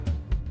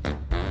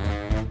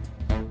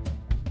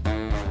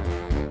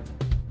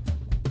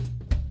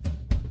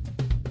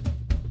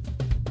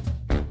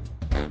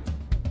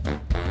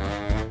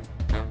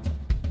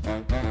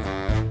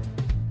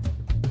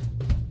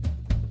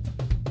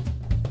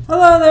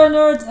Hello there,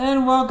 nerds,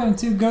 and welcome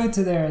to Go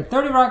To There,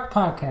 30 Rock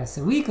Podcast,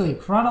 a weekly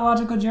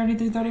chronological journey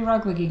through 30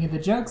 Rock, looking at the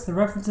jokes, the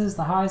references,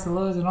 the highs, the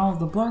lows, and all of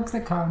the blokes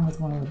that come with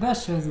one of the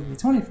best shows of the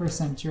 21st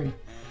century.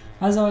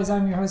 As always,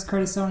 I'm your host,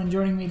 Curtis Stone, and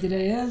joining me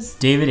today is...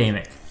 David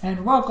Amick.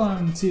 And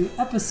welcome to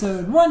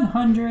episode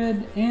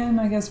 100,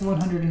 and I guess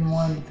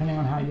 101, depending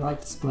on how you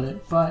like to split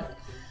it, but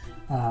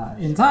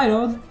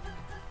entitled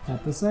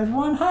Episode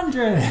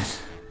 100,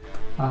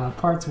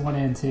 Parts 1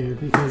 and 2,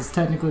 because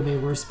technically they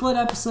were split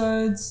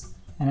episodes.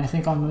 And I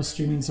think on most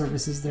streaming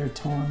services, they're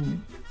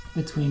torn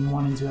between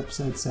 1 and 2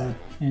 episodes, so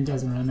it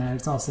doesn't really matter.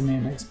 It's all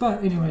semantics.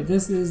 But anyway,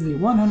 this is the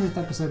 100th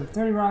episode of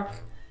 30 Rock,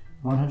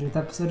 100th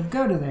episode of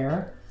Go To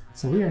There.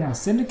 So we are now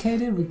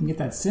syndicated. We can get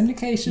that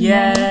syndication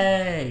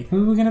Yay! money.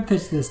 Who are we going to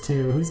pitch this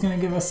to? Who's going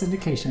to give us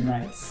syndication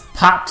rights?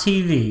 Pop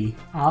TV.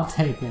 I'll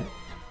take it.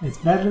 It's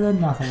better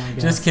than nothing, I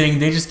guess. Just kidding.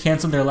 They just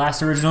canceled their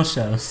last original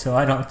show, so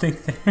I don't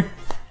think they're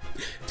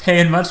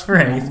paying much for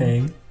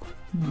anything.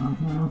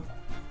 No.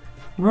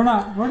 We're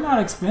not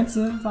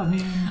expensive. I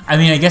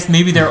mean, I guess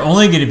maybe they're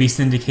only going to be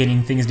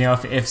syndicating things now.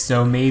 If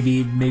so,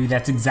 maybe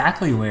that's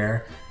exactly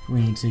where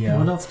we need to go.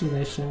 What else do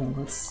they show?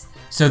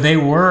 So they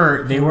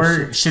were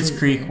Schitt's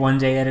Creek right? One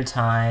Day at a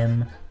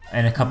Time,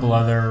 and a couple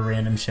other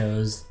random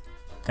shows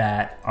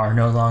that are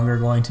no longer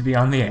going to be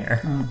on the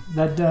air.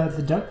 The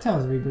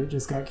DuckTales reboot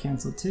just got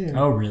canceled too.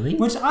 Oh, really?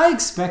 Which I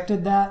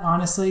expected that,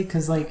 honestly,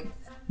 because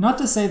not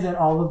to say that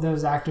all of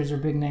those actors are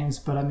big names,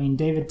 but I mean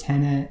David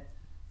Tennant,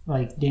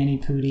 Danny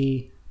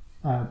Pudi,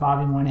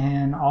 Bobby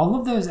Moynihan, all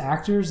of those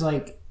actors,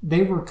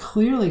 they were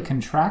clearly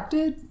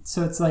contracted.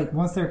 So it's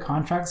once their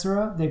contracts are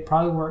up, they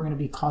probably weren't going to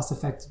be cost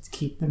effective to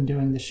keep them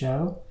doing the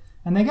show.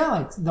 And they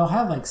got they'll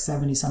have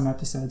 70 some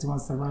episodes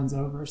once the run's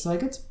over. So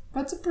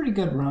that's a pretty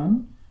good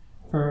run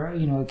for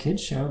a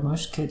kids show.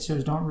 Most kids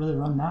shows don't really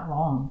run that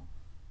long.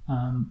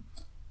 But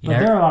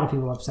there are a lot of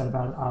people upset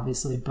about it,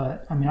 obviously.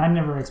 But I mean, I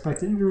never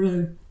expected that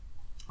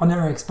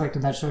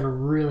show to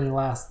really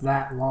last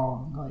that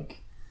long.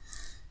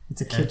 It's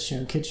a kid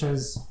show. Kid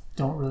shows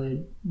don't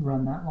really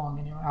run that long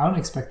anyway. I don't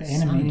expect the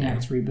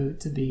Animaniacs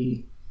reboot to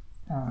be...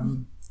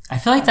 I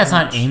feel like that's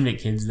not aimed at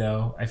kids,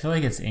 though. I feel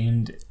like it's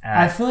aimed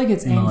at... I feel like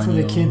it's aimed for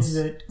the kids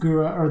that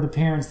grew up, or the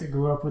parents that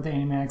grew up with the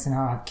Animaniacs and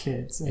now have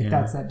kids.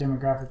 That's that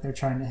demographic they're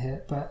trying to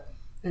hit. But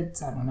I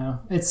don't know.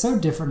 It's so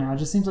different now. It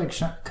just seems like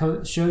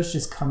shows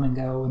just come and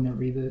go when they're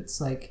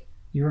reboots.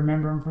 You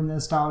remember them from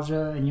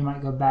nostalgia, and you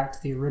might go back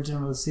to the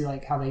original to see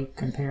how they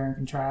compare and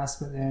contrast,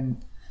 but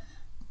then...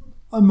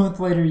 a month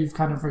later, you've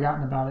kind of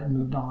forgotten about it and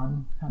moved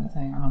on, kind of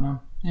thing. I don't know.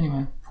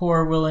 Anyway.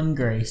 Poor Will and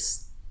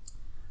Grace.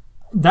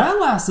 That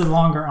lasted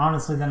longer,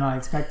 honestly, than I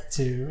expected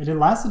to. It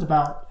lasted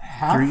about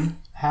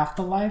half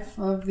the life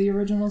of the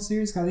original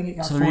series. I think it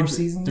got 4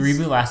 seasons. The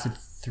reboot lasted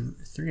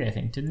 3, I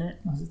think, didn't it?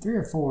 Was it 3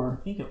 or 4?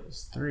 I think it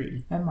was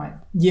 3. That might...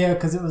 Yeah,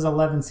 because it was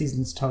 11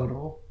 seasons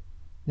total.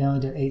 They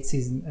only did 8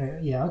 seasons.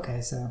 Yeah,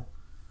 okay, so...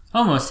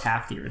 Almost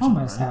half the original.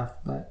 Almost half,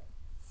 but...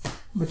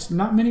 Which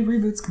not many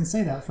reboots can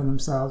say that for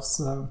themselves,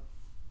 so...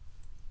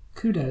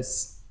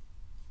 Kudos.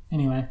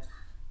 Anyway,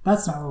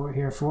 that's not what we're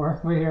here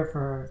for. We're here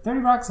for 30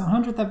 Rock's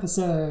 100th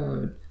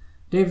episode.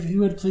 Dave, if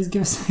you would please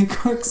give us a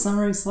quick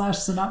summary /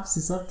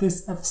 synopsis of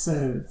this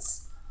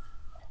episodes.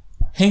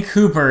 Hank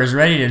Hooper is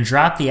ready to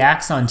drop the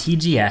axe on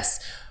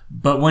TGS,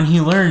 but when he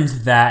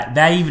learns that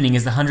evening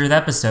is the 100th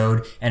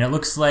episode and it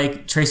looks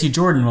like Tracy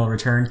Jordan will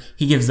return,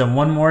 he gives them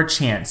one more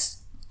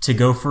chance to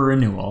go for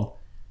renewal.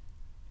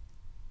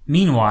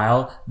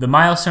 Meanwhile, the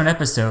milestone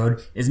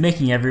episode is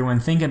making everyone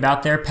think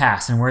about their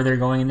past and where they're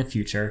going in the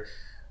future.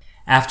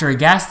 After a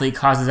gas leak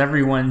causes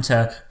everyone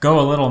to go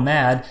a little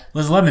mad,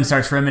 Liz Lemon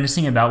starts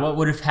reminiscing about what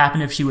would have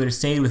happened if she would have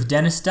stayed with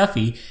Dennis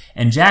Duffy,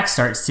 and Jack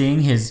starts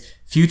seeing his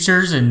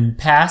futures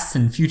past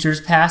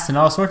and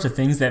all sorts of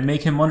things that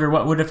make him wonder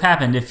what would have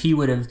happened if he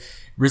would have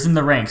risen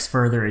the ranks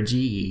further at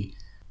GE.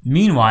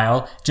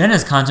 Meanwhile,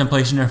 Jenna's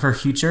contemplation of her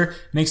future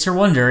makes her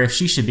wonder if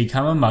she should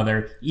become a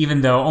mother,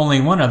 even though only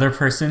one other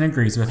person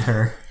agrees with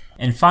her.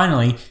 And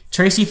finally,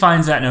 Tracy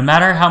finds that no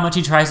matter how much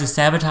he tries to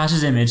sabotage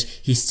his image,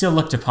 he's still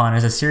looked upon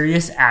as a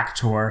serious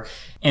actor,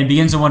 and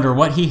begins to wonder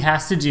what he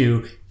has to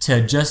do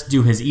to just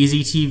do his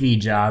easy TV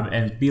job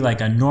and be like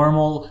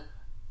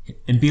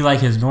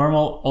his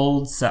normal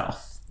old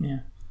self. Yeah.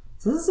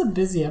 So this is a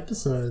busy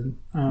episode.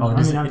 It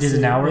is an hour long. It is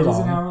an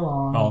hour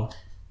long. Oh.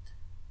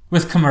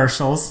 With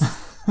commercials.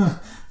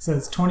 So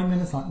it's 20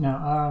 minutes long.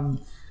 No.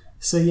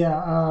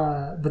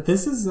 But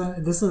this is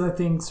I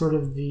think sort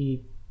of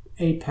the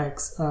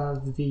apex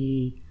of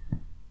the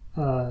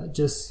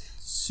just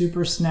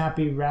super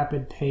snappy,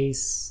 rapid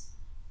pace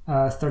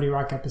 30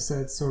 Rock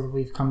episodes sort of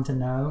we've come to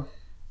know,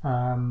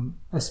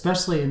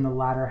 especially in the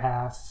latter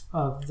half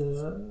of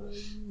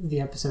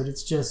the episode.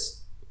 It's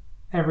just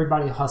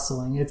everybody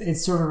hustling.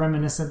 It's sort of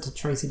reminiscent to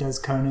Tracy Does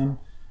Conan,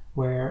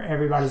 where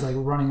everybody's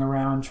running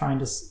around trying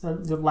to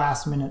the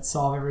last minute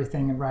solve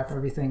everything and wrap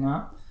everything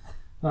up.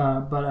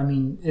 But I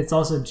mean, it's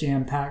also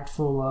jam-packed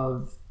full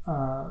of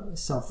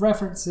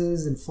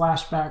self-references and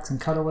flashbacks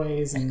and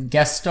cutaways and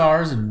guest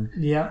stars and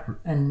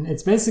and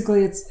it's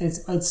basically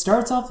it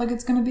starts off like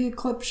it's going to be a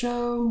clip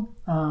show,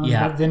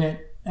 but then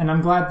and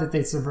I'm glad that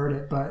they subvert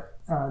it, but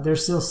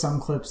there's still some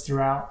clips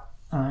throughout,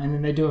 and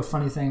then they do a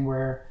funny thing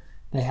where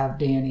they have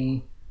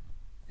Danny,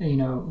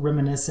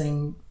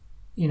 reminiscing,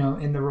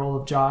 in the role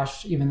of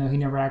Josh, even though he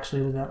never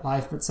actually lived that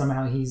life, but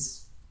somehow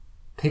he's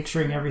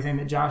picturing everything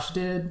that Josh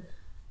did.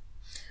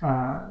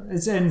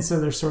 And so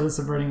they're sort of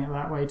subverting it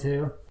that way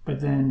too. But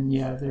then,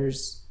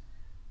 there's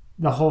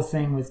the whole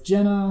thing with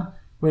Jenna,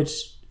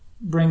 which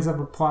brings up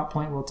a plot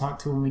point we'll talk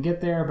to when we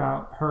get there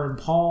about her and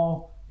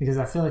Paul, because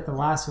I feel like the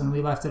last one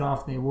we left it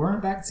off, they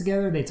weren't back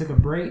together. They took a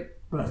break,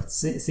 but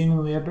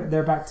seemingly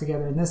they're back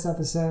together in this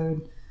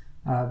episode.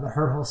 But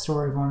her whole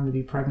story of wanting to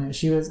be pregnant,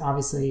 she was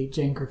obviously,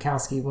 Jane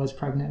Krakowski was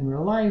pregnant in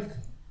real life.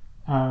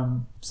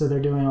 So they're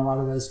doing a lot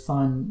of those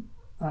fun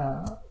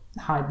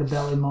hide the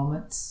belly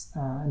moments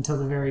until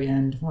the very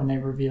end when they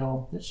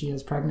reveal that she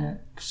is pregnant.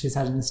 She's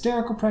had an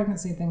hysterical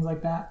pregnancy, things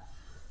like that.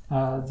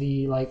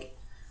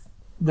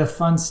 The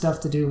fun stuff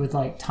to do with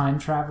like time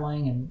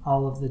traveling and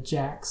all of the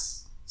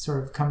Jacks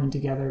sort of coming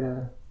together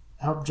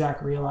to help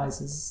Jack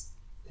realize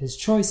his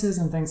choices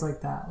and things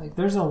like that. Like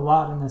there's a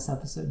lot in this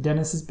episode.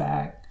 Dennis is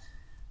back.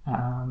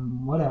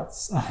 What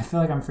else? I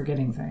feel like I'm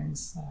forgetting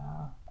things.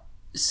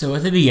 So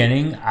at the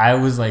beginning, I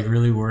was like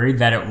really worried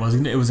that it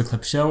was a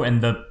clip show,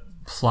 and the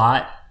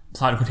plot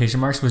in quotation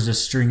marks was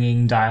just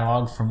stringing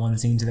dialogue from one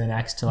scene to the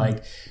next to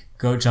like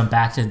go jump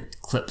back to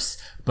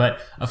clips. But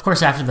of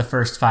course, after the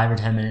first 5 or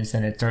 10 minutes,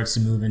 then it starts to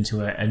move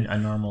into a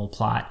normal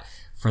plot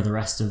for the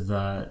rest of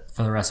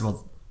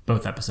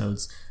both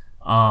episodes.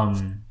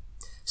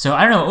 So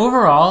I don't know.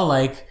 Overall,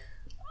 like,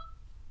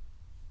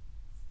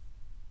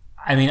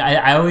 I mean,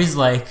 I always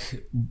like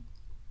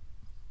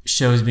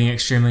shows being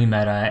extremely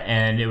meta,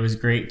 and it was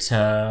great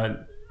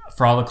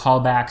for all the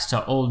callbacks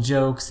to old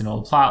jokes and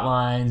old plot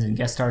lines and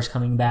guest stars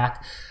coming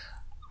back.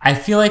 I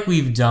feel like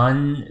we've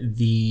done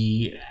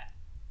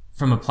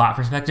from a plot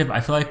perspective,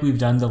 I feel like we've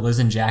done the Liz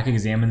and Jack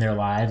examine their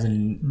lives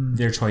and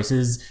their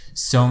choices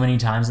so many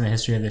times in the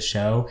history of the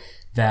show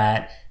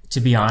that, to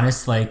be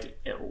honest, like,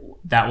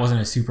 that wasn't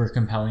a super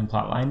compelling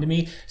plot line to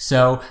me.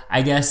 So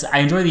I guess I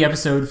enjoyed the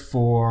episode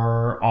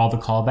for all the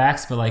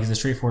callbacks, but like as a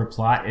straightforward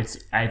plot,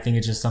 I think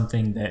it's just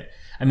something that,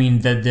 I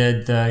mean,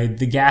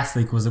 the gas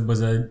leak was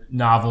a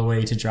novel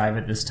way to drive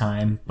it this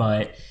time,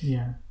 but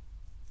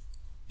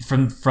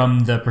from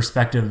the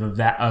perspective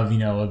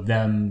of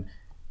them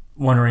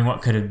wondering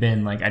what could have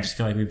been, like, I just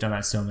feel like we've done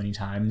that so many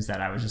times that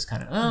I was just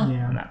kind of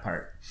on that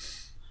part.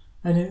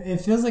 And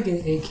it feels like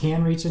it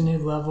can reach a new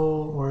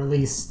level, or at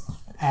least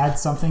add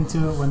something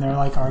to it when they're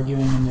like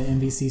arguing in the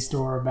NBC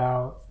store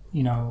about,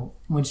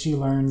 when she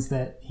learns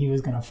that he was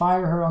going to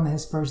fire her on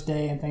his first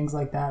day and things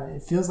like that.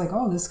 It feels like,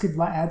 this could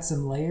add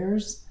some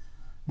layers,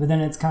 but then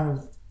it's kind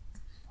of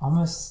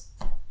almost,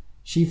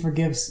 she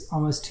forgives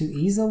almost too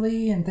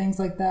easily and things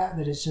like that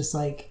it's just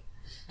like,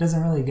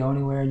 doesn't really go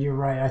anywhere. And you're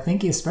right. I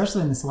think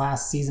especially in this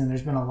last season,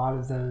 there's been a lot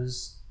of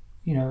those,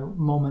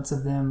 moments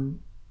of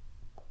them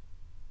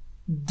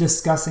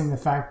discussing the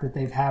fact that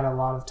they've had a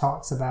lot of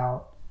talks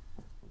about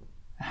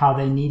how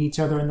they need each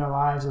other in their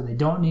lives or they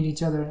don't need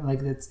each other.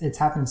 Like it's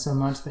happened so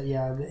much that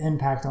the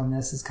impact on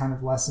this is kind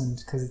of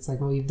lessened, because it's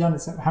like, well, you've done it.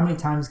 So how many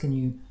times can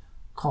you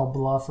call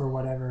bluff or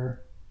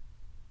whatever,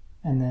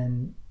 and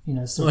then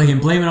so you can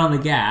blame it on the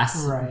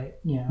gas, right?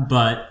 Yeah,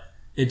 but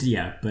it's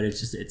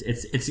just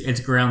it's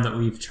ground that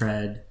we've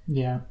tread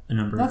a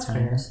number of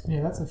times. Fair.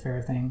 Yeah, that's a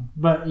fair thing.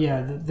 But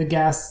the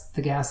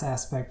gas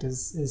aspect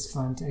is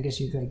fun. I guess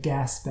you could say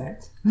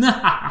gas-spect. That's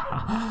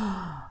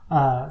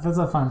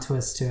a fun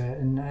twist to it,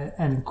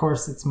 and of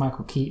course it's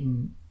Michael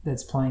Keaton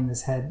that's playing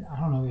this head. I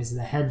don't know if he's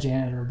the head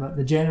janitor, but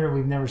the janitor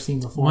we've never seen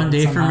before. One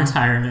day from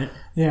retirement.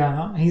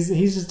 Yeah, he's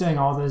just doing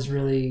all those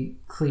really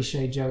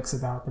cliche jokes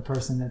about the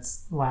person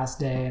that's last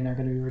day and they're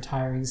going to be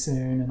retiring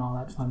soon and all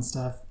that fun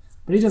stuff.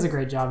 But he does a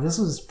great job. This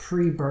was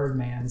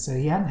pre-Birdman, so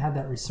he hadn't had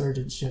that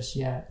resurgence just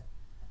yet.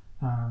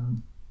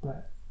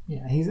 But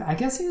I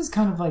guess he was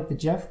kind of like the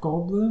Jeff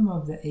Goldblum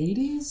of the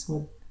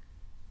 80s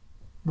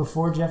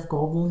before Jeff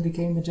Goldblum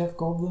became the Jeff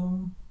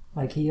Goldblum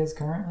like he is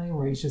currently,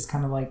 where he's just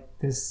kind of like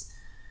this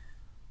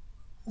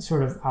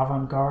sort of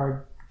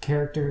avant-garde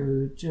character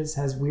who just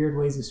has weird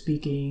ways of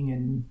speaking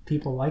and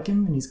people like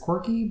him and he's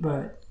quirky.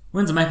 But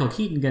when's Michael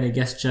Keaton gonna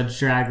guest judge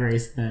Drag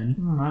Race then?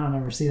 I don't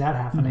ever see that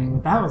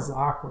happening. That was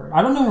awkward.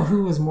 I don't know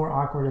who was more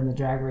awkward in the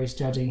Drag Race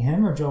judging,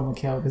 him or Joel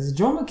McHale, because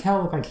Joel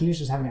McHale looked like he was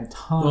just having a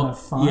ton of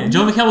fun. Yeah,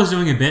 Joel McHale was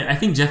doing a bit. I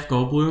think Jeff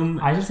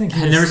Goldblum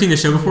had never seen the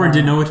show before and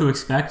didn't know what to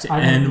expect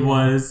and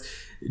was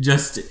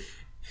just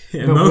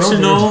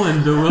emotional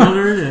and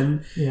bewildered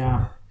and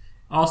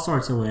all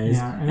sorts of ways.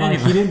 Yeah, and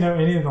anyway. He didn't know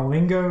any of the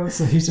lingo,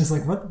 so he's just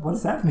like, what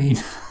does that mean?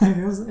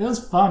 It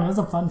was fun. It was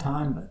a fun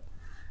time, but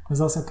it was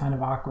also kind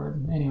of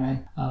awkward.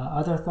 Anyway,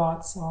 other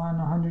thoughts on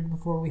 100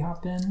 before we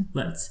hop in?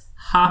 Let's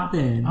hop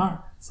in. All right.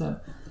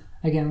 So,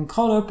 again,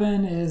 Cold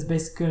Open is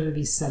basically going to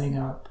be setting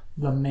up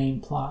the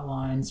main plot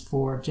lines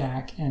for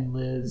Jack and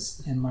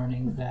Liz and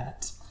learning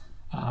that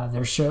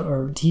their show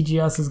or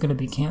TGS is going to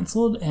be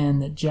canceled,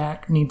 and that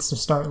Jack needs to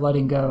start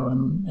letting go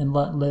and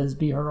let Liz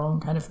be her own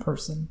kind of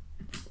person.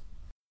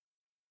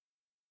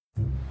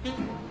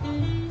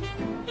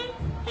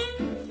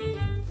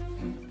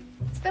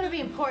 Better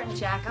be important,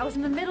 Jack. I was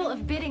in the middle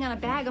of bidding on a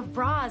bag of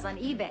bras on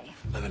eBay.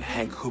 And then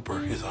Hank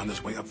Hooper is on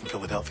his way up from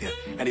Philadelphia,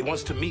 and he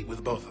wants to meet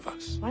with both of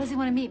us. Why does he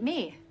want to meet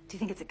me? Do you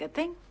think it's a good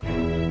thing?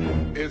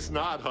 It's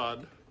not,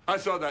 hon. I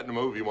saw that in a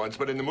movie once,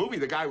 but in the movie,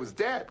 the guy was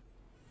dead.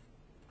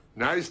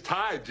 Nice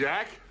tie,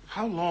 Jack.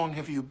 How long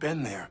have you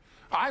been there?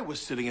 I was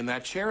sitting in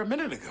that chair a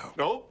minute ago.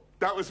 Nope,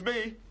 that was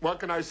me.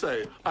 What can I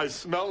say? I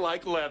smell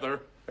like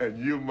leather,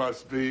 and you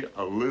must be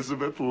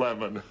Elizabeth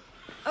Lemon.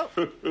 Oh.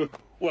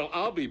 Well,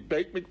 I'll be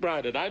Baked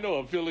McBride, and I know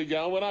a Philly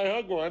gal when I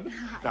hug one.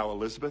 Now,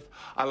 Elizabeth,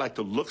 I like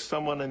to look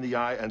someone in the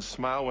eye and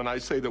smile when I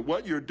say that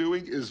what you're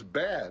doing is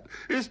bad.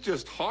 It's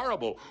just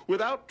horrible.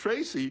 Without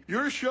Tracy,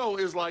 your show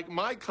is like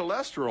my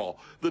cholesterol.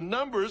 The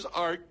numbers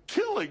are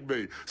killing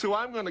me, so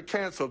I'm going to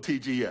cancel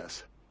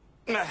TGS.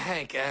 Now,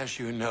 Hank, as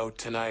you know,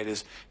 tonight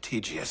is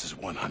TGS's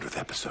 100th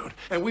episode,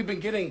 and we've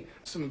been getting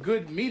some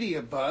good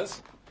media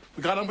buzz.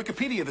 We got on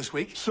Wikipedia this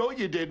week. So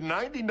you did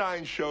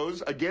 99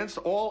 shows against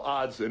all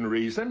odds and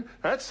reason.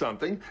 That's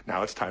something.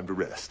 Now it's time to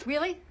rest.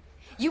 Really?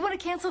 You want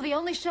to cancel the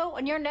only show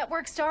on your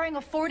network starring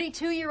a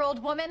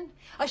 42-year-old woman?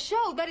 A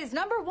show that is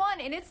 #1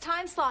 in its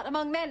time slot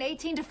among men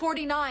 18 to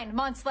 49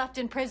 months left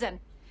in prison.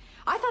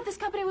 I thought this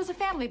company was a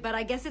family, but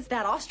I guess it's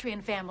that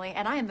Austrian family,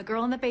 and I am the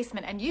girl in the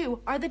basement, and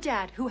you are the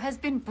dad who has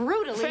been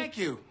brutally... Thank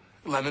you,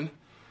 Lemon.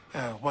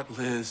 What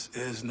Liz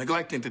is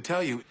neglecting to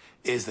tell you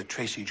is that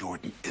Tracy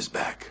Jordan is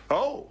back.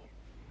 Oh,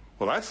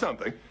 well, that's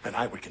something. And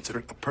I would consider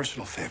it a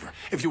personal favor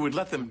if you would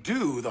let them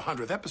do the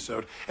 100th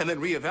episode and then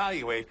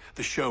reevaluate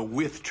the show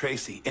with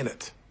Tracy in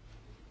it.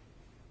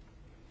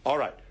 All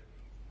right.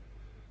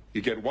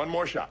 You get one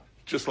more shot,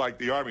 just like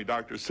the Army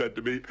doctor said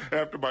to me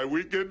after my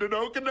weekend in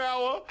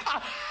Okinawa.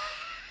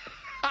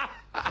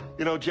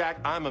 You know, Jack,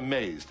 I'm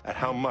amazed at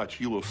how much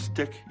you will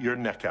stick your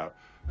neck out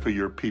for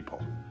your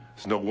people.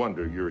 It's no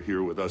wonder you're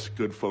here with us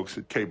good folks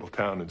at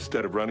Cabletown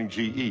instead of running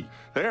GE.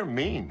 They're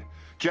mean.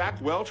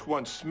 Jack Welch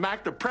once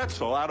smacked a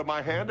pretzel out of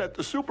my hand at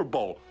the Super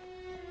Bowl.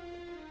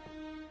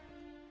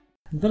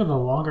 A bit of a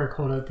longer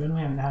cold open. We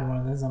haven't had one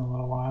of those in a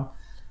little while.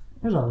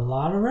 There's a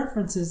lot of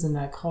references in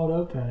that cold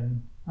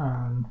open.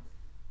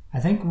 I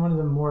think one of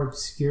the more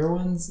obscure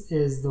ones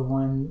is the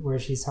one where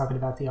she's talking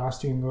about the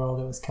Austrian girl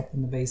that was kept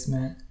in the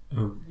basement.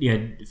 Oh, yeah.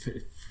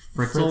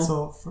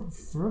 Fritzl?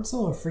 Fritzl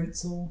or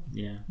Fritzl?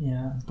 Yeah.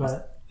 Yeah,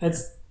 but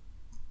it's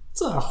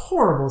a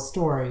horrible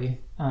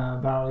story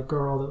about a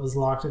girl that was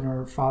locked in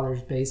her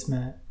father's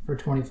basement for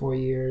 24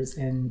 years,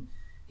 and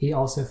he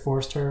also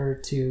forced her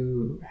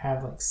to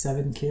have like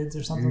 7 kids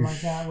or something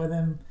like that with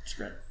him.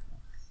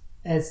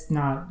 It's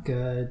not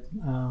good.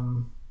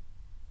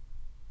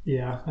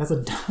 Yeah, that's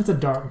a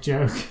dark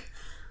joke.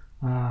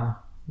 But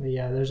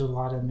yeah, there's a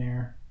lot in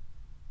there.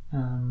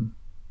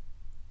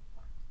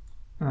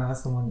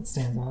 That's the one that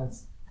stands out.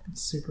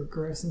 It's super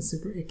gross and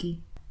super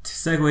icky. To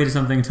segue to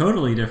something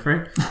totally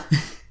different,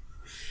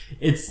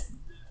 it's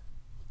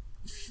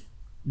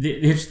the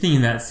interesting thing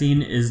in that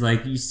scene is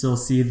like you still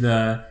see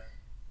the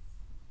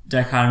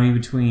dichotomy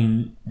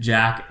between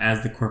Jack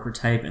as the corporate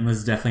type and Liz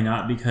is definitely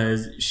not,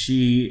 because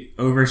she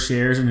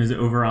overshares and is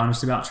over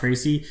honest about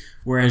Tracy,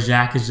 whereas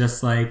Jack is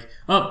just like,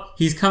 oh,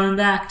 he's coming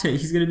back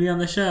he's going to be on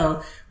the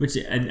show, which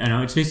I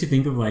know it makes you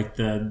think of like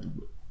the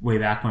way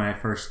back when I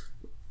first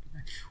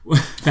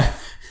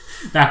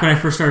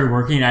started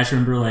working. I just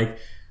remember like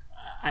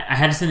I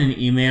had to send an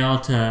email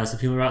to some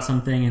people about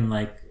something, and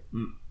like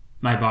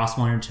my boss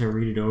wanted to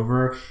read it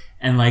over,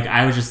 and like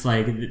I was just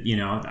like, you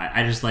know,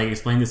 I just like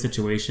explained the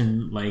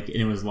situation, like, and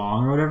it was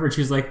long or whatever. And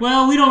she was like,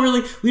 well, we don't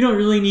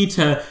really need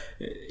to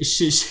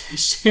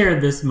share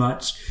this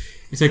much.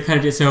 So I kind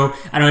of did. So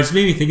I don't know. It just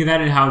made me think of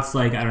that and how it's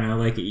like, I don't know,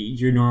 like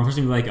your normal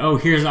person would be like, oh,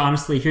 here's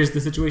the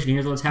situation.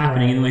 Here's what's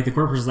happening. Right. And then like the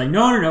corporate is like,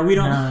 no, we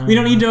don't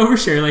need to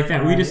overshare like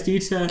that. Right. We just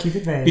need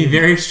to be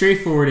very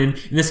straightforward. And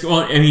this, well,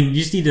 I mean, you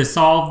just need to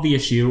solve the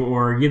issue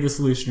or give the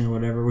solution or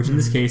whatever, which in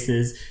this case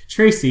is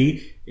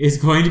Tracy is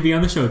going to be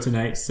on the show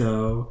tonight.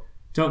 So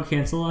don't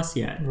cancel us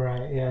yet.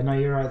 Right. Yeah. No,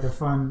 you're right. The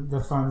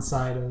fun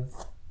side of,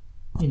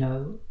 you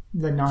know,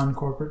 the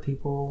non-corporate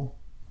people.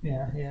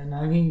 Yeah. No,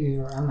 I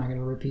mean, I'm not going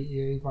to repeat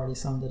you. You've already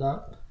summed it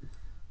up.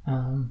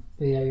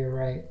 But yeah, you're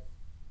right.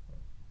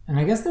 And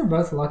I guess they're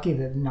both lucky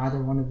that neither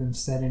one of them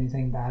said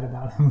anything bad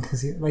about him,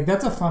 because like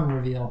that's a fun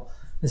reveal,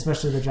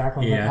 especially the Jack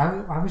one. Yeah.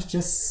 Like, I was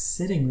just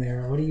sitting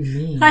there. What do you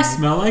mean? I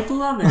smell like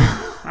leather.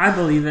 I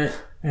believe it.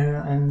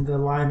 And the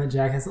line that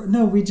Jack has,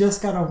 no, we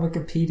just got on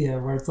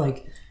Wikipedia, where it's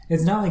like,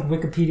 it's not like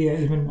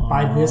Wikipedia even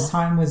by this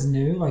time was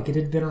new. Like it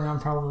had been around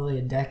probably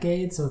a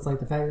decade. So it's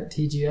like the fact that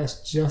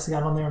TGS just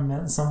got on there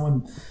meant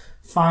someone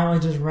finally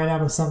just ran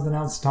out of something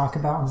else to talk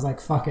about and was like,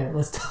 fuck it,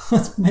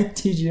 let's make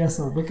TGS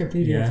a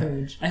Wikipedia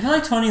page. I feel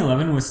like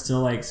 2011 was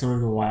still like sort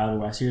of the Wild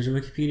West years of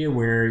Wikipedia,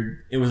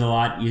 where it was a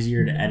lot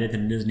easier to edit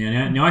than it is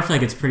now. Now I feel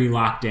like it's pretty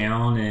locked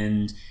down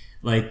and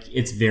like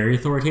it's very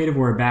authoritative,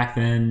 where back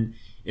then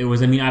it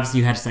was, I mean, obviously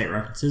you had to cite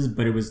references,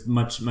 but it was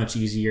much, much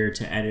easier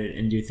to edit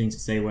and do things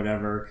to say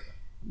whatever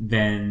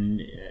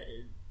than,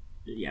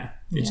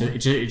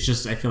 it's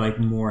just, I feel like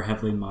more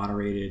heavily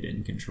moderated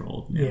and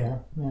controlled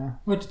now. Yeah.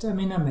 Which, I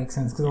mean, that makes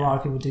sense because a lot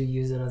of people do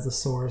use it as a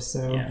source,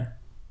 so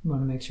you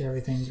want to make sure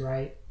everything's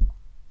right.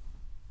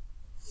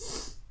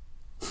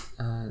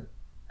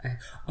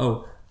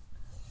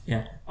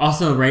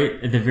 Also,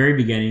 right at the very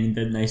beginning,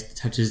 the nice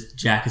touches,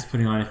 Jack is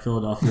putting on a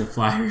Philadelphia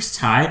Flyers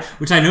tie,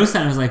 which I noticed that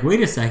and I was like, wait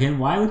a second,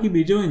 why would he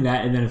be doing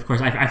that? And then, of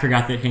course, I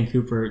forgot that Hank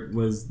Cooper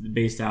was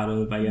based out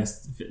of, I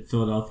guess,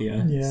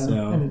 Philadelphia. Yeah,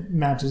 so and it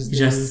matches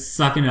just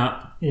sucking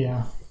up.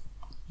 Yeah,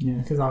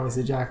 because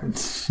obviously Jack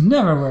would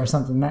never wear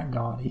something that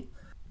gaudy.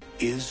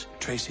 Is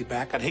Tracy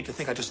back? I'd hate to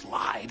think I just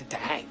lied to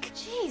Hank.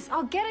 Jeez,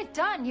 I'll get it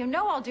done. You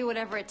know I'll do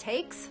whatever it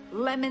takes.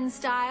 Lemon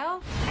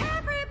style.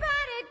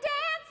 Everybody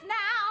dance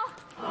now.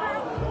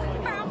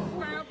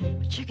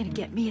 But you're gonna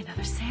get me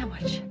another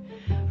sandwich,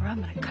 or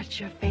I'm gonna cut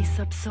your face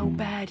up so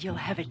bad you'll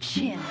have a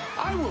chin.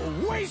 I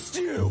will waste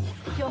you!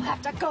 You'll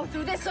have to go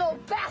through this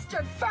old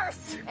bastard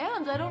first.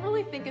 And I don't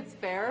really think it's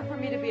fair for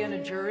me to be on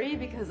a jury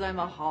because I'm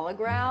a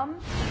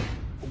hologram.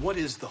 What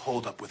is the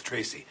holdup with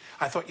Tracy?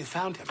 I thought you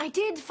found him. I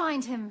did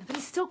find him, but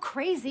he's still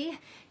crazy.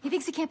 He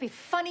thinks he can't be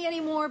funny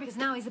anymore because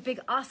now he's a big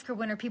Oscar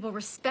winner. People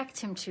respect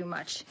him too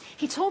much.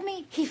 He told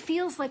me he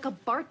feels like a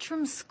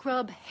Bartram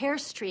scrub hair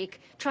streak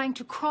trying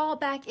to crawl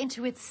back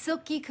into its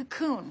silky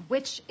cocoon,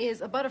 which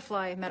is a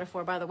butterfly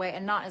metaphor, by the way,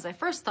 and not, as I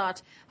first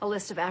thought, a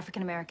list of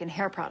African-American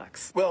hair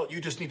products. Well, you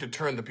just need to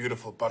turn the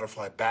beautiful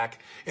butterfly back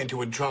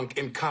into a drunk,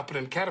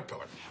 incompetent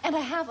caterpillar. And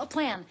I have a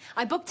plan.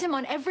 I booked him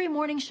on every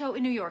morning show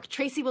in New York.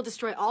 Tracy will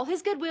destroy all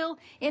his goodwill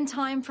in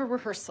time for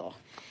rehearsal.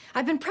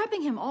 I've been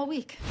prepping him all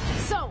week.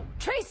 So,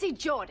 Tracy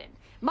Jordan,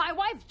 my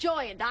wife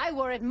Joy and I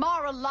were at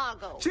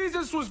Mar-a-Lago.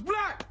 Jesus was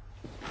black!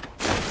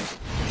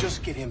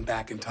 Just get him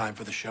back in time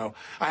for the show.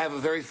 I have a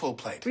very full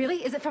plate.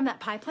 Really? Is it from that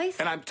pie place?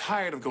 And I'm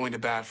tired of going to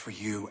bat for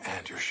you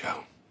and your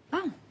show.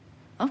 Oh,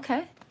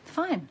 okay.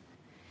 Fine.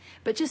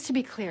 But just to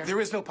be clear...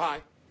 There is no pie.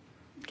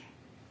 Okay.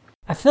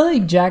 I feel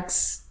like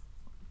Jack's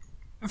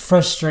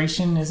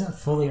frustration isn't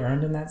fully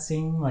earned in that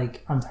scene.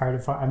 Like, I'm tired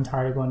of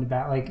going to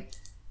bat. Like,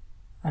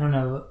 I don't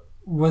know.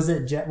 Was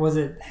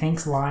it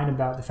Hank's line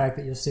about the fact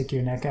that you'll stick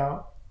your neck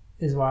out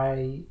is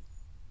why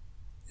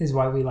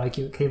we like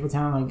you at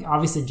Cabletown? Like,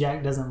 obviously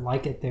Jack doesn't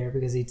like it there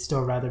because he'd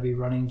still rather be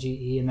running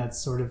GE, and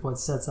that's sort of what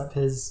sets up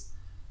his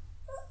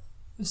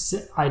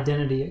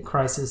identity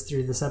crisis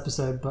through this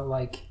episode. But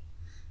like,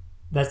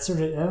 that's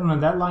sort of, I don't know,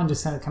 that line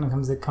just kind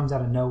of comes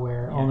out of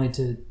nowhere, only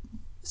to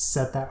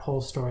set that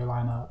whole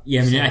storyline up.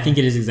 Yeah, I mean, I think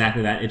it is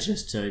exactly that. It's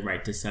just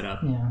to set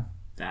up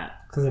that.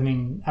 Because, I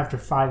mean, after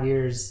 5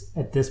 years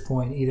at this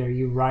point, either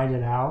you ride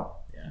it out.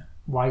 Yeah.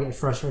 Why get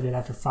frustrated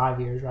after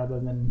 5 years rather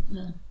than,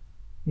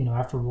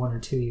 after 1 or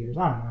 2 years?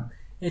 I don't know.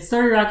 It's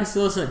 30 Rock is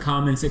still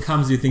sitcoms.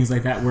 Sitcoms do things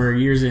like that where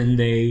years in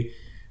they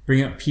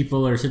bring up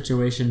people or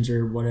situations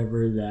or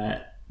whatever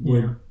that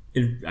would,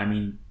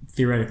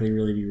 theoretically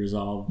really be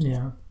resolved.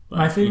 Yeah. But,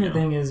 my favorite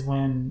thing is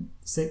when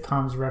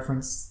sitcoms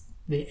reference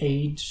the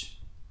age,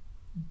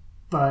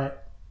 but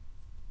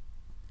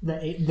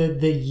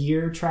the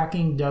year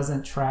tracking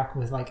doesn't track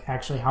with like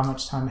actually how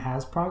much time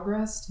has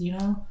progressed,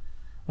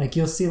 like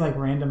you'll see like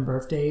random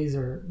birthdays,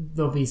 or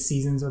there'll be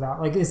seasons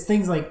without, like, it's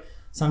things like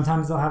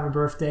sometimes they'll have a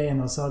birthday and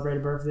they'll celebrate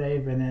a birthday,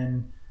 but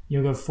then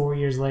you'll go 4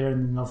 years later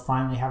and then they'll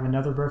finally have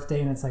another birthday,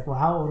 and it's like, well,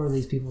 how old are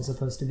these people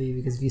supposed to be?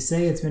 Because if you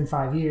say it's been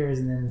 5 years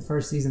and then the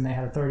first season they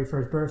had a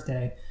 31st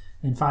birthday,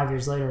 and 5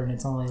 years later and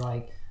it's only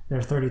like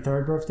their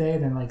 33rd birthday,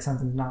 then like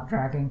something's not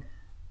tracking.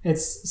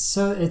 It's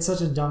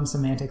such a dumb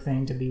semantic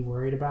thing to be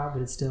worried about,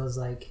 but it still is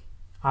like,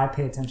 I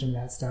pay attention to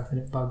that stuff and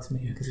it bugs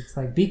me because it's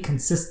like, be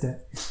consistent.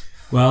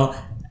 Well,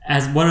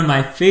 as one of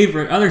my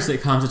favorite other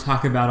sitcoms to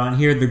talk about on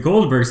here, The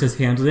Goldbergs has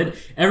handled it.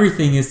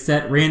 Everything is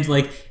set range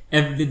like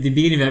the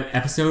beginning of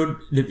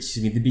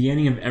the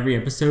beginning of every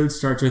episode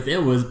starts with, it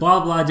was blah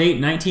blah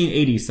date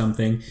 1980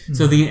 something. Mm-hmm.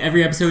 So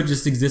every episode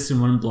just exists in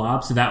one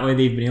blob. So that way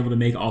they've been able to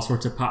make all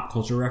sorts of pop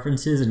culture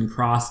references and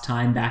cross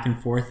time back and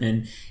forth,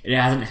 and it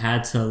hasn't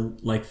had to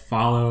like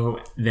follow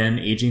them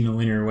aging the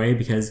linear way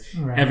because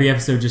every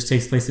episode just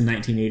takes place in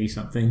 1980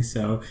 something.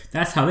 So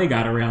that's how they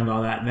got around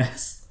all that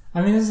mess.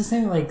 I mean, it's the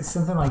same like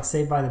something like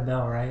Saved by the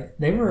Bell, right?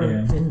 They were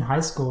in high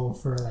school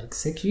for like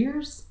 6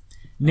 years.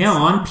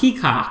 Now on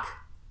Peacock.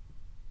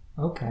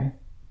 Okay.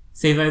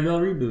 Saved by the Bell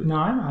reboot. No,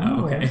 I'm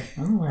aware. Okay.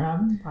 I'm aware.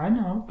 I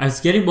know. I was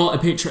getting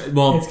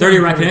 30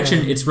 Rock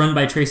Connection. It's run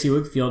by Tracy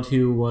Wickfield,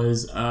 who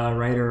was a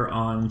writer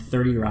on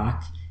 30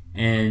 Rock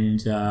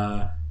and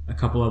a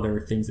couple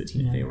other things that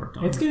Tina Fey worked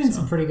on. It's getting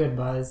some pretty good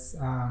buzz.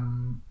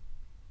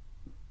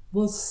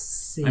 We'll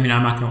see. I mean,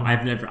 I'm not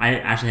gonna. I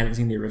actually haven't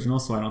seen the original,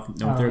 so I don't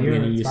know if there'd be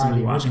any use in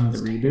me watching the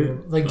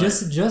reboot. Like,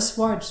 just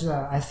watch.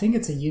 I think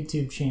it's a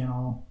YouTube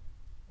channel,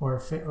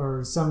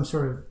 or some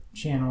sort of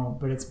channel,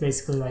 but it's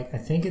basically like, I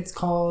think it's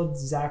called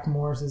Zach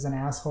Morris is an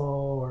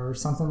Asshole or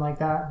something like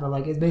that. But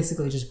like, it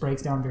basically just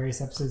breaks down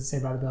various episodes of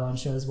Saved by the Bell and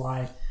shows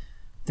why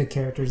the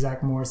character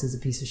Zach Morris is a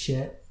piece of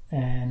shit.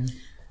 And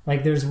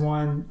Like there's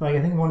one, like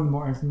I think one of the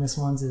more infamous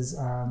ones is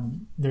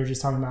they're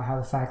just talking about how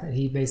the fact that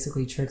he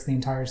basically tricks the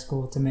entire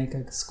school to make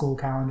a school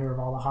calendar of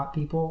all the hot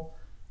people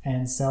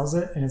and sells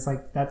it, and it's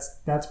like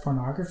that's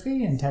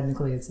pornography, and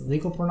technically it's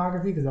illegal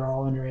pornography because they're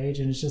all underage,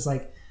 and it's just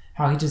like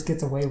how he just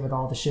gets away with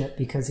all the shit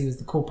because he was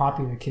the cool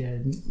popular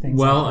kid. And things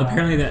well, like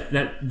apparently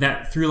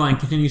that through line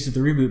continues to the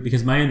reboot,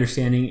 because my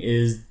understanding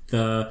is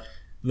the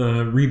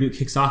reboot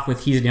kicks off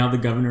with he's now the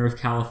governor of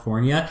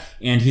California,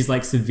 and he's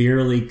like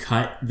severely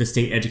cut the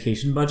state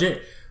education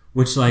budget,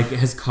 which like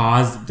has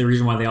caused the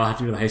reason why they all have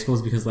to go to the high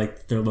schools, because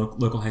like their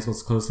local high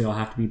schools closed, they all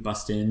have to be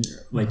bussed in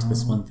like to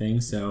this one thing.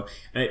 So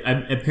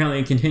apparently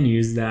it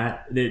continues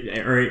that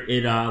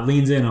it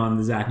leans in on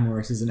the Zach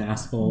Morris is an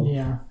asshole.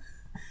 Yeah,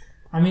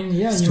 I mean,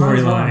 yeah, you might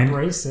as well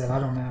embrace it. I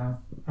don't know.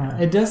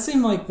 It does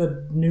seem like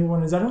the new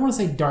one is, I don't want to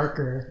say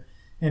darker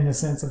in the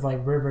sense of like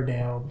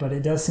Riverdale, but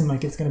it does seem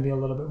like it's going to be a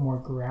little bit more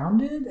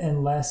grounded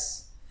and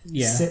less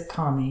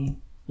sitcom-y.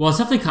 Well, it's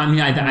definitely. I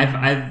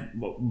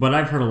mean, what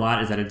I've heard a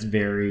lot is that it's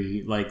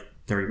very like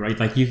 30 Rock.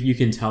 Like you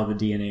can tell the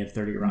DNA of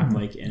 30 Rock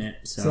like in it.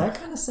 So that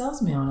kind of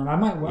sells me on it. I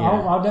might.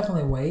 I'll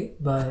definitely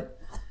wait, but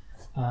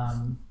I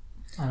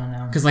don't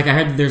know. Because like I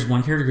heard there's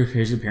one character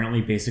who's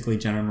apparently basically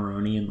Jenna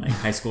Maroney in like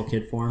high school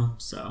kid form.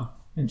 So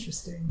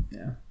interesting.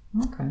 Yeah.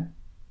 Okay.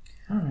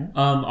 All right.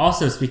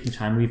 Also, speaking of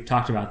time, we've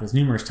talked about this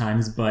numerous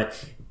times,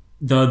 but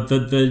the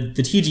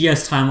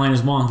TGS timeline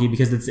is wonky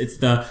because it's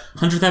the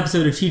 100th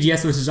episode of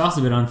TGS, which has also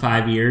been on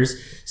 5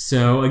 years.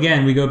 So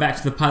again, we go back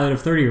to the pilot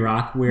of 30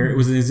 Rock, where it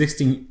was an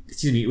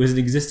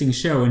existing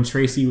show, and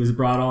Tracy was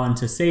brought on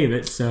to save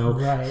it. So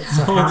right.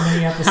 So how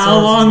many episodes? How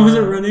long was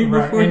it running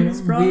before he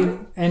was brought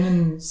on? And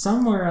in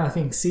somewhere, I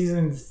think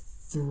season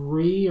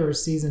 3 or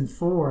season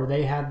 4,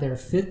 they had their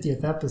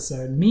 50th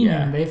episode,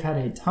 meaning they've had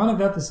a ton of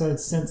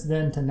episodes since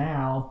then to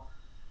now.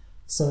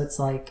 So it's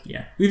like,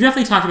 we've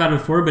definitely talked about it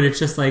before, but it's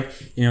just like,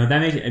 you know, that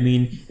makes. I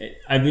mean,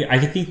 I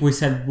think we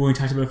said when we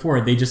talked about it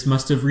before, they just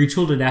must have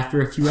retooled it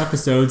after a few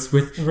episodes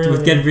with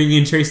bringing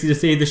in Tracy to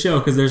save the show,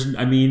 because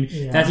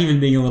that's even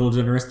being a little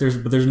generous.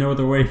 There's no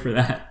other way for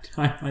that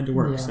timeline to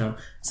work. So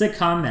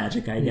sitcom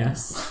magic, I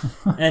guess.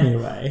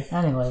 Anyway,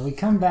 we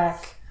come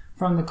back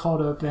from the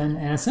cold open,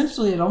 and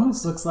essentially it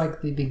almost looks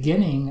like the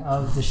beginning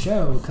of the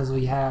show, because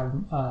we have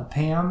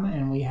Pam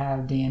and we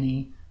have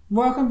Danny.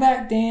 Welcome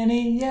back,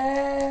 Danny!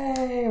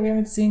 Yay! We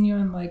haven't seen you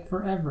in like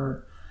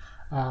forever,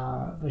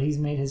 but he's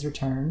made his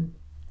return,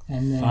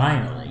 and then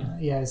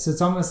finally, so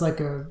it's almost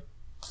like a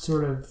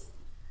sort of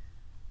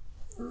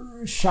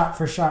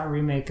shot-for-shot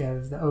remake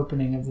of the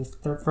opening of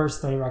the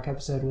first 30 Rock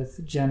episode,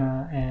 with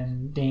Jenna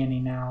and Danny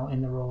now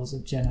in the roles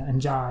of Jenna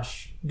and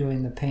Josh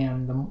doing the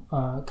Pam,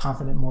 the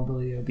confident,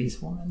 morbidly obese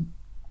woman.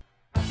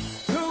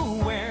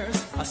 Who wears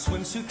a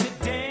swimsuit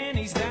to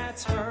Danny's?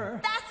 That's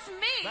her. That's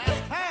me!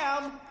 That's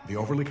Pam! The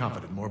overly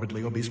confident,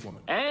 morbidly obese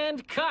woman.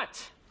 And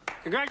cut!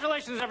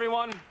 Congratulations,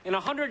 everyone. In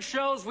 100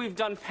 shows, we've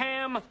done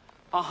Pam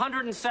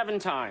 107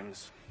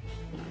 times.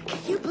 Can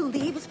you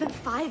believe it's been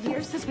 5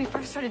 years since we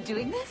first started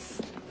doing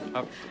this?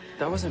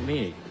 That wasn't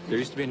me. There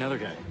used to be another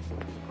guy.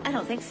 I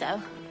don't think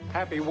so.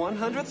 Happy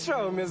 100th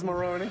show, Ms.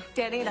 Maroney.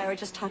 Danny and I were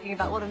just talking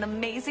about what an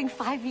amazing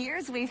 5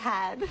 years we've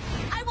had.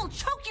 I will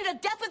choke you to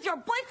death with your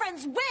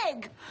boyfriend's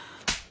wig!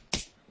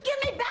 Give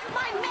me back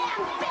my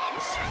man,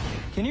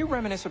 bitch! Can you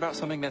reminisce about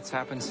something that's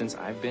happened since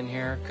I've been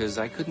here? Because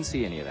I couldn't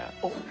see any of that.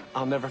 Oh,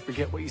 I'll never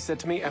forget what you said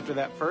to me after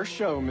that first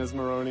show, Ms.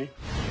 Maroney.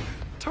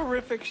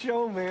 Terrific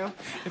show, ma'am.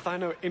 If I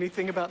know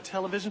anything about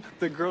television,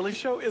 The Girly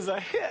Show is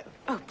a hit.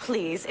 Oh,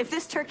 please. If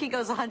this turkey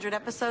goes 100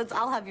 episodes,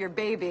 I'll have your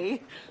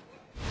baby.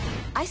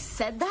 I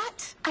said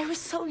that? I was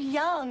so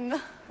young.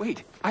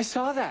 Wait, I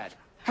saw that.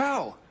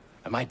 How?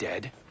 Am I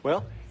dead?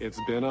 Well, it's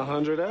been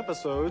 100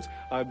 episodes.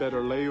 I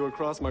better lay you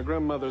across my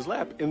grandmother's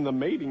lap in the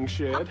mating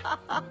shed.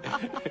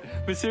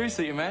 But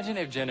seriously, imagine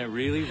if Jenna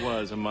really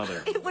was a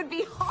mother. It would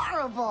be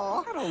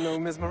horrible. I don't know,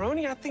 Ms.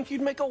 Maroney. I think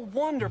you'd make a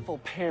wonderful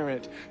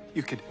parent.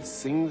 You could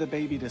sing the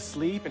baby to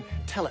sleep and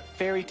tell it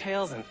fairy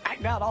tales and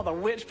act out all the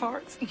witch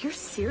parts. You're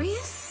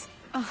serious?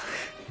 Oh,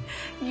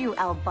 you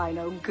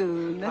albino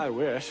goon. I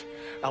wish.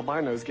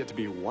 Albinos get to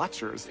be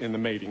watchers in the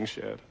mating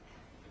shed.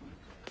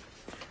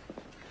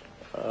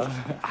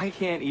 I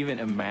can't even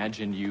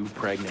imagine you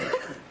pregnant.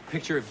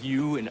 Picture of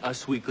you and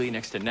Us Weekly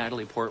next to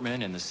Natalie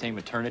Portman in the same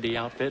maternity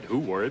outfit. Who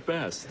wore it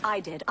best? I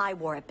did. I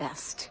wore it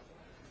best.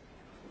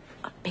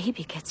 A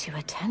baby gets you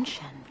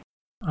attention.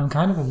 I'm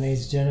kind of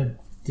amazed Jenna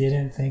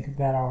didn't think of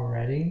that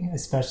already,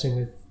 especially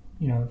with,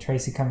 you know,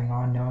 Tracy coming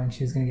on knowing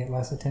she was going to get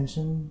less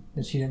attention,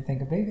 that she didn't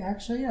think of baby.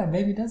 Actually, yeah,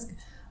 baby does.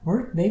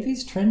 Were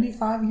babies trendy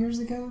 5 years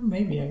ago?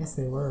 Maybe. I guess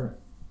they were.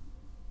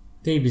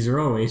 Babies are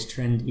always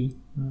trendy.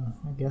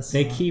 I guess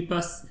they keep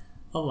us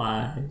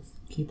alive.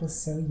 Keep us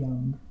so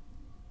young.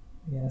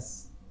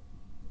 Yes.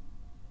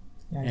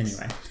 Yikes.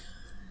 Anyway.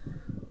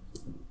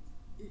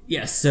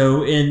 Yes,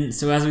 so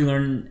as we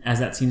learn, as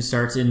that scene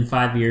starts, in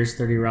 5 years,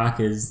 30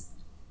 Rock is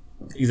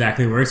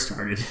exactly where it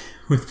started,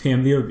 with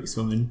Pam the obese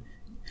woman.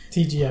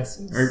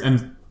 TGS.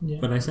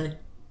 What did I say?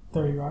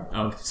 30 Rock.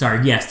 Oh,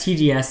 sorry. Yes,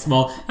 TGS.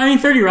 Well, I mean,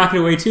 30 Rock in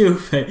a way too,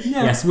 but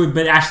yes.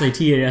 But actually,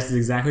 TGS is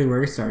exactly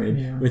where it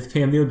started with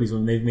Pam Bealby's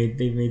one. They've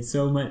made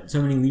so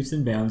many leaps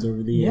and bounds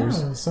over the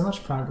years. Yeah, so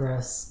much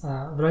progress.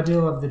 But I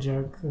do love the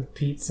joke of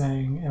Pete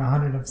saying, "In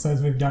 100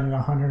 episodes, we've done it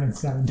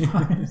 107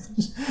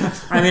 times."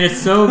 I mean,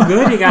 it's so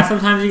good.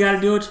 Sometimes you got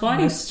to do it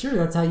twice. That's true.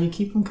 That's how you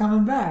keep them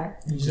coming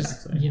back. You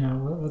Exactly. just,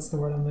 what's the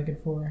word I'm looking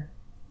for?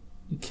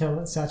 You kill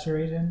it,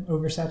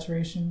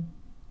 oversaturation.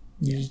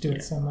 You just do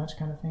it so much,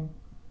 kind of thing.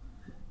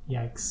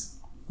 Yikes.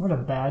 What a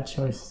bad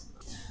choice.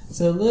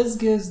 So Liz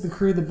gives the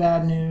crew the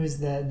bad news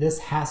that this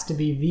has to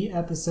be the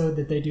episode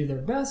that they do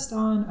their best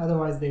on,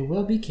 otherwise they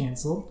will be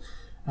canceled.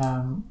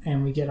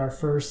 And we get our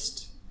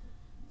first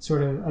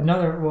sort of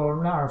another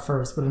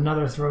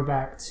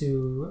throwback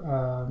to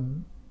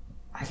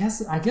I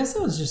guess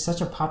it was just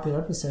such a popular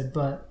episode,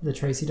 but the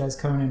Tracy Does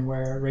Conan,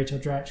 where Rachel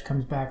Dratch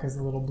comes back as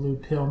the little blue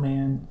pill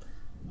man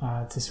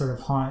to sort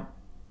of haunt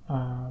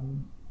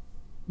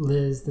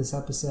Liz this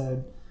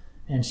episode.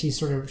 And she's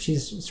sort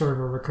of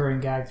a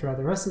recurring gag throughout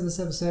the rest of this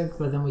episode.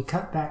 But then we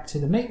cut back to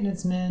the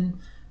maintenance men,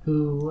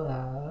 who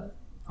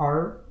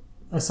are,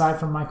 aside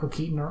from Michael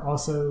Keaton, are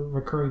also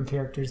recurring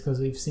characters, because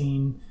we've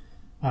seen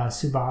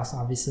Subas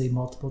obviously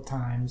multiple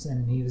times,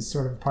 and he was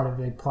sort of part of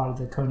the plot of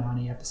the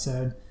Konani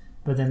episode.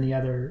 But then the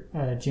other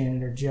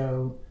janitor,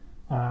 Joe,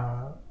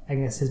 I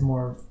guess his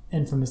more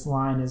infamous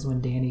line is when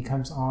Danny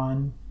comes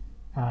on.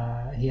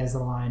 He has the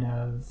line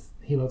of,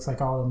 "He looks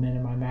like all the men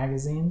in my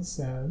magazines."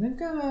 So they've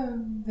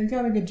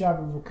got a good job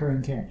of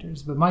recurring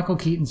characters. But Michael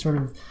Keaton sort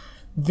of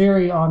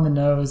very on the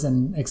nose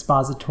and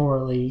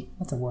expositorily,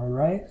 that's a word,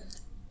 right?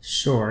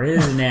 Sure, it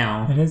is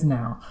now. It is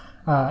now.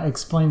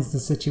 Explains the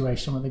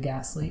situation with the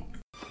gas leak.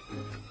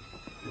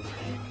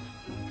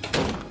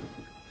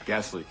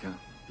 Gas leak, huh?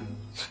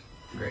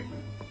 Great.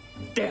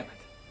 Damn it!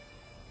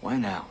 Why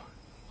now?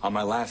 On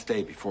my last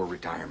day before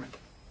retirement.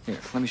 Here,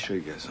 let me show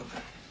you guys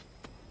something.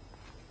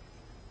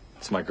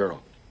 It's my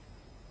girl.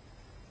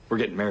 We're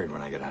getting married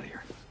when I get out of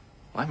here.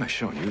 Why am I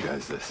showing you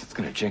guys this? It's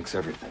gonna jinx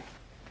everything.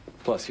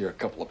 Plus, you're a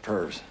couple of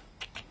pervs.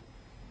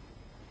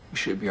 We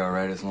should be all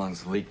right as long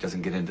as the leak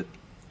doesn't get into...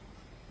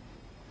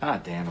 Ah,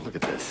 damn it, look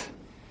at this.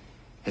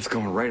 It's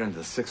going right under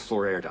the 6th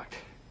floor air duct.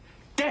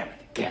 Damn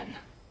it, again.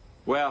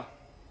 Well,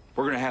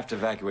 we're gonna have to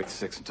evacuate the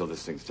 6th until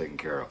this thing's taken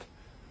care of.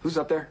 Who's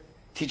up there?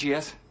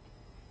 TGS?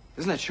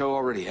 Isn't that show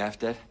already half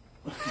dead?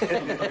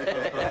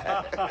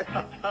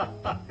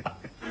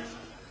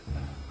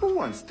 Who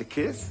wants to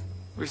kiss?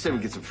 We say we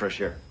get some fresh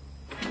air.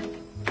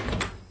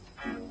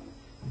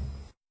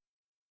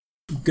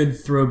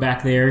 Good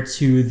throwback there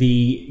to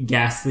the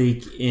gas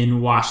leak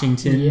in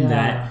Washington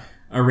that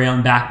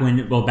around back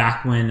when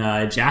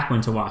Jack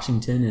went to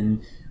Washington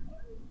and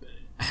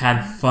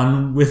had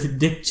fun with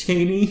Dick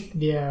Cheney.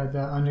 Yeah,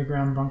 the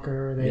underground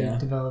bunker where they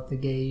developed the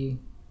gay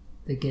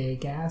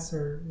gas,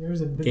 or there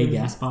was a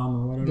gas bomb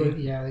or whatever.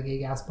 The gay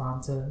gas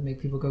bomb to make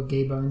people go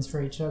gay bones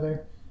for each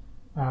other.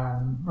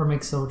 Or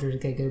make soldiers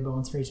get gay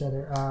bones for each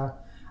other.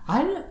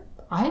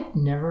 I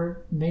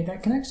never made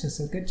that connection,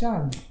 so good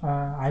job.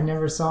 I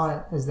never saw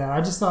it as that.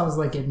 I just thought it was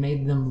like it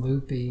made them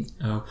loopy.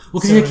 Oh,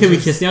 well, because Can We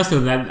Kiss Now?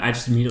 So that I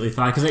just immediately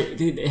thought, because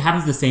it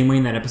happens the same way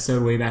in that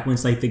episode way back when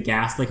it's like the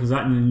gas like comes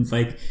out and it's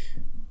like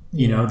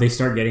they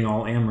start getting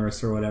all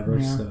amorous or whatever.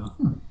 Yeah. So.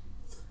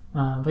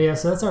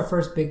 So that's our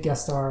first big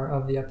guest star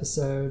of the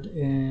episode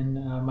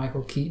in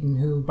Michael Keaton,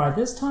 who by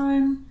this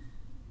time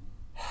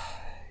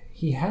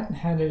he hadn't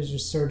had his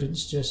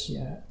resurgence just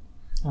yet.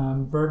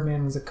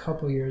 Birdman was a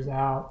couple years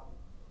out.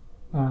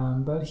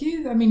 But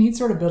he'd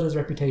sort of built his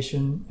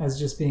reputation as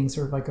just being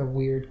sort of like a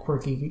weird,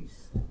 quirky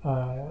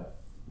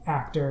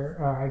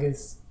actor. I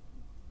guess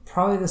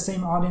probably the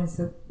same audience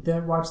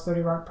that watched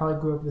 30 Rock probably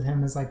grew up with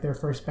him as like their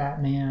first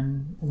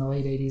Batman in the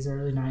late 80s,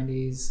 early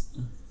 90s.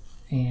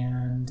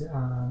 And,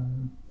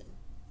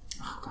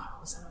 what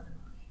was that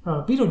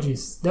other movie?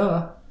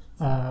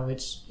 Beetlejuice,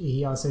 which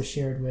he also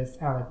shared with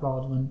Alec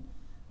Baldwin.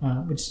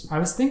 Which I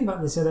was thinking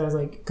about this the other day. I was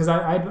like, because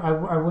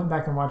I went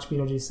back and watched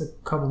Beetlejuice a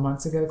couple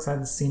months ago because I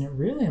hadn't seen it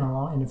really in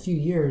a few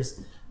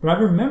years. But I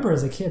remember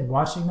as a kid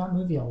watching that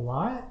movie a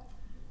lot,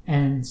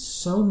 and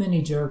so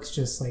many jokes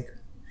just like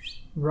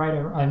right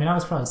over. I mean, I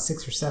was probably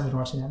 6 or 7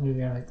 watching that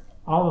movie. I'm like,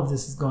 all of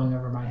this is going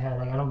over my head.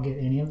 Like, I don't get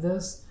any of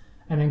this.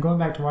 And then going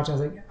back to watch, I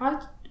was like,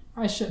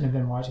 I shouldn't have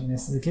been watching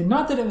this as a kid.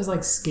 Not that it was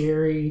like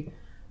scary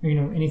or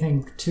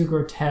anything too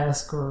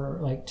grotesque or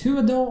like too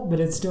adult, but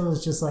it still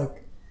was just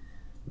like,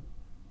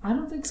 I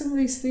don't think some of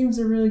these themes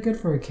are really good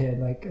for a kid.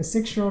 Like, a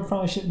 6-year-old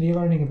probably shouldn't be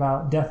learning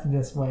about death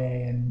this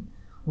way and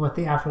what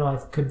the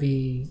afterlife could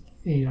be,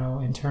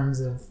 in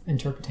terms of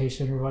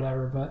interpretation or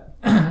whatever. But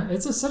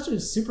it's such a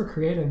super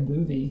creative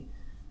movie.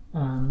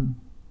 And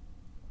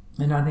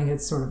I think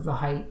it's sort of the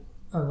height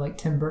of, like,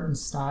 Tim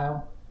Burton's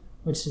style,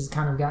 which has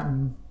kind of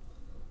gotten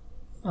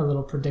a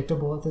little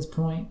predictable at this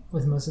point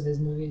with most of his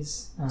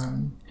movies.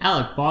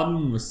 Alec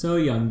Baldwin was so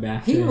young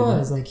back then. He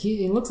was. Like,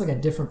 he looks like a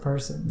different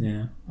person.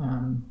 Yeah.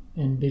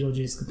 In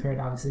Beetlejuice compared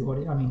to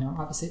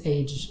obviously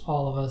age,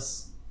 all of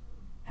us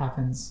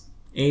happens.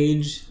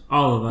 Age,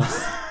 all of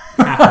us.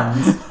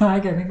 happens. I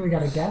think we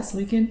got a gas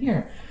leak in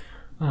here.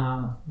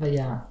 But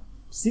yeah,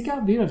 seek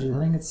out Beetlejuice. I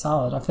think it's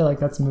solid. I feel like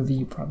that's a movie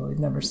you probably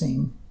never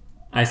seen.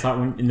 I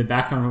saw it in the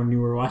background when you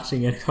were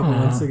watching it a couple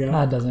months ago.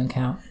 That doesn't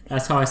count.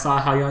 That's how I saw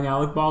how young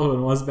Alec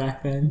Baldwin was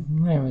back then.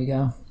 There we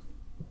go.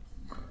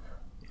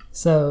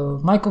 So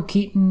Michael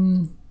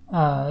Keaton,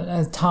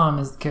 as Tom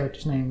is the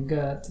character's name,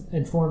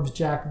 informs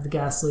Jack of the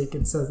gas leak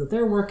and says that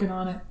they're working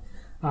on it.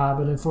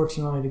 But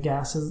unfortunately, the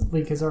gas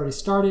leak has already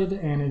started,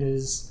 and it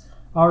is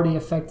already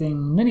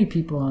affecting many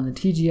people on the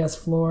TGS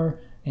floor,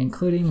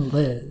 including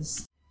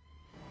Liz.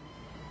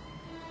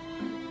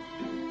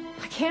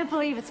 I can't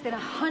believe it's been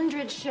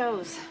 100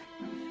 shows.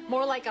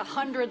 More like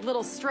 100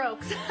 little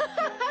strokes.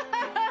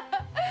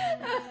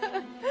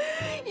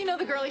 You know,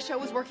 the girly show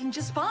was working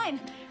just fine.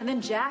 And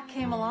then Jack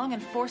came along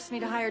and forced me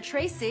to hire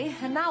Tracy,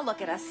 and now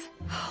look at us.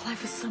 Oh,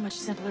 life was so much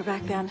simpler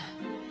back then.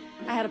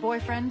 I had a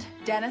boyfriend,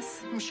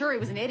 Dennis. I'm sure he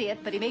was an idiot,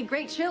 but he made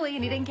great chili,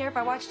 and he didn't care if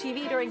I watched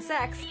TV during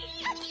sex.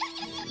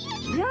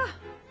 Yeah,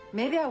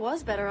 maybe I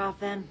was better off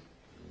then.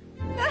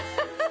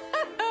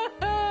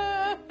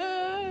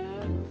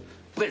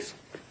 Liz,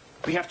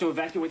 we have to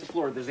evacuate the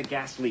floor. There's a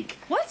gas leak.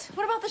 What?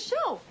 What about the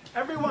show?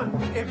 Everyone,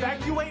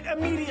 evacuate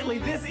immediately.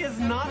 This is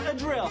not a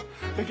drill.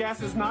 The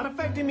gas is not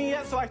affecting me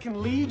yet, so I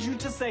can lead you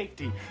to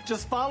safety.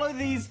 Just follow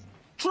these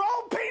troll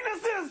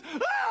penises.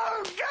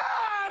 Oh,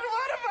 God,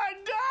 what have I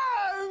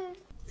done?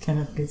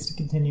 Kenneth gets to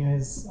continue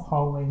his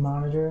hallway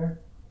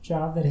monitor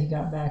job that he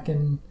got back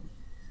in,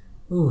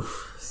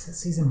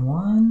 season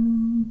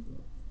 1?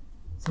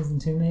 Season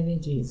 2, maybe?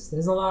 Jeez,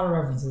 there's a lot of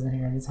references in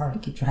here, and it's hard to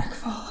keep track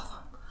of all of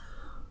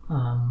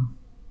them.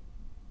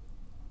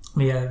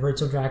 Yeah,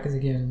 Rachel Dratch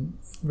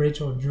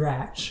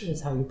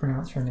is how you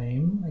pronounce her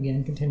name.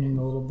 Again, continuing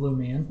the little blue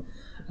man.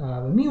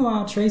 But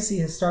meanwhile, Tracy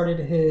has started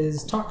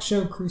his talk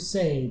show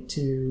crusade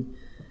to,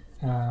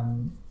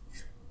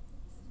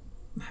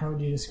 how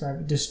would you describe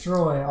it?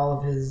 Destroy all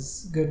of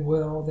his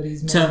goodwill that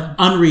he's made. To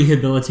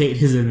unrehabilitate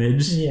his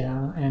image.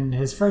 Yeah, and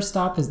his first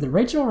stop is the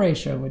Rachel Ray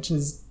Show, which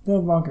no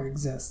longer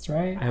exists,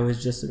 right? I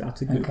was just about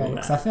to Google that.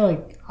 Because I feel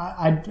like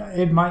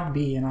it might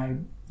be, and I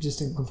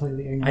just am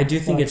completely ignorant. I do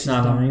think it's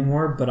not on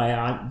anymore, but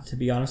to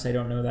be honest, I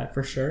don't know that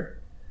for sure.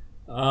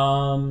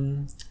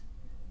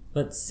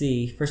 Let's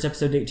see. First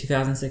episode date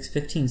 2006,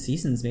 15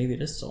 seasons. Maybe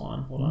it is still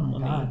on. Hold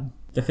on.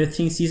 The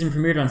 15th season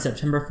premiered on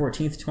September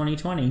 14th,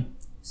 2020.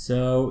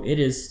 So it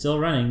is still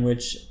running,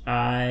 which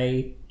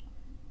I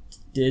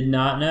did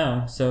not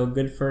know. So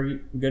good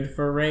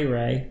for Ray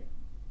Ray.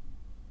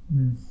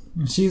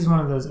 She's one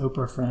of those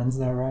Oprah friends,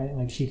 though, right?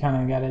 Like she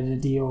kind of got a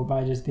deal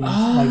by just being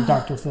like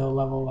Dr. Phil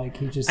level. Like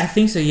he just. I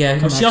think so.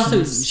 Yeah.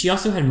 She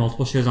also had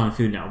multiple shows on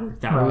Food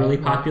Network that were really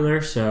popular.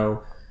 Right.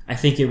 So I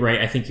think it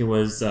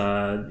was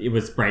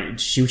right.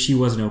 She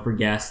was an Oprah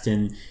guest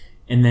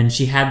and then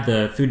she had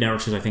the Food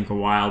Network shows I think a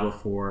while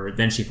before.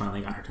 Then she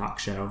finally got her talk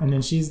show. And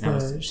then she's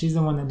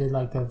the one that did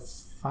like the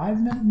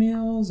 5-minute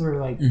meals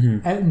or like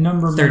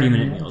number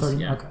 30-minute meals.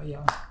 Okay,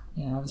 yeah,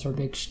 that was her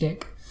big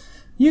shtick.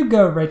 You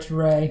go, Rachel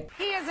Ray.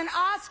 He is an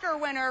Oscar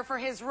winner for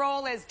his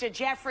role as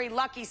DeJeffrey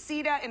Lucky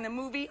Sita in the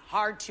movie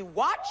Hard to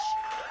Watch.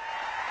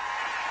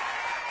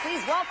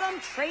 Please welcome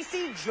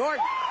Tracy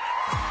Jordan.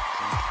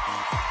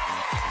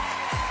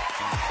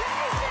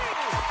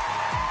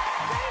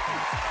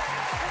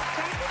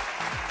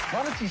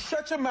 Why don't you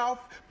shut your mouth,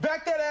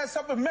 back that ass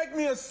up, and make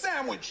me a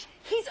sandwich?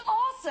 He's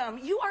awesome.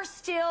 You are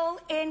still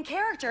in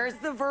character as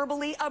the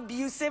verbally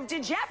abusive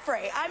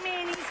DeJeffrey. I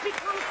mean, he's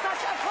become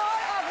such a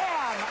part of him.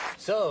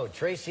 So,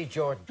 Tracy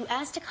Jordan. You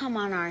asked to come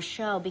on our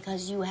show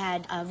because you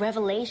had a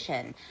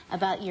revelation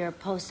about your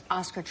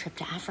post-Oscar trip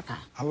to Africa.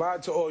 I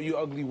lied to all you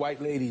ugly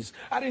white ladies.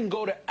 I didn't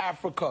go to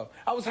Africa.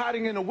 I was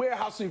hiding in a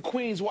warehouse in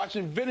Queens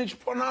watching vintage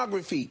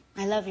pornography.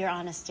 I love your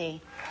honesty.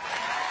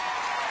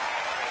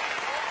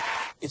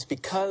 It's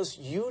because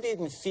you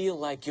didn't feel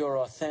like your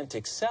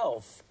authentic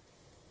self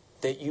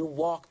that you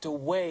walked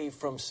away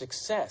from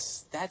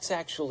success. That's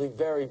actually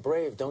very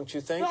brave, don't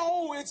you think?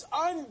 No, it's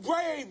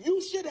unbrave.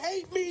 You should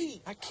hate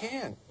me. I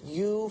can't.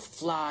 You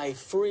fly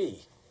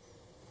free.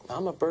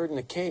 I'm a bird in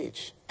a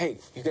cage. Hey,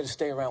 you gotta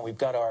stay around. We've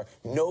got our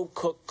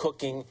no-cook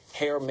cooking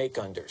hair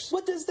make-unders.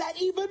 What does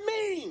that even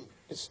mean?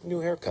 It's new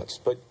haircuts,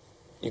 but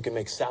you can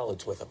make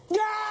salads with them.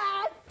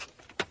 Yeah!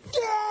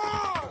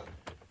 Yeah!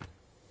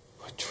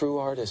 A true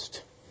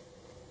artist.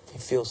 He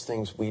feels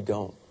things we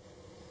don't.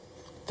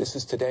 This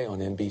is Today on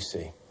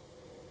NBC.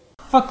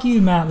 Fuck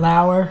you, Matt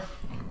Lauer.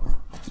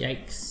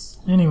 Yikes.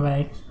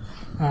 Anyway,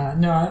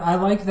 no, I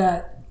like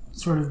that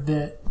sort of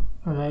bit,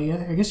 or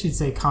I guess you'd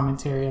say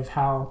commentary of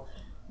how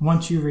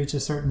once you reach a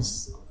certain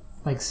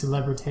like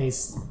celebrity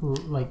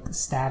like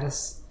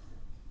status,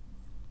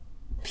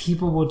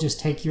 people will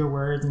just take your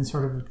words and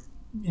sort of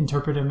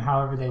interpret them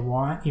however they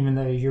want, even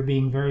though you're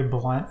being very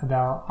blunt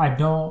about I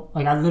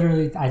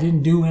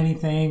didn't do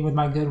anything with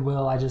my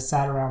goodwill. I just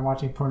sat around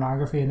watching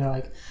pornography, and they're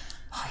like,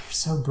 oh, you're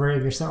so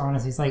brave, you're so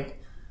honest. He's like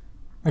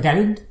I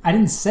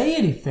didn't say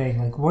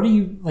anything. Like, what are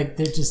you like?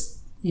 They're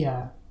just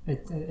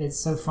it's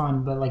so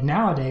fun. But like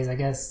nowadays, I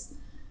guess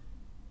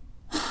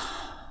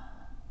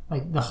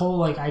like the whole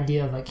like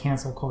idea of like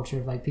cancel culture,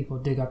 of like people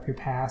dig up your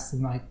past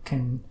and like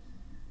can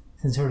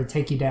sort of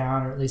take you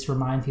down, or at least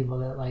remind people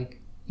that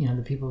like, you know,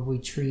 the people we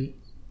treat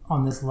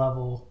on this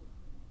level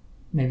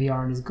maybe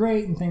aren't as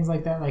great and things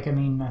like that. Like, I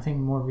mean, I think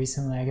more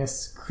recently, I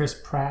guess Chris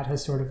Pratt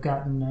has sort of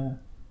gotten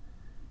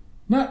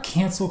not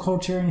cancel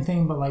culture or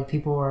anything, but like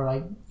people are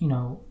like, you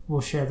know,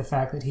 will share the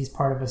fact that he's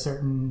part of a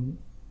certain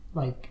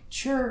like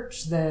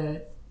church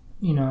that,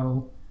 you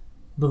know,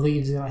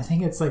 believes in, I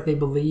think it's like they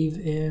believe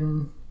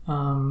in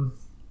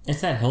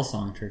it's that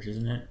Hillsong Church,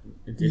 isn't it?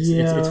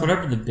 It's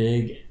whatever the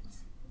big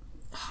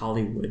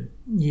Hollywood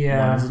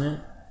one, isn't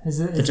it?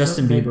 The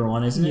Justin Bieber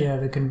one, isn't it? Yeah,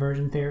 the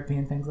conversion therapy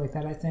and things like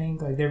that, I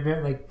think. Like, they're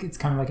very, like, it's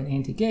kind of like an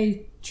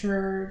anti-gay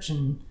church,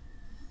 and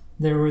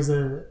there was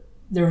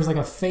like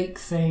a fake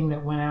thing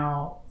that went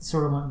out,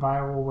 sort of went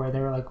viral, where they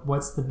were like,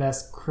 what's the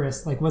best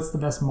Chris, like, what's the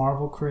best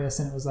Marvel Chris?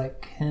 And it was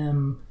like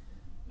him,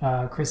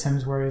 Chris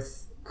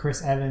Hemsworth,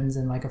 Chris Evans,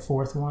 and like a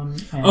fourth one.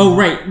 And, oh,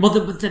 right. Well,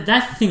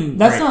 that thing...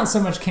 That's right. not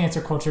so much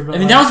cancer culture, but... I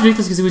mean, that was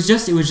ridiculous, because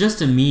it was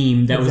just a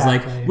meme that was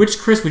like, Exactly. which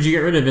Chris would you get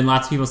rid of? And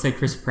lots of people say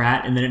Chris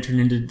Pratt, and then it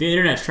turned into the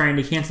internet's trying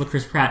to cancel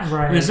Chris Pratt.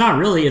 Right. And it's not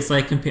really. It's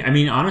like, I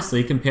mean,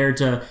 honestly, compared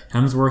to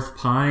Hemsworth,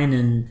 Pine,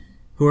 and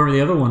whoever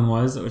the other one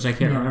was, which I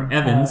can't remember,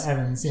 Evans.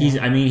 Evans,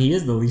 yeah. He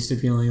is the least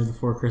appealing of the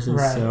four Chris's.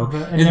 Right. So,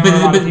 And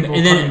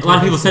then a lot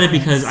of people said it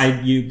because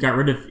you got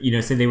rid of, you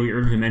know, say they would get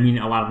rid of him. I mean,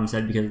 a lot of them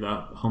said because of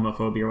the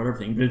homophobia or whatever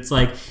thing. But it's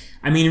like,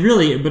 I mean,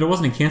 really, but it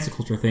wasn't a cancel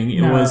culture thing.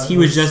 He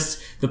was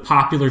just the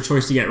popular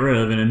choice to get rid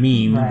of in a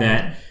meme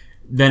that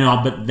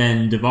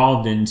then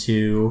devolved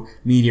into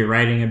media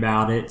writing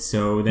about it.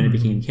 So then it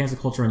became cancel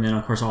culture, and then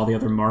of course all the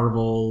other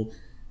Marvel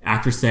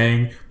actors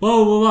saying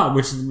blah blah blah,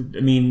 which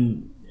I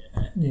mean,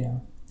 yeah.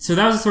 So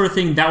that was the sort of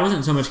thing that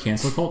wasn't so much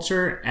cancel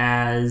culture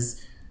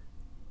as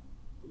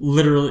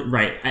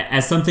literally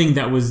as something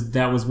that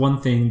was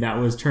one thing that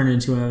was turned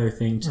into another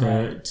thing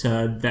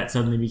to that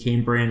suddenly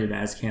became branded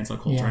as cancel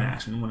culture in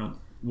action when it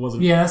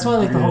wasn't. Yeah, that's why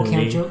like the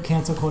whole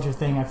cancel culture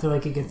thing, I feel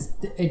like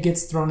it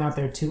gets thrown out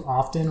there too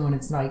often when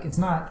it's like, it's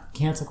not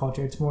cancel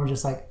culture, it's more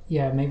just like,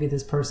 yeah, maybe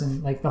this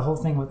person, like the whole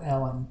thing with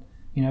Ellen,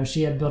 you know,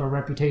 she had built a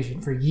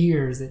reputation for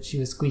years that she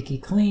was squeaky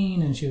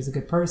clean and she was a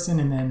good person,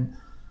 and then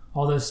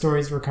all those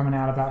stories were coming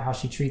out about how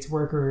she treats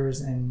workers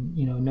and,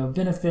 you know, no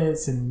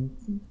benefits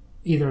and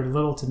either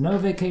little to no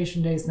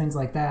vacation days, things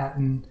like that.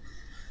 And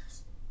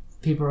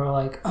people are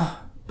like,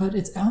 oh, but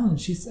it's Ellen.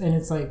 And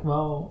it's like,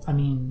 well, I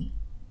mean,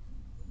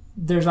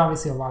 there's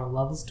obviously a lot of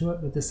levels to it,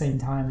 but at the same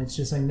time, it's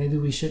just like, maybe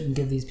we shouldn't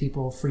give these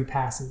people free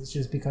passes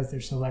just because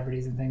they're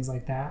celebrities and things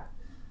like that.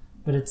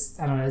 But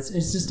I don't know, it's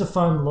just a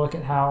fun look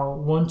at how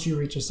once you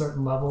reach a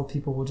certain level,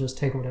 people will just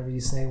take whatever you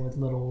say with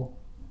little...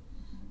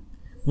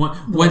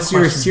 Once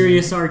you're a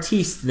serious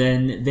artiste,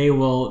 then they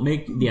will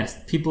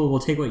people will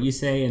take what you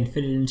say and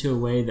fit it into a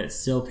way that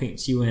still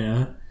paints you in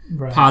a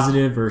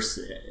positive or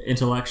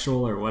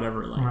intellectual or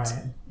whatever, like,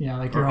 right? Yeah,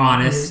 like or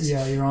honest.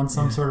 You're on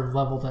some sort of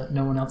level that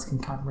no one else can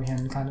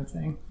comprehend, kind of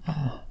thing.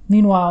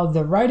 Meanwhile,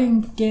 the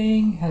writing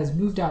gang has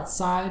moved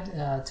outside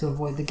to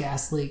avoid the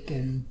gas leak,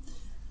 and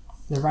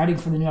the writing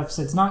for the new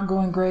episode's not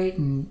going great,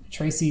 and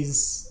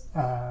Tracy's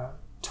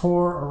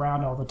tour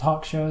around all the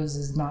talk shows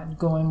is not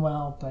going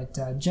well, but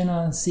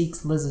Jenna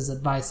seeks Liz's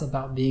advice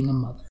about being a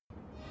mother.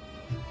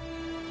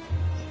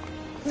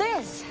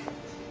 Liz,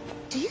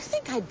 do you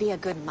think I'd be a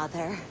good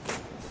mother?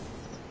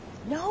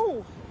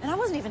 No, and I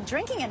wasn't even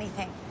drinking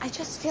anything. I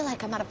just feel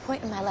like I'm at a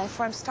point in my life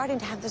where I'm starting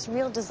to have this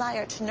real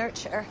desire to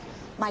nurture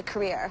my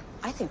career.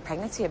 I think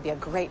pregnancy would be a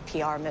great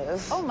PR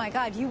move. Oh my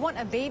God, you want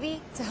a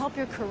baby to help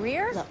your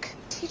career? Look,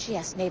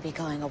 TGS may be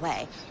going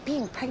away.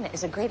 Being pregnant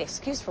is a great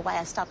excuse for why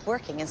I stopped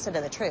working instead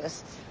of the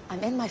truth.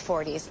 I'm in my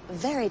 40s,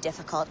 very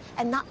difficult,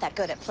 and not that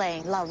good at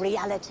playing la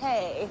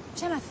réalité.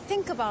 Jenna,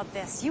 think about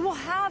this. You will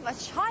have a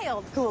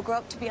child. Who will grow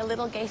up to be a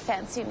little gay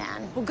fancy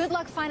man. Well, good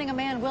luck finding a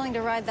man willing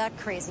to ride that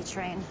crazy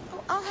train.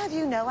 Oh, I'll have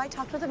you know, I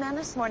talked with a man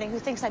this morning who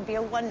thinks I'd be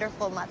a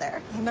wonderful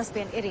mother. He must be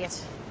an idiot.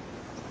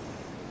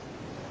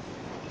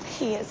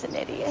 He is an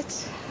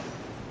idiot.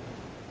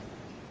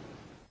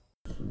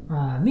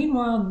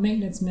 Meanwhile, the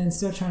maintenance men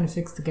still trying to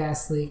fix the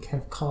gas leak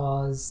have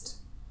caused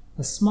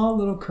a small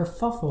little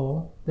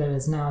kerfuffle that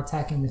is now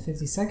attacking the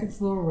 52nd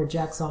floor where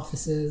Jack's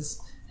office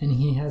is, and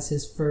he has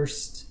his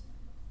first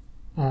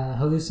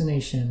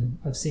hallucination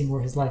of seeing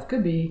where his life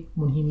could be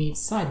when he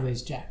meets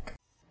Sideways Jack.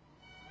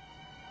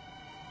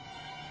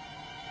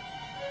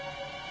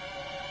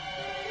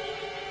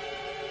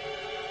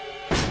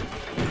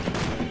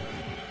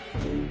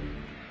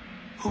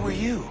 Who are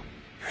you?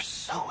 You're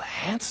so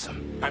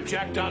handsome. I'm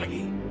Jack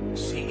Donaghy,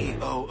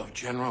 CEO of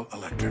General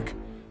Electric.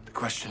 The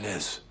question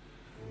is,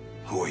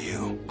 who are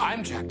you?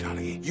 I'm Jack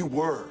Donaghy. You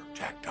were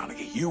Jack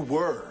Donaghy. You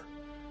were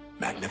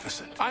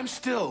magnificent. I'm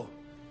still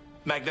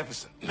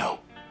magnificent. No.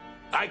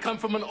 I come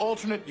from an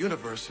alternate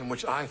universe in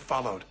which I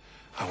followed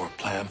our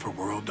plan for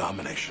world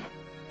domination.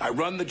 I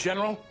run the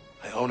General.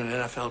 I own an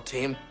NFL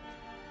team.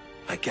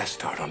 I guest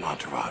starred on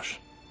Entourage.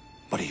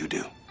 What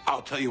do?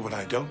 I'll tell you what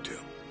I don't do.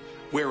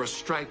 wear a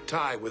striped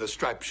tie with a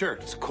striped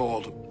shirt. It's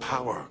called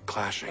power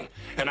clashing.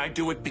 And I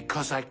do it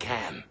because I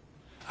can.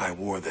 I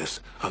wore this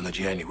on the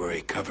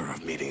January cover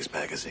of Meetings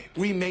magazine.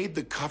 We made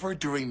the cover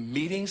during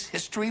Meetings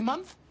History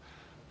Month?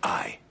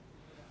 I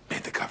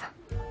made the cover.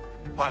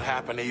 What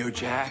happened to you,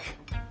 Jack?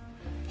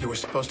 You were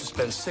supposed to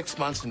spend 6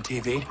 months in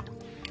TV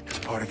as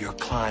part of your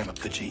climb up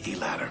the GE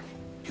ladder.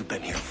 You've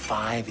been here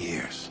 5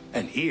 years.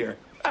 And here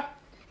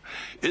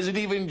isn't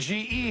even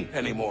GE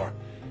anymore.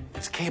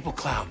 It's Cable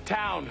Cloud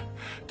Town,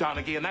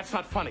 Donaghy, and that's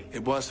not funny.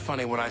 It was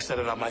funny when I said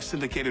it on my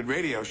syndicated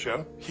radio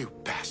show. You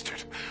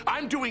bastard.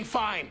 I'm doing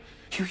fine.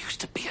 You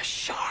used to be a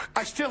shark.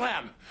 I still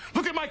am.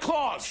 Look at my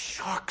claws.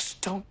 Sharks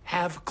don't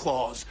have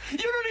claws. You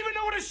don't even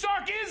know what a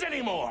shark is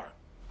anymore.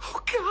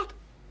 Oh, God.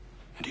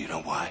 And do you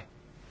know why?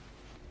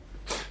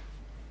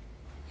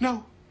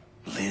 No.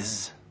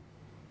 Liz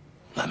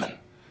Lemon.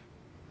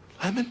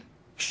 Lemon?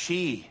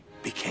 She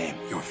became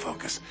your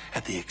focus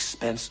at the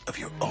expense of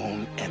your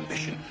own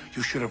ambition.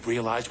 You should have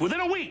realized within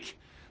a week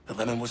that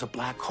Lemon was a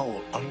black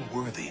hole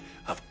unworthy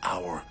of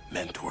our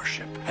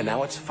mentorship. And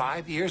now it's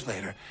 5 years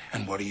later,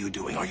 and what are you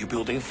doing? Are you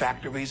building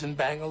factories in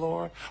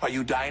Bangalore? Are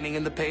you dining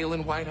in the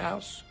Palin White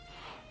House?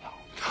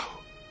 No.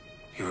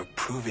 You're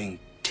approving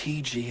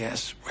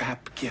TGS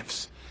wrap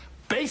gifts,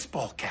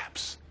 baseball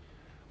caps,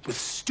 with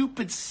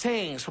stupid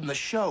sayings from the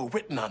show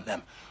written on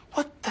them.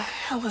 What the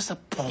hell is a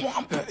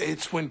plump?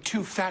 It's when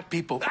two fat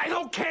people... I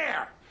don't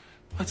care!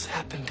 What's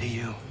happened to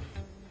you?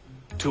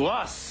 To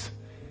us?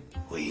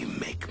 Will you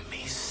make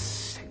me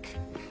sick?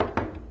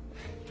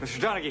 Mr.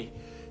 Donaghy.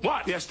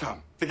 What? Yes,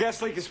 Tom. The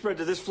gas leak is spread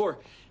to this floor.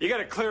 You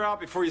gotta clear out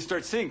before you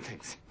start seeing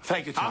things.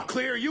 Thank you, Tom. I'll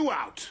clear you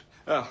out.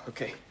 Oh,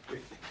 okay.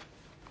 Great.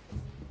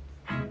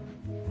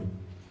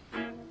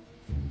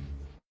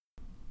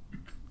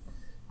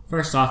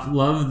 First off,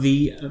 love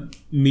the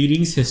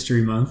Meetings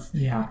History Month.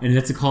 Yeah. And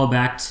that's a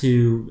callback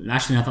to,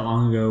 actually not that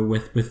long ago,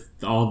 with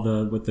all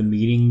the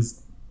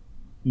Meetings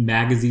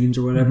magazines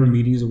or whatever,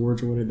 Meetings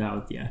Awards or whatever, that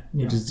was,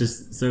 which is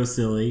just so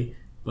silly,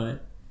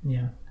 but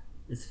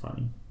it's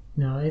funny.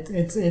 No,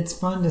 it's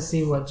fun to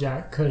see what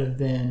Jack could have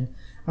been.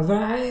 But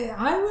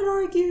I would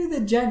argue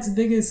that Jack's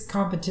biggest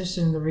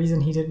competition, the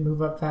reason he didn't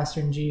move up faster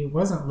in G,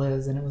 wasn't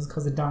Liz, and it was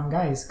because of Don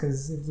Geis,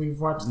 because if we've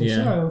watched the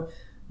show...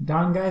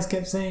 Don Geis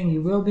kept saying,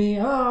 you will be.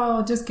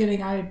 Oh, just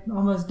kidding. I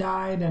almost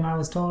died, and I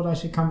was told I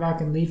should come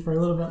back and lead for a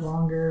little bit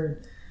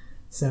longer.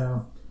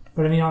 So,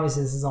 but I mean,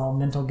 obviously this is all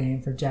mental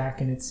game for Jack,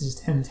 and it's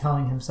just him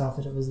telling himself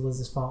that it was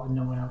Liz's fault and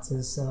no one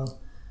else's. So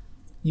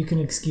you can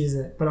excuse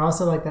it. But I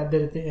also like that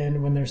bit at the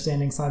end when they're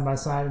standing side by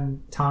side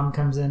and Tom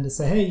comes in to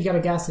say, hey, you got a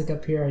gas leak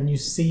up here, and you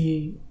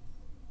see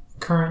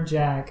current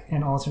Jack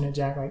and alternate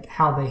Jack, like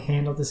how they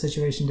handled the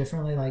situation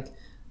differently. Like,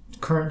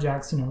 current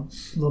Jack's, a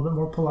little bit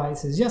more polite,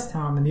 says yes,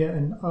 Tom,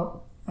 and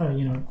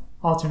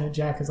alternate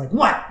Jack is like,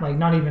 what? Like,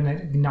 not even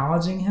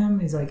acknowledging him.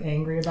 He's like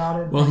angry about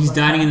it. Well, he's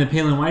dining in the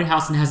Palin White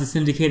House and has a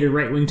syndicated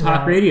right-wing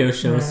talk radio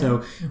show. Right.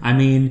 So, I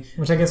mean,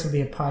 which I guess would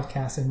be a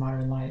podcast in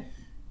modern light.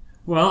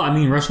 Well, I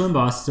mean, Rush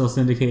Limbaugh's still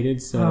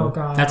syndicated, so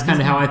that's kind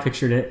of how I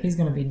pictured it. He's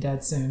going to be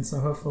dead soon,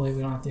 so hopefully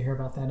we don't have to hear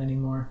about that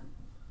anymore.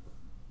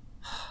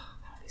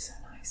 That'd be so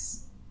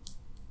nice.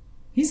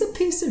 He's a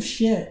piece of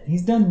shit.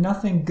 He's done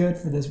nothing good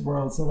for this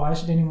world, so why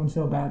should anyone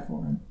feel bad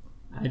for him?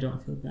 I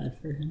don't feel bad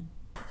for him.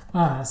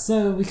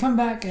 So we come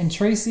back, and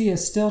Tracy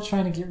is still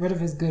trying to get rid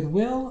of his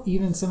goodwill,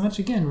 even so much,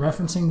 again,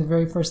 referencing the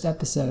very first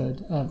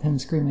episode of him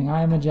screaming,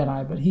 I am a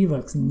Jedi, but he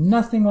looks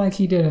nothing like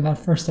he did in that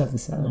first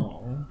episode.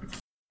 Aww.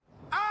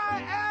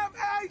 I am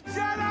a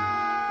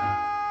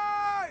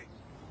Jedi!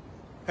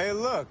 Hey,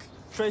 look.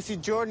 Tracy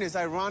Jordan is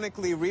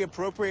ironically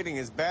reappropriating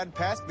his bad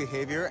past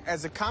behavior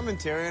as a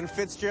commentary on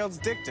Fitzgerald's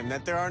dictum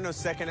that there are no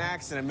second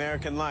acts in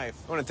American life.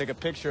 I want to take a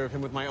picture of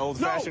him with my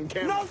old-fashioned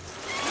camera. No!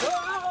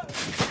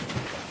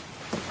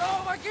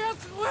 Oh, I can't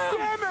swim!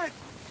 Damn it!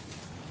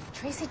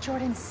 Tracy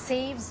Jordan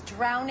saves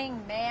drowning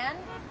man?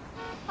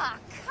 Ah,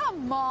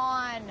 come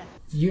on!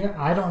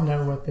 I don't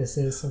know what this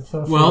is, so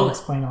feel free to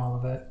explain all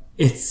of it.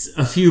 It's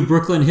a few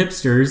Brooklyn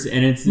hipsters,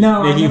 and it's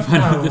making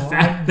fun of the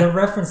fact the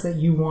reference that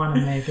you want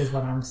to make is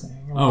what I'm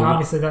saying. Like,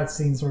 obviously, that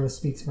scene sort of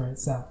speaks for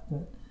itself.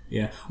 But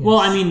yeah. Yes. Well,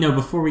 I mean, no.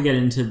 Before we get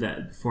into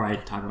that, before I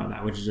talk about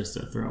that, which is just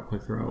a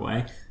quick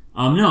throwaway.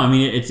 No, I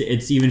mean,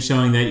 it's even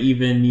showing that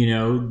even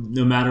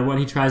no matter what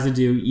he tries to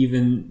do,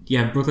 even you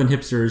have Brooklyn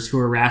hipsters who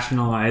are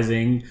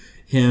rationalizing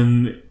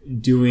him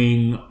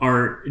doing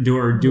art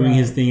or doing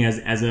his thing as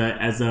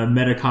a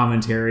meta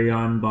commentary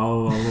on blah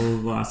blah blah blah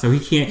blah. So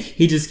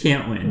he just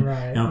can't win.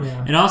 Right.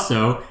 Yeah. And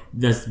also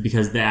that's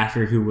because the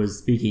actor who was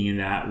speaking in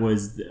that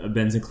was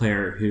Ben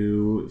Sinclair,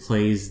 who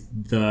plays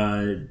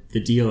the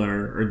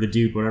dealer or the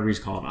dude, whatever he's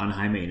called, on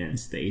High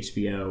Maintenance, the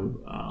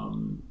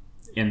HBO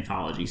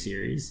anthology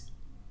series,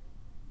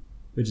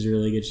 which is a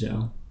really good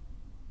show.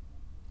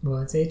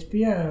 Well, it's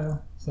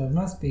HBO, so it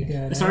must be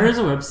good. It started as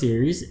a web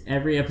series.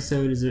 Every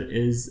episode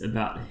is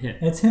about him.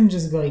 It's him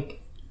just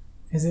like...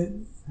 Is it...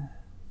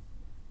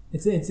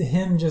 It's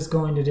him just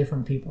going to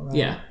different people, right?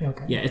 Yeah.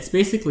 Okay. Yeah, it's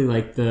basically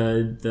like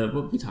the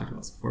what we talked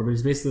about this before, but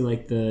it's basically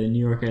like the New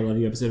York I Love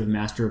You episode of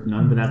Master of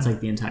None, but that's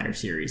like the entire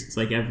series. It's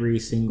like every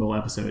single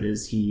episode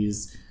is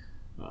he's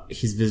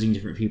visiting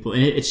different people.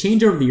 And it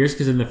changed over the years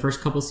because in the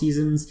first couple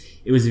seasons,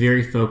 it was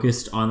very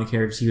focused on the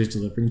characters he was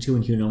delivering to,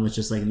 and he would almost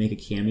just like make a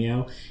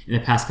cameo. And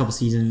the past couple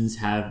seasons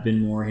have been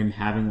more him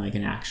having like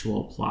an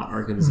actual plot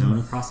arc of his own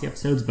across the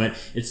episodes, but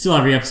it's still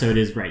every episode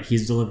is right.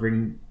 He's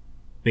delivering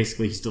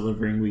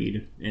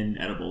weed and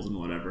edibles and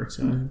whatever.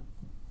 So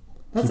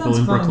that sounds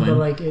fun, Brooklyn. But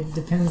like it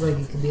depends. Like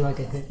it could be like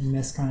a hit and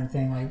miss kind of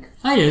thing. Like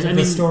if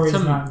the story's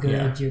not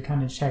good, you're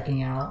kind of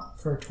checking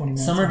out for 20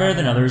 minutes. Some are better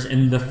than others.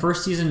 And the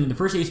first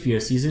HBO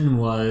season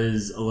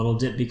was a little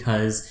dip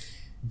because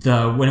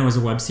when it was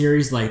a web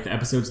series, like the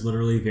episodes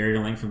literally varied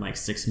in length from like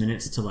 6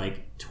 minutes to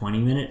like 20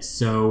 minutes.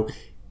 So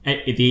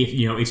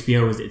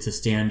HBO it's a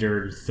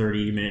standard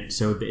 30-minute,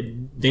 so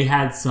they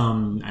had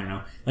some, I don't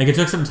know, like it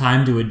took some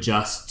time to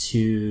adjust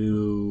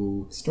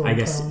to, I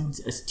guess,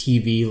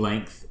 TV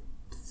length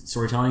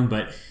storytelling,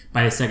 but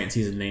by the second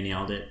season they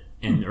nailed it,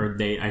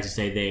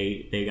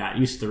 they got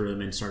used to the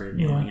rhythm and started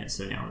nailing it.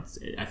 So now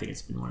I think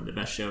it's been one of the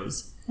best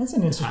shows. That's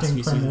an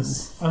interesting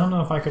premise. I don't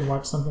know if I could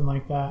watch something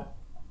like that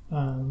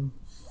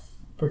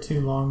for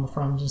too long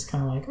before I'm just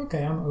kind of like,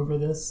 okay, I'm over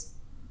this.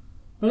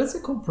 But it's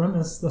a cool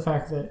premise, the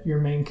fact that your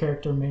main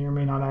character may or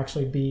may not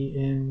actually be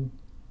in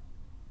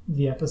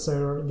the episode,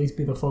 or at least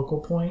be the focal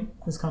point,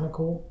 is kind of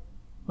cool.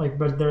 Like,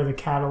 but they're the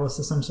catalyst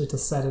essentially to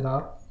set it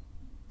up,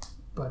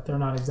 but they're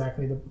not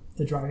exactly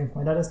the driving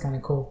point. That is kind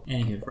of cool.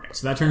 Anywho, right.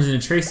 So that turns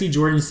into Tracy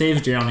Jordan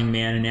Saves Drowning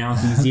Man, and now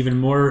he's even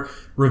more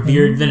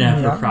revered than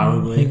ever,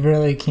 probably. He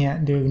really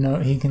can't do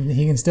he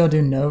can still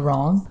do no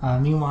wrong.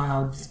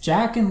 Meanwhile,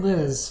 Jack and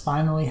Liz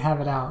finally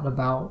have it out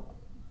about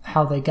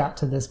how they got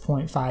to this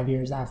point 5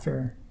 years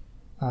after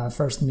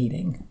first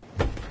meeting.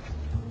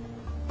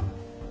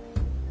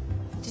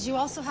 Did you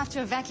also have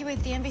to evacuate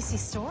the NBC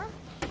store?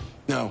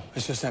 No,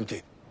 it's just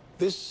empty.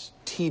 This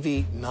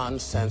TV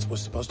nonsense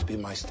was supposed to be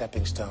my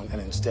stepping stone,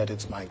 and instead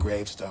it's my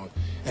gravestone.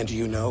 And do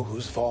you know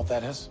whose fault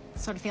that is?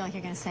 Sort of feel like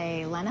you're going to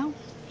say Leno?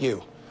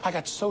 You. I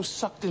got so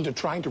sucked into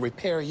trying to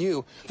repair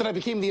you that I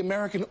became the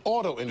American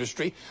auto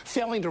industry,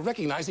 failing to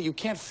recognize that you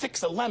can't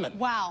fix a lemon.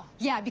 Wow.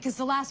 Yeah, because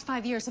the last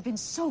 5 years have been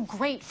so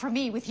great for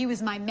me with you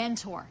as my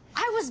mentor.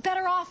 I was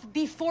better off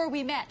before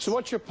we met. So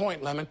what's your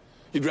point, Lemon?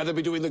 You'd rather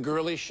be doing the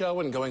girly show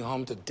and going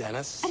home to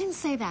Dennis? I didn't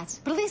say that,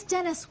 but at least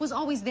Dennis was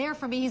always there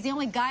for me. He's the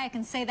only guy I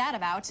can say that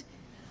about.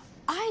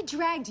 I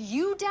dragged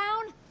you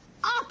down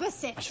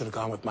opposite. I should have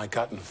gone with my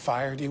gut and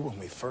fired you when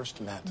we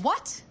first met.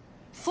 What?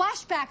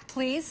 Flashback,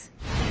 please.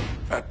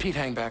 Pete,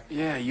 hang back.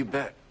 Yeah, you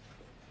bet.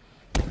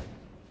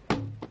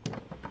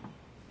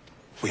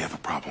 We have a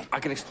problem.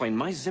 I can explain.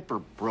 My zipper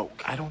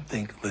broke. I don't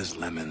think Liz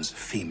Lemon's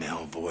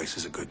female voice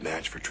is a good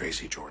match for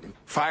Tracy Jordan.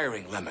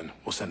 Firing Lemon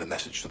will send a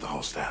message to the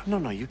whole staff.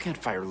 No, you can't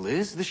fire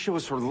Liz. This show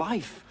is her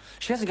life.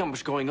 She hasn't got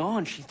much going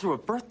on. She threw a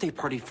birthday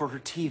party for her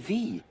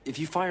TV. If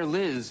you fire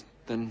Liz,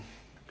 then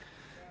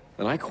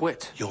I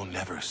quit. You'll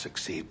never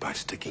succeed by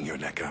sticking your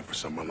neck out for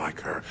someone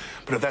like her.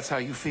 But if that's how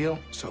you feel,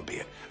 so be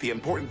it. The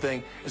important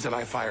thing is that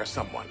I fire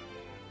someone.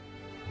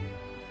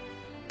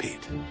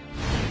 Pete.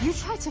 You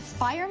tried to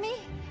fire me?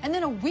 And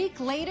then a week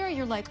later,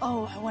 you're like,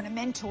 oh, I want to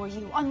mentor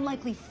you.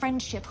 Unlikely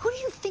friendship. Who do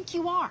you think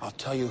you are? I'll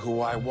tell you who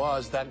I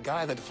was. That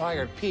guy that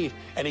fired Pete.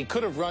 And he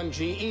could have run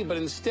GE, but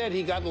instead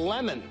he got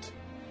lemoned.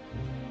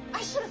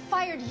 I should have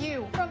fired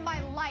you from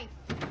my life.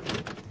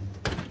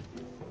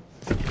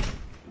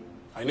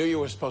 I knew you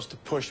were supposed to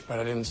push, but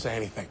I didn't say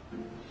anything.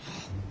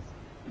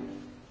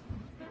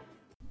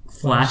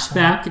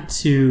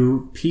 Flashback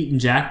to Pete and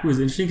Jack was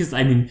interesting because,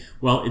 I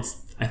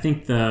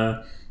think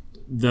the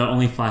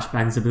only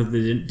flashback is that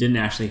didn't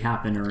actually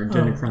happen or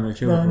didn't occur on the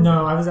show.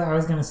 No, I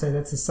was going to say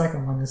that's the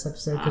second one this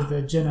episode because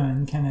the Jenna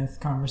and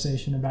Kenneth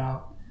conversation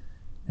about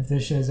if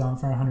this show's on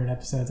for 100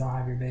 episodes, I'll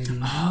have your baby.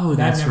 Oh,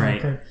 that's right.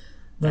 Occurred.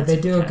 But they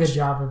do a good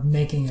job of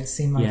making it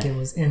seem like it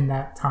was in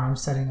that time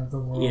setting of the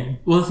world. Yeah.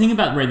 Well, the thing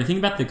about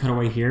the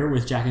cutaway here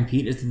with Jack and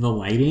Pete is that the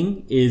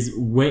lighting is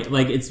way it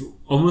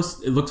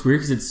looks weird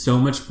because it's so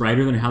much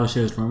brighter than how the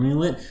show is normally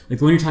lit.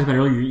 Like when you're talking about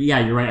earlier,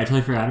 you're right. I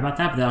totally forgot about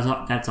that,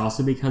 but that's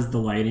also because the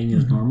lighting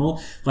is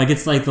normal. Like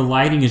it's like the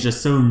lighting is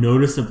just so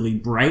noticeably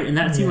bright, and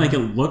that seemed like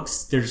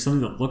there's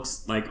something that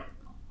looks like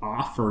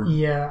off or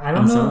I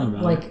don't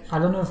know. I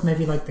don't know if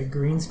maybe like the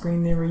green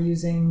screen they were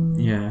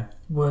using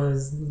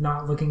was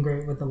not looking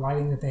great with the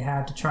lighting that they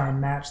had to try and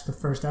match the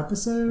first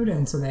episode,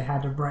 and so they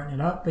had to brighten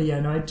it up. But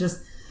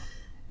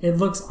it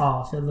looks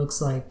off. It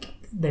looks like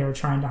they were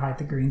trying to hide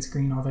the green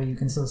screen, although you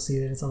can still see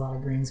that it's a lot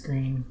of green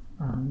screen.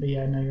 But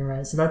you're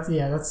right. So that's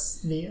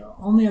the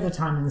only other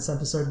time in this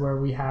episode where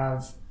we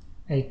have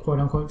a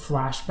quote-unquote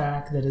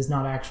flashback that is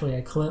not actually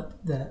a clip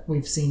that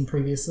we've seen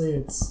previously.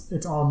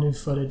 It's all new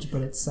footage,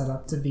 but it's set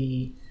up to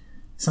be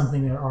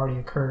something that already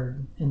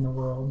occurred in the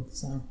world.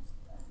 So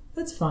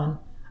that's fun.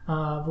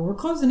 But we're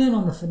closing in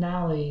on the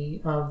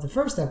finale of the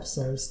first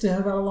episode.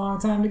 Still got a long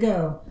time to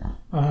go.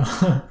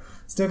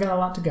 Still got a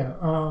lot to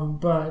go.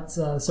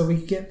 So we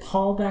get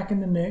Paul back in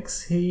the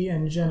mix. He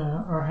and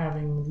Jenna are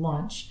having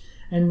lunch.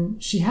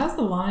 And she has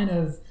the line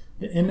of,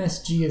 the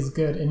MSG is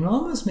good. And it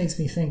almost makes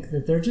me think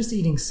that they're just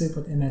eating soup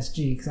with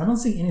MSG. Because I don't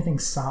see anything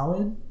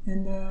solid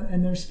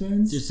in their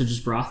spoons.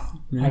 Just broth?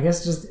 Yeah. I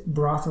guess just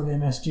broth with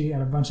MSG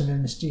and a bunch of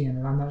MSG in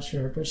it. I'm not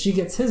sure. But she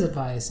gets his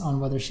advice on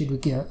whether she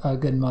would get a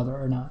good mother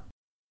or not.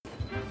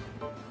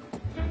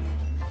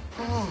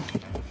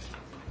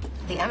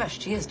 The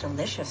MSG is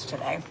delicious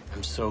today.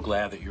 I'm so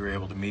glad that you were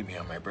able to meet me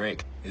on my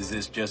break. Is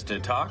this just a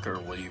talk, or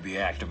will you be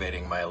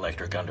activating my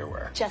electric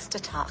underwear? Just a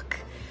talk.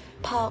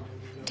 Paul,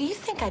 do you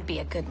think I'd be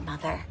a good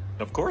mother?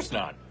 Of course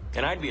not.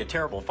 And I'd be a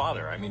terrible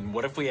father. I mean,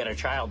 what if we had a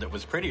child that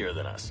was prettier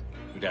than us?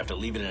 We'd have to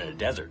leave it in a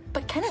desert.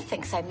 But Kenneth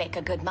thinks I'd make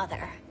a good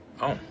mother.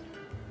 Oh.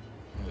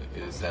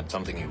 Is that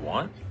something you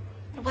want?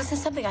 It wasn't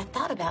something I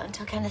thought about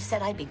until Kenneth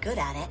said I'd be good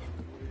at it.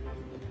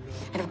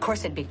 And of course,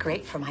 it'd be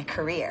great for my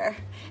career.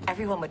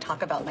 Everyone would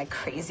talk about my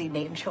crazy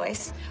name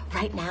choice.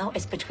 Right now,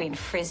 it's between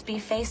Frisbee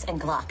Face and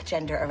Glock,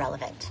 gender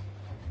irrelevant.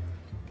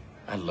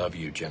 I love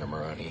you, Jenna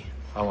Maroney.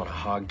 I want to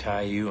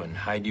hog-tie you and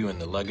hide you in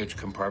the luggage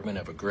compartment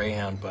of a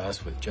Greyhound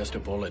bus with just a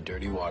bowl of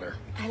dirty water.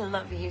 I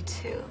love you,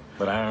 too.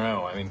 But I don't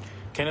know. I mean,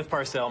 Kenneth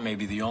Parcell may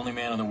be the only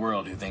man in the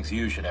world who thinks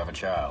you should have a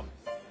child.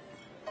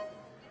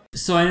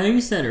 So I know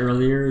you said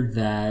earlier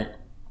that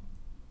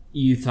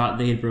you thought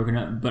they had broken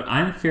up, but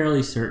I'm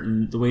fairly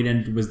certain the way it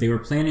ended was they were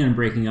planning on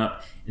breaking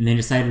up, and they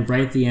decided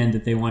right at the end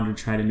that they wanted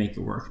to try to make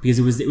it work, because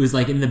it was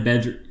like in the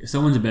bedroom,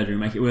 someone's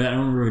bedroom. Like, I don't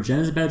remember if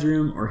Jenna's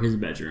bedroom or his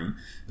bedroom,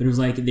 but it was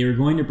like they were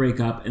going to break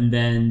up, and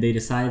then they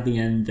decided at the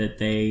end that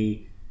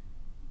they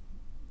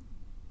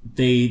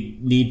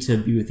need to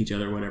be with each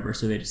other or whatever,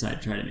 so they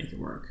decided to try to make it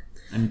work.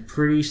 I'm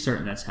pretty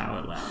certain that's how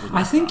it left.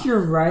 I think you're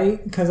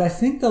right, because I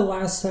think the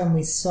last time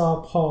we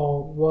saw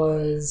Paul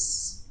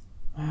was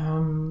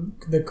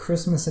the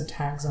Christmas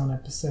Attack Zone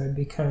episode,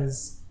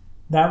 because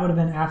that would have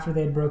been after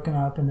they had broken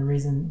up, and the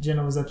reason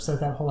Jenna was upset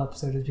that whole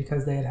episode is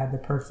because they had the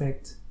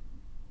perfect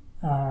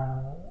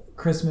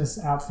Christmas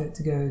outfit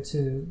to go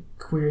to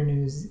Queer New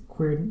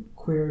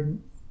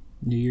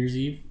Year's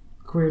Eve,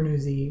 Queer New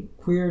Year's Eve.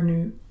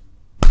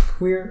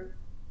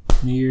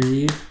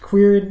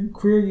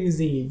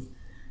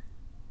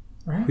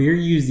 Right? Queer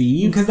Year's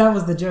Eve? Because that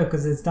was the joke,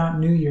 because it's not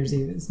New Year's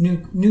Eve. It's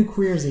New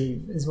Queer's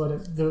Eve is what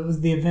it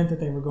was, the event that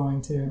they were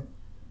going to.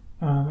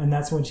 And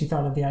that's when she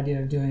thought of the idea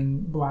of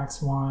doing Black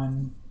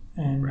Swan.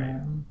 And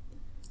right.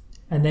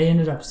 And they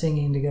ended up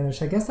singing together.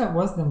 So I guess that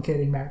was them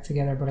getting back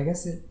together, but I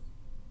guess I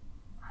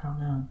don't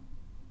know.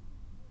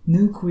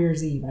 New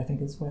Queer's Eve, I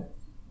think is what.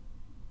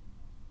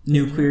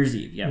 New Queer's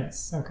Eve, yeah.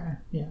 Yes, okay,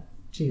 yeah.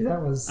 Gee,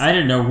 that was... I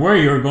didn't know where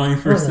you were going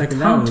for a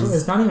second.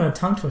 It's not even a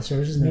tongue twister. It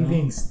was just me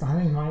being...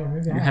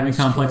 You're having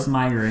complex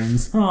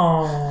migraines.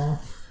 Oh.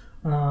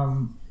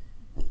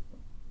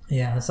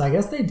 Yeah, so I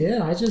guess they did.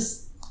 I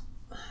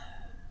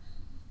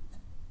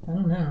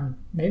don't know.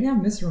 Maybe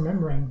I'm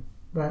misremembering,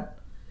 but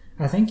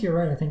I think you're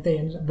right. I think they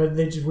ended up... But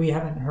we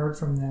haven't heard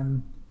from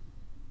them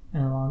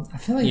in a long... I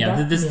feel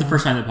like this is the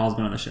first time that Paul's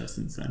been on the show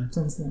since then.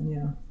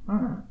 Yeah. All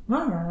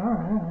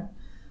right.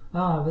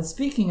 But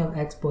speaking of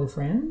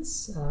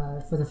ex-boyfriends,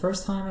 for the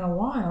first time in a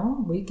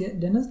while, we get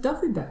Dennis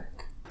Duffy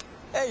back.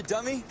 Hey,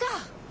 dummy.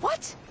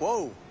 What?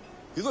 Whoa,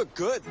 you look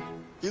good.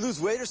 You lose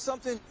weight or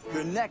something?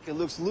 Your neck, it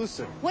looks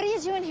looser. What are you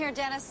doing here,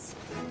 Dennis?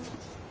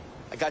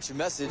 I got your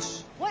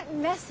message. What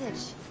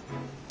message?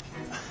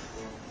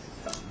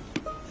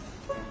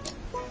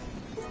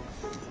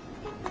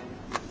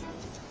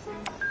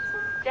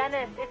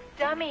 Dennis, it's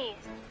Dummy.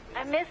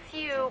 I miss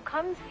you.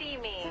 Come see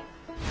me.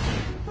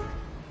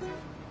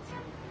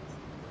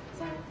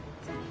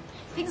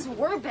 Things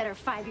were better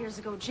 5 years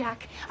ago,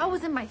 Jack. I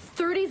was in my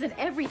 30s and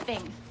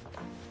everything.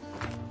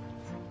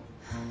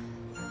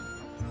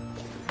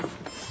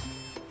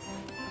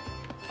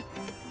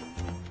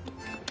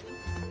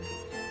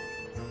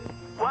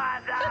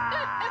 What's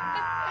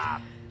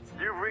up?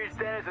 You've reached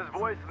Dennis's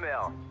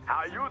voicemail.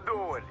 How you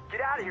doing?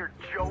 Get out of here,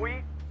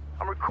 Joey.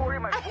 I'm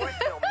recording my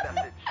voicemail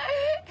message.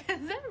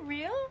 Is that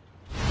real?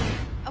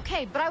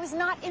 Okay, but I was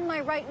not in my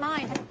right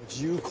mind. But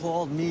you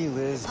called me,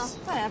 Liz. Oh,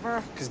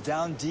 whatever. Because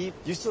down deep,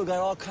 you still got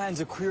all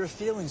kinds of queer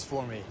feelings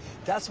for me.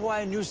 That's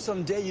why I knew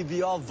someday you'd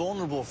be all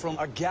vulnerable from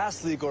a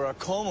gas leak or a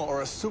coma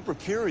or a super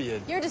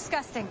period. You're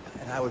disgusting.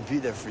 And I would be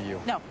there for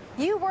you. No,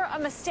 you were a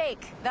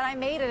mistake that I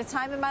made at a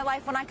time in my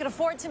life when I could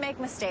afford to make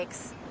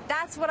mistakes.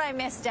 That's what I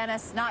miss,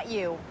 Dennis, not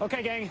you.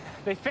 Okay, gang,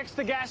 they fixed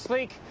the gas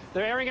leak.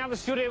 They're airing out the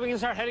studio. We can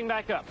start heading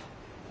back up.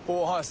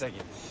 Hold on a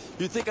second.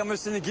 You think I'm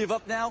just gonna give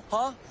up now,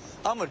 huh?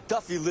 I'm a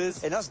Duffy,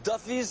 Liz, and us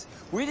Duffys,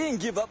 we didn't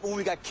give up when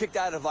we got kicked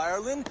out of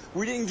Ireland.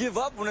 We didn't give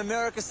up when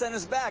America sent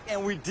us back,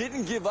 and we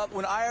didn't give up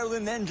when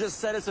Ireland then just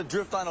set us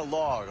adrift on a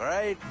log, all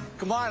right?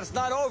 Come on, it's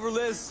not over,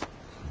 Liz.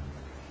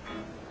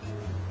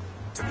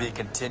 To be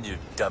continued,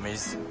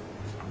 dummies.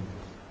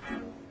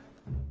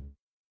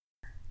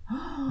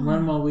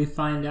 When will we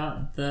find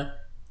out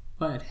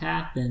what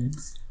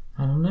happens?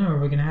 I don't know.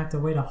 Are we going to have to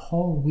wait a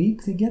whole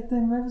week to get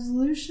the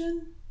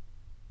resolution?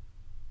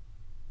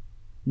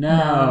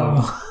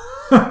 No.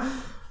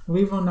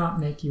 We will not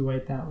make you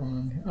wait that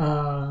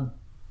long.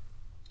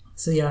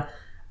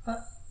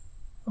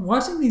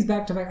 Watching these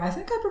back to back, I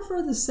think I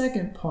prefer the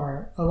second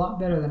part a lot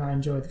better than I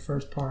enjoyed the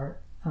first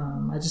part.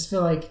 I just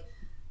feel like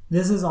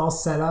this is all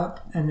set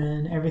up, and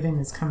then everything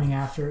that's coming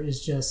after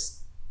is just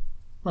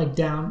like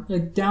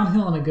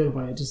downhill in a good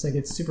way. Just like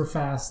it's super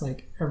fast,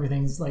 like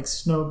everything's like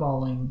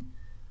snowballing.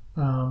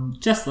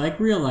 Just like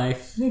real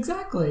life.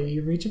 Exactly.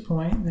 You reach a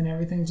point, and then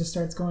everything just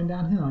starts going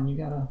downhill, and you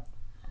gotta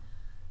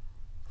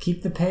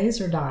keep the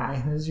pace or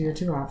die. Those are your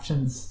two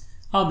options.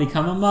 I'll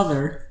become a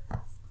mother.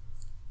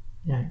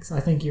 Yikes! I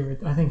think you're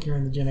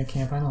in the Jenna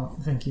camp. I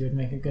don't think you would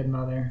make a good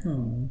mother.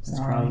 Oh, that's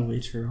probably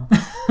true.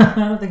 I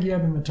don't think you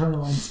have the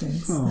maternal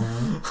instincts.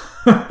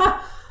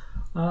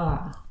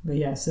 But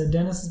yeah, so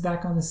Dennis is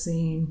back on the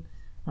scene.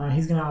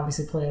 He's going to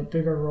obviously play a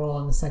bigger role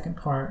in the second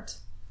part.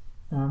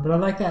 But I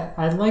like that.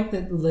 I like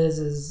that Liz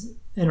is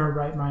in her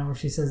right mind where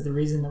she says the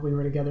reason that we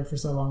were together for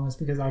so long was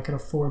because I could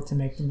afford to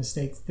make the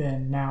mistakes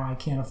then. Now I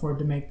can't afford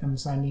to make them,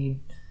 so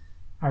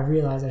I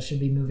realize I should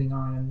be moving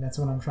on, and that's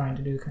what I'm trying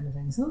to do, kind of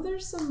thing. So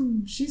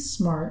she's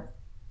smart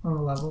on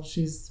a level.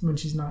 When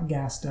she's not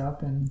gassed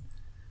up and,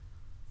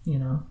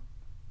 not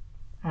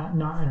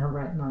in her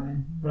right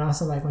mind. But I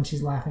also like when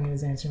she's laughing at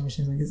his answering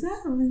machine. Like, is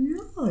that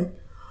real? Like,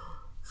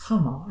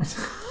 come on.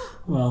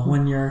 Well,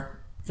 when you're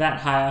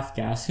that high off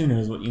gas, who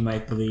knows what you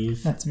might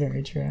believe. That's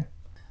very true.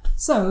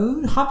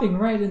 So, hopping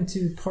right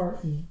into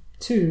part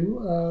 2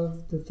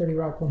 of the 30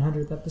 Rock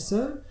 100th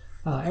episode.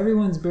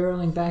 Everyone's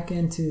barreling back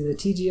into the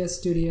TGS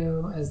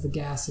studio as the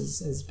gas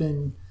has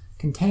been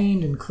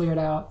contained and cleared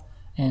out,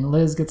 and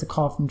Liz gets a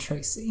call from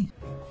Tracy.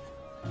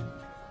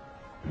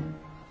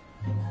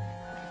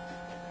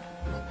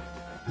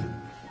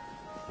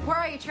 Where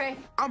are you, Trey?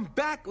 I'm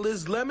back,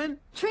 Liz Lemon.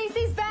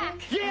 Tracy's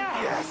back!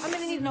 Yeah! Yes! I'm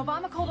gonna need an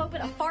Obama cold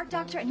open, a fart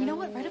doctor, and you know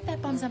what? Right up that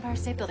bum's Empire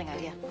State Building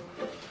idea.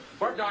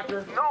 Fart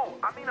doctor? No,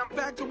 I'm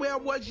back to where I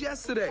was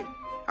yesterday.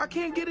 I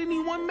can't get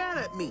anyone mad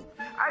at me.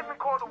 I even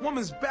called the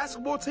women's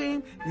basketball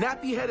team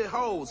nappy-headed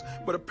hoes,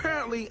 but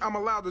apparently I'm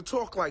allowed to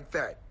talk like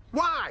that.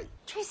 Why?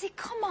 Tracy,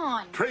 come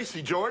on.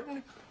 Tracy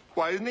Jordan?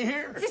 Why isn't he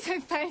here?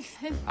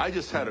 I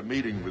just had a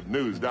meeting with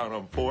News down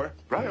on 4.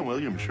 Brian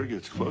Williams sure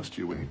gets close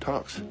to you when he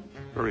talks.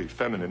 Very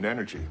feminine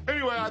energy.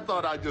 Anyway, I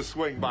thought I'd just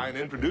swing by and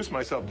introduce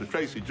myself to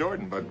Tracy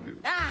Jordan, but...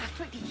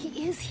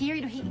 He is here.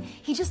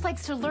 He just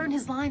likes to learn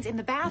his lines in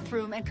the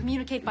bathroom and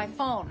communicate by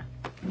phone.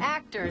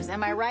 Actors,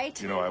 am I right?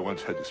 I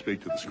once had to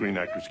speak to the Screen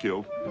Actors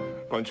Guild.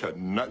 Bunch of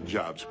nut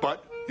jobs,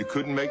 but you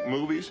couldn't make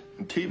movies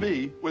and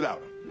TV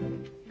without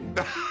them.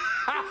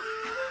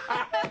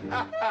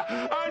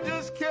 I'm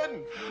just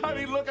kidding. I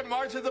mean, look at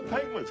March of the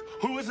Penguins.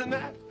 Who was in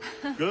that?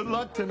 Good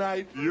luck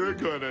tonight. You're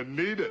gonna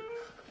need it.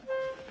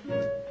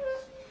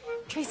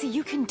 Tracy,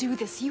 you can do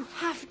this. You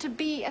have to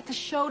be at the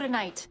show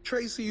tonight.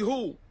 Tracy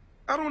who?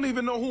 I don't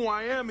even know who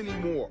I am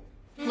anymore.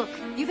 Look,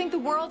 you think the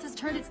world has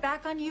turned its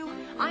back on you?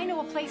 I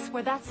know a place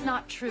where that's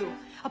not true.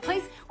 A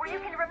place where you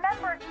can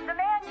remember the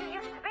man you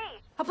used to be.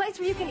 A place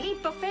where you can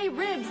eat buffet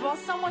ribs while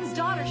someone's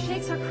daughter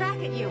shakes her crack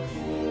at you.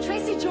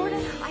 Tracy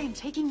Jordan, I am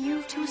taking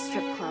you to a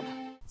strip club.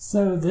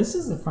 So this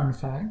is a fun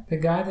fact. The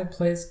guy that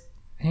plays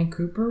Hank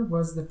Cooper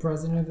was the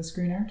president of the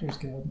Screen Actors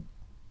Guild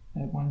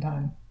at one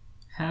time.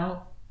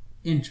 How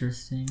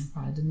interesting.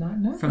 I did not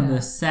know From that.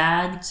 the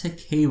SAG to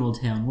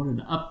Cabletown. What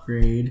an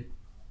upgrade.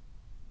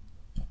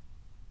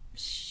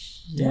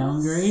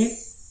 Downgrade?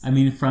 I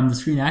mean, from the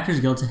Screen Actors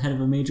Guild to head of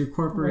a major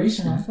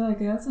corporation. I feel like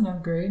that's an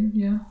upgrade.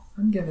 Yeah,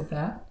 I'd give it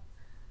that.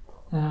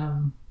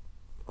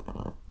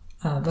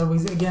 But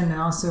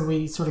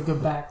we sort of go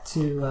back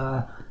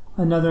to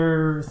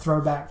another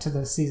throwback to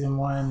the season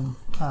 1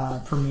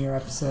 premiere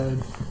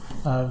episode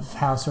of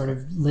how sort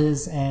of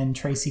Liz and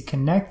Tracy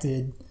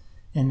connected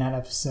in that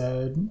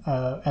episode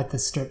at the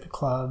strip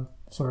club.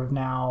 Sort of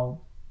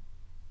now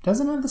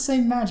doesn't have the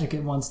same magic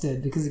it once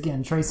did because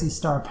again, Tracy's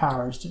star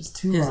power is just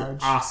too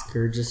large.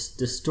 Oscar just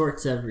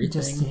distorts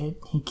everything.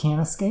 He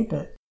can't escape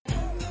it.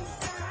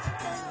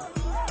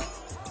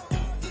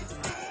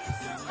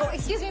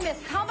 Excuse me,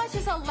 miss, how much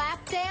is a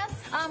lap dance?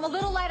 I'm a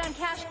little light on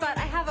cash, but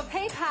I have a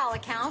PayPal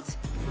account.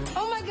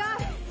 Oh my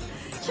God,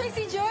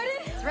 Tracy Jordan?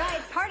 That's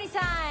right, party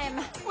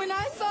time. When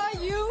I saw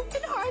you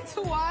in Hard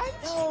to Watch...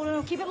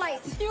 No, keep it light.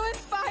 You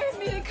inspired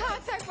me to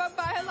contact my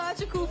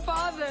biological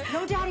father.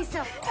 No daddy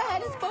stuff. I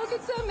hadn't spoken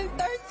to him in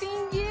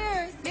 13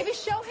 years. Maybe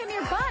show him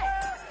your butt.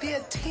 There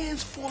are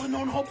tears falling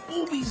on her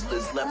boobies,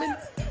 Liz Lemon.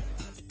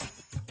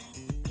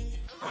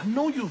 I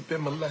know you've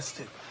been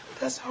molested.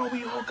 That's how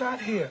we all got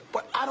here.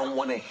 But I don't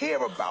want to hear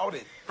about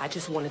it. I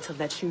just wanted to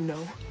let you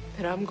know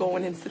that I'm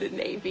going into the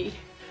Navy.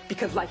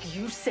 Because like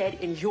you said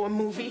in your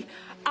movie,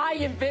 I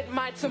invent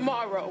my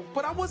tomorrow.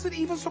 But I wasn't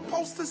even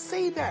supposed to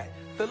say that.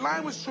 The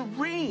line was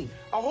serene.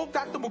 I hope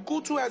Dr.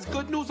 Magutu has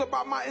good news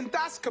about my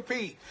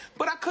endoscopy.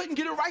 But I couldn't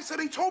get it right, so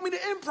they told me to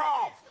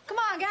improv. Come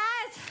on,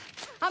 guys.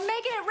 I'm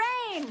making it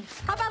rain.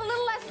 How about a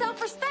little less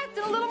self-respect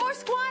and a little more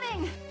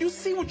squatting? You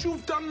see what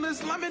you've done,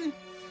 Liz Lemon?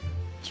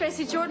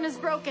 Tracy Jordan is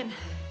broken.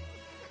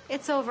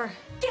 It's over.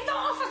 Get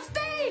off a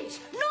stage!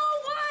 No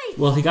way!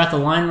 Well, he got the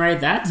line right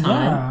that time.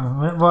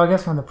 Yeah. Well, I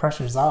guess when the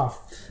pressure's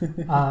off.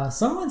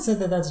 Someone said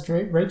that that's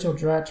Rachel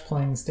Dratch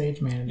playing the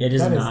stage manager. It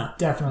is that not. Is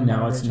definitely No,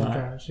 not it's Rachel not.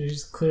 Dratch.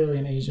 She's clearly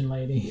an Asian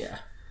lady. Yeah.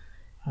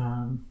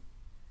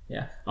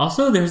 Yeah.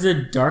 Also, there's a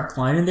dark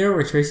line in there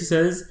where Tracy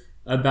says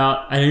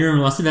about, I know you're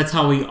molested, that's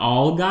how we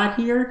all got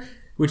here,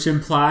 which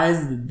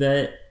implies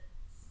that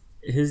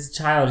his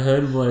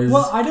childhood was...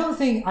 Well, I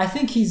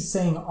think he's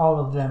saying all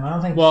of them. I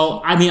don't think...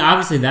 Well, I mean,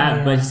 obviously that,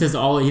 Yeah. but he says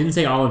all... He didn't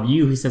say all of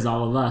you, he says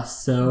all of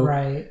us. So,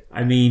 Right.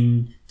 I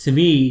mean, to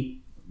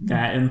me,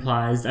 that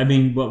implies... I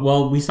mean,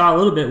 well, we saw a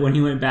little bit when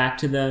he went back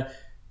to the...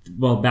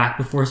 Well, back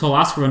before his whole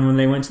Oscar run, when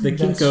they went to the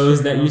That's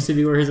Kinko's, true. that used to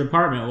be where his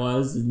apartment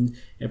was, and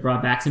it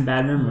brought back some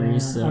bad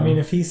memories. Yeah. So. I mean,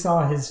 if he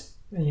saw his,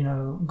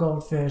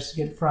 goldfish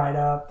get fried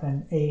up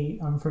and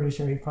ate, I'm pretty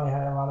sure he probably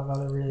had a lot of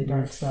other really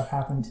dark stuff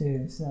happen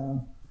too.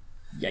 So,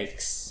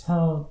 yikes!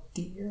 Oh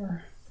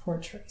dear, poor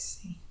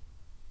Tracy.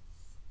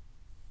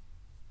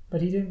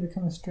 But he didn't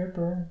become a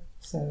stripper,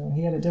 so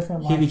he had a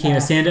different life. He became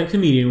a stand-up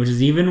comedian, which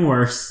is even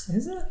worse.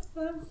 Is it?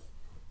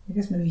 I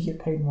guess maybe you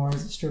get paid more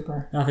as a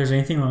stripper. Not that there's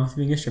anything wrong with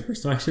being a stripper,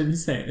 so I shouldn't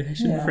say it. I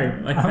shouldn't frame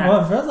it like that.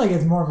 Well, it feels like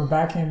it's more of a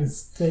backhanded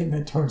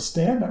statement towards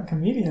stand-up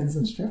comedians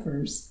than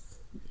strippers.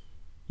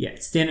 Yeah,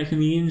 stand-up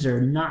comedians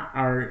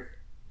are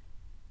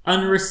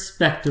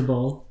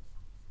unrespectable.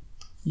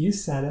 You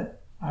said it.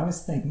 I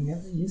was thinking it,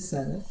 but you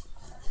said it.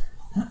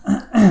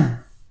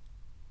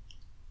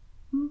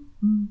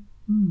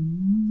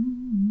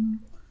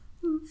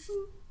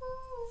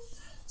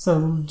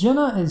 So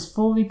Jenna is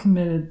fully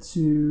committed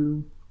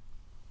to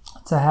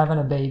having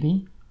a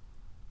baby,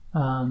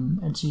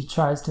 and she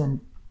tries to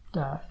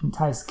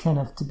entice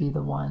Kenneth to be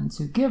the one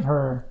to give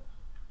her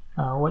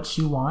what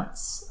she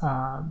wants,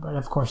 but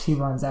of course he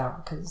runs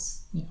out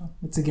because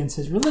it's against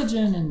his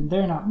religion and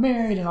they're not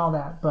married and all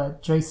that.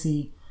 But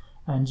Tracy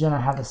and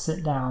Jenna have a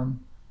sit down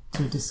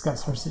to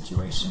discuss her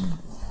situation,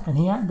 and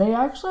they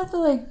actually have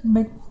to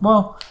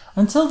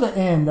until the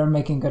end they're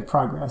making good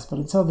progress, but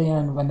until the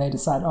end when they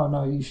decide, oh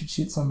no, you should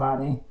shoot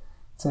somebody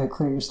to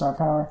clear your star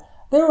power,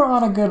 they were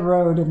on a good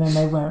road and then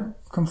they went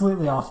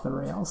completely off the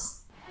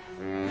rails.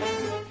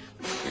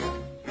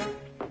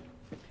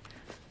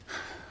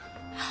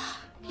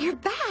 You're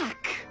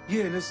back.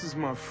 Yeah, this is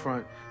my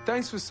front.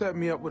 Thanks for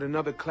setting me up with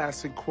another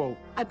classic quote.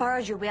 I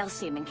borrowed your whale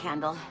semen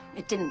candle.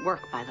 It didn't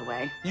work, by the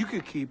way. You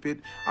could keep it.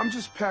 I'm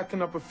just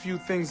packing up a few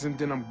things and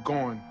then I'm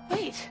gone.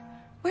 Wait,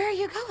 where are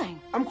you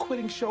going? I'm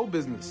quitting show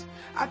business.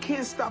 I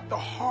can't stop the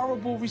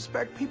horrible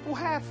respect people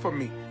have for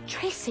me.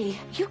 Tracy,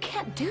 you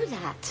can't do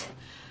that.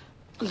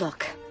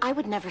 Look, I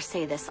would never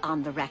say this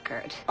on the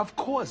record. Of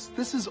course,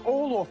 this is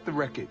all off the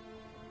record.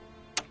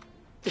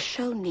 The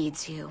show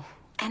needs you.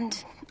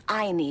 And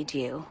I need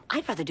you.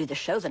 I'd rather do the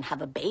show than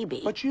have a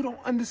baby. But you don't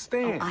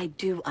understand. Oh, I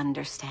do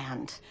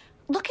understand.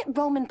 Look at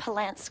Roman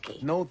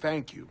Polanski. No,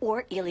 thank you.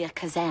 Or Elia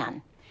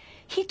Kazan.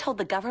 He told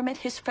the government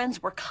his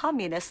friends were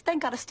communists, then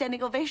got a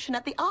standing ovation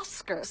at the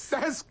Oscars.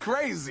 That's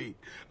crazy.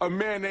 A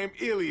man named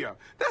Ilya.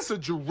 That's a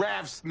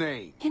giraffe's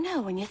name. You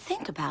know, when you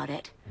think about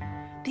it,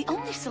 the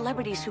only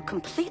celebrities who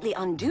completely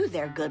undo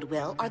their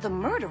goodwill are the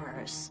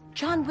murderers.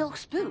 John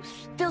Wilkes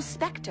Booth, Phil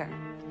Spector,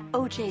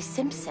 O.J.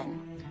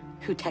 Simpson,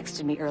 who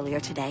texted me earlier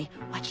today.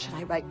 What should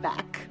I write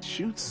back?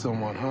 Shoot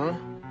someone, huh?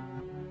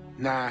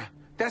 Nah,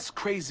 that's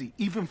crazy,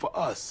 even for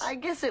us. I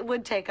guess it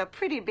would take a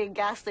pretty big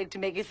gas leak to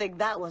make you think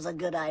that was a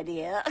good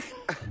idea.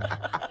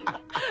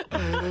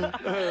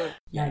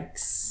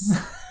 Yikes.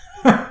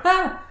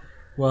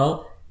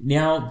 Well,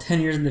 now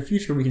 10 years in the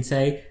future, we can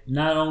say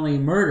not only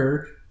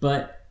murder,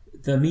 but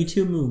the Me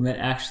Too movement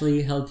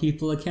actually held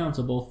people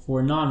accountable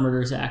for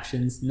non-murderous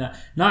actions. Not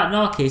in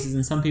all cases,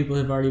 and some people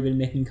have already been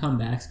making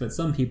comebacks, but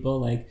some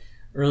people, like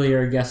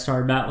earlier guest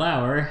star Matt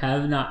Lauer,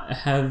 have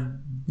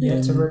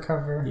yet to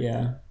recover.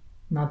 Yeah.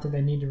 Not that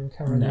they need to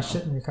recover, No. they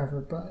shouldn't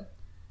recover, but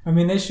I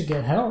mean, they should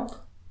get help.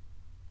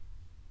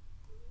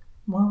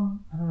 Well,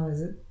 I don't know,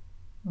 is it?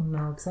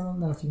 No, because I don't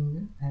know if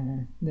you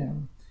can. Yeah.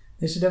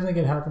 They should definitely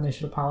get help, and they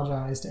should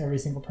apologize to every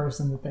single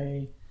person that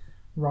they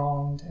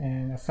wronged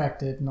and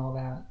affected and all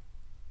that.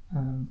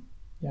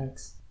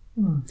 Yikes.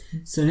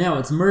 So now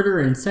it's murder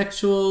and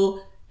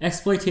sexual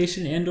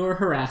exploitation and or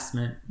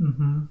harassment.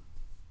 Mm-hmm.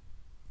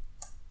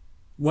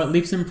 What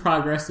leaps and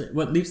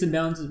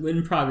bounds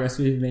in progress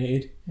we've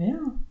made.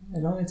 Yeah,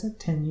 it only took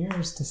 10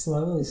 years to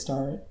slowly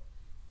start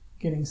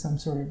getting some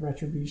sort of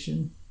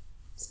retribution.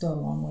 Still a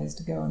long ways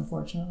to go,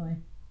 unfortunately.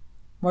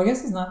 Well, I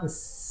guess it's not the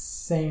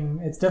same.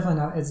 It's definitely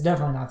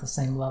not the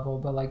same level,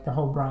 but like the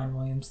whole Brian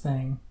Williams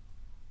thing.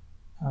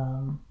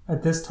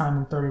 At this time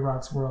in 30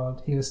 Rock's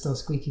world, he was still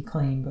squeaky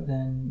clean, but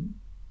then,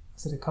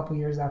 was it a couple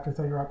years after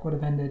 30 Rock would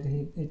have ended,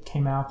 it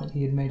came out that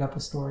he had made up a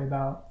story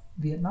about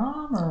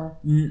Vietnam, or?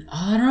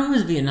 I don't know if it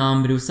was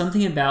Vietnam, but it was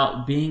something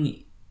about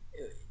he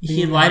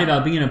had lied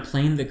about being in a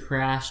plane that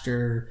crashed,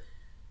 or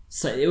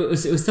so it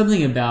was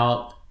something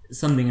about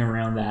something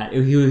around that.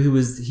 He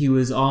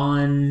was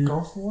on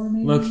Gulf War,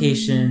 maybe?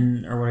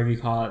 Location or whatever you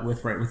call it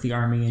with the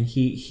army, and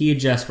he had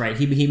just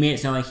he made it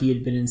sound like he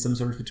had been in some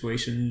sort of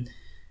situation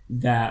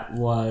that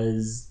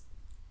was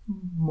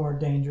more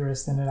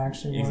dangerous than it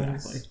actually was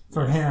Exactly.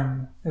 for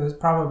him. It was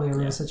probably a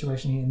real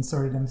situation he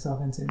inserted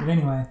himself into. But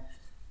anyway,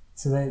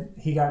 so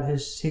he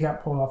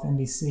got pulled off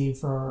NBC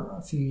for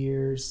a few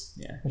years.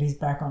 Yeah. But he's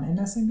back on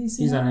MSNBC.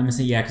 He's on now?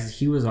 MSNBC, yeah, because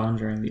he was on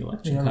during the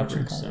election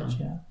coverage.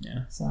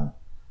 Yeah. So,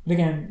 but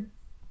again,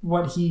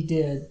 what he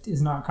did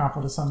is not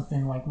comparable to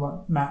something like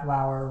what Matt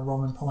Lauer, or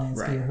Roman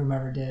Polanski, or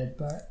whomever did.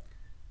 But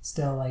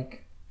still,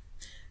 like.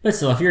 But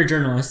still, if you're a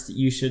journalist,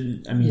 you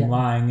shouldn't. I mean,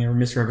 lying or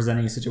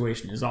misrepresenting a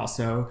situation is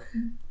also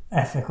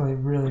ethically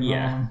really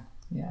wrong.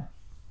 Yeah.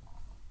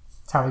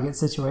 It's how we get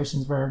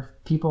situations where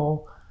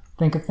people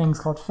think of things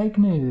called fake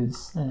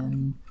news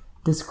and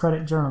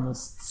discredit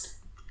journalists.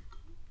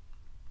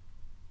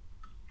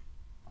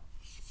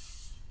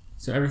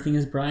 So everything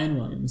is Brian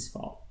Williams'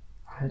 fault.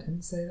 I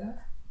didn't say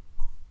that.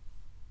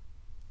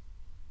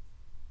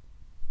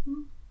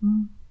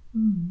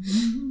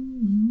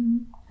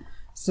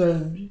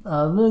 So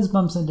Liz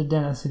bumps into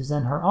Dennis, who's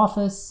in her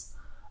office,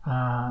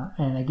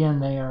 and again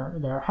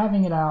they're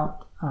having it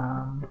out.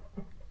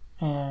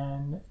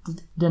 And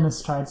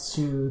Dennis tries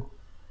to.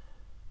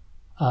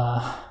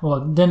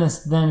 Dennis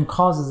then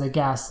causes a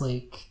gas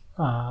leak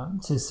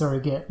to sort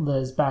of get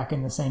Liz back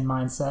in the same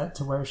mindset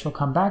to where she'll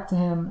come back to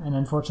him, and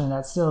unfortunately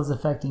that still is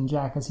affecting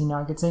Jack as he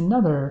now gets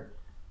another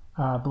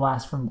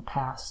blast from the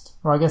past.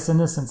 Or I guess in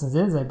this instance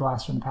it is a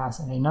blast from the past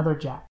and another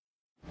Jack.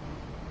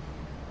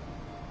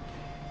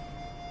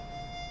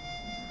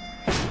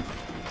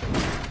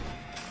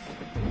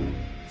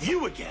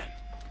 You again.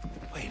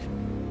 Wait.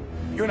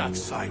 You're not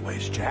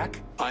sideways, Jack.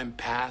 I'm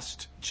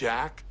past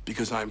Jack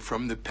because I'm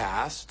from the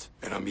past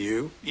and I'm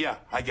you. Yeah,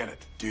 I get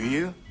it. Do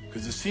you?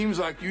 Because it seems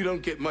like you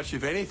don't get much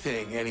of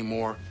anything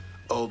anymore,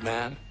 old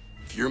man.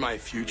 If you're my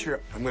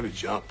future, I'm going to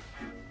jump.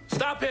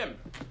 Stop him!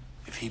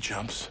 If he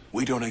jumps,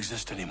 we don't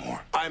exist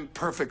anymore. I'm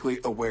perfectly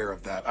aware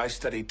of that. I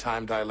studied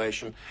time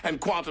dilation and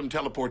quantum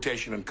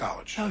teleportation in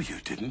college. No, you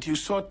didn't. You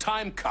saw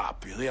Time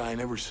Cop. Really? I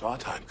never saw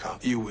Time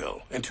Cop. You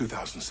will in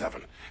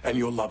 2007, and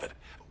you'll love it.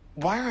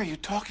 Why are you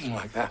talking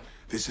like that?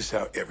 This is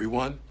how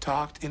everyone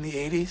talked in the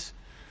 80s?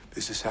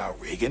 This is how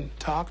Reagan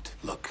talked?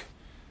 Look,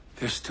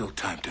 there's still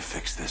time to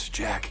fix this,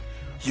 Jack.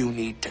 You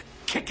need to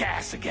kick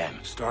ass again,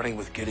 starting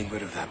with getting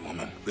rid of that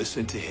woman.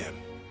 Listen to him.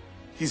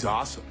 He's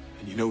awesome,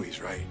 and you know he's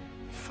right.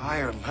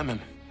 Fire Lemon.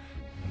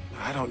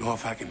 I don't know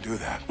if I can do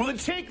that. Well, then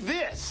take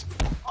this.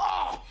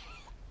 Oh,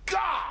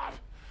 God.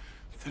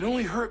 If it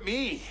only hurt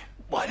me,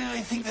 why did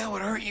I think that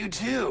would hurt you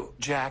too?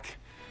 Jack,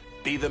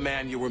 be the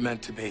man you were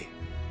meant to be.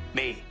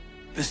 Me.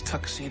 This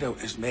tuxedo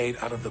is made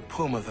out of the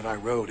Puma that I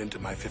rode into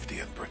my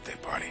 50th birthday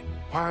party.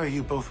 Why are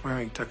you both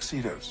wearing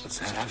tuxedos?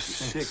 It's after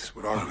 6.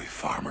 What are we,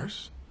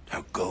 farmers?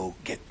 Now go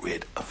get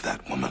rid of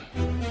that woman.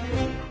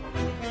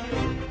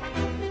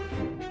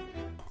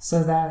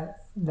 So that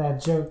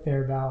joke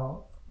there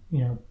about,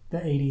 the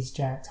 80s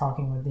Jack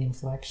talking with the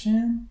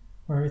inflection,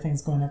 where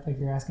everything's going up like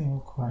you're asking a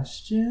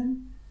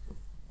question.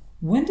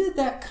 When did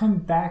that come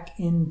back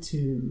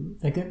into,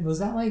 was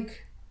that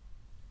like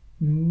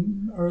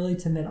early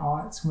to mid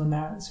aughts when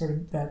that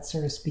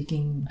sort of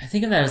speaking? I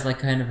think of that as like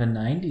kind of a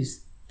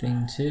 90s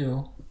thing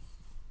too.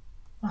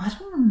 I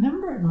don't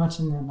remember it much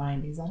in the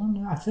 90s. I don't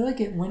know. I feel like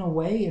it went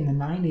away in the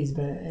 90s,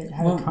 but it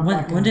had come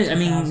back in the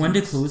 2000s. When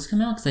did Clueless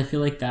come out? Because I feel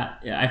like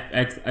that,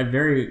 I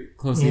very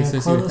closely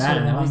associate with that.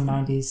 And that was like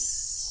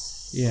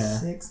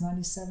 96,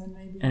 97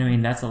 maybe. And I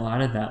mean, that's a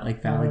lot of that,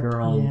 like Valley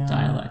Girl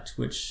dialect,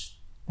 which...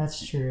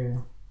 That's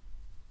true.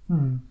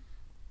 I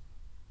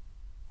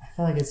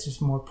feel like it's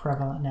just more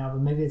prevalent now,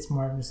 but maybe it's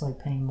more of just like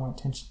paying more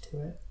attention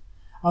to it.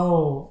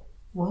 Oh,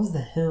 what was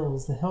The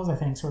Hills? The Hills, I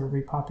think, sort of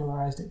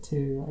repopularized it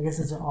too. I guess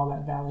it's all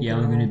that Valley. Yeah,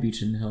 Laguna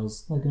Beach and the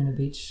Hills. Laguna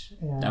Beach.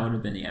 Yeah. That would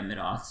have been the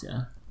mid-aughts,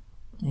 yeah.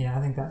 Yeah,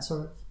 I think that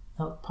sort of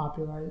helped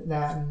popularize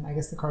that, and I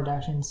guess the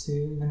Kardashians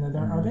too. Even though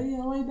are they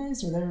LA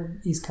based or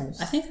they're East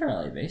Coast? I think they're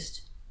LA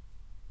based.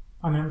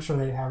 I mean, I'm sure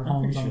they have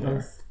homes on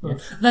both. Yeah.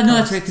 No,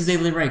 that's right, because they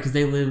live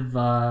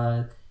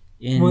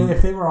in. Well,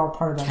 if they were all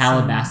part of that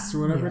Calabasas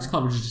same, or whatever it's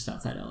called, which is just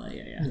outside LA.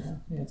 Yeah.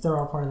 If they're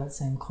all part of that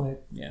same clique,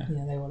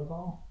 they would have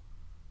all.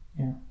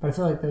 Yeah, but I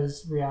feel like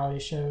those reality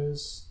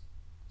shows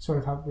sort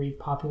of help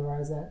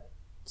repopularize that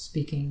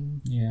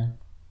speaking. Yeah.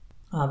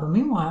 But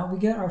meanwhile, we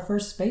get our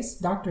first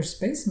Dr.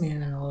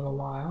 Spaceman in a little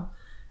while,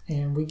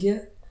 and we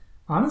get,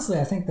 honestly,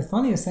 I think the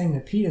funniest thing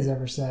that Pete has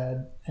ever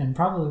said, and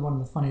probably one of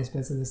the funniest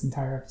bits of this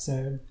entire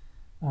episode,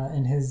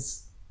 in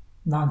his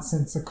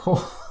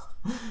nonsensical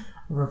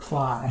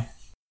reply.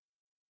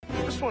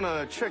 Just want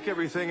to check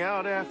everything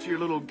out after your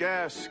little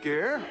gas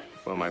scare.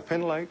 Well, my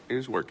pen light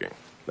is working.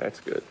 That's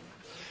good.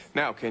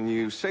 Now, can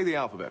you say the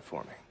alphabet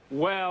for me?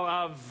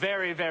 Well,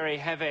 very, very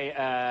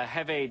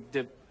heavy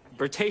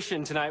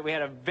debatation tonight. We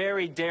had a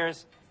very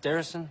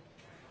Darrison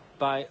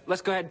by...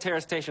 Let's go ahead and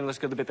terrace station. Let's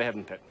go to the bit they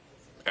haven't picked.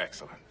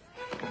 Excellent.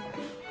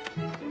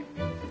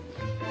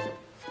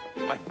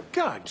 My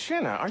God,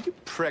 Jenna, are you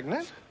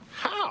pregnant?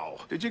 How?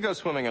 Did you go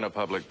swimming in a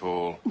public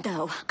pool?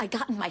 No, I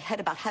got in my head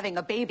about having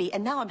a baby,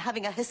 and now I'm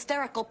having a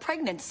hysterical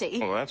pregnancy.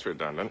 Well, that's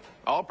redundant.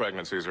 All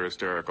pregnancies are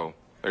hysterical.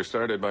 They're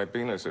started by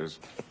penises.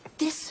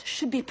 This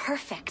should be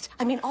perfect.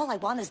 I mean, all I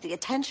want is the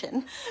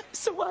attention.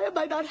 So why am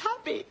I not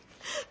happy?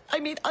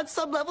 I mean, on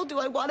some level, do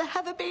I want to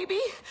have a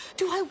baby?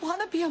 Do I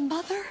want to be a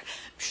mother?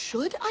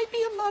 Should I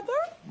be a mother?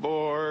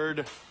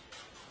 Bored.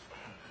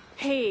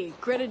 Hey,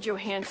 Greta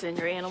Johansson,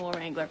 your animal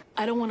wrangler.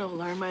 I don't want to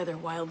alarm my other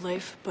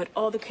wildlife, but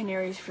all the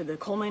canaries for the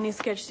coal mining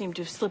sketch seem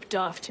to have slipped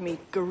off to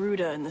meet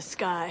Garuda in the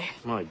sky.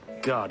 My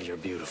God, you're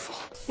beautiful.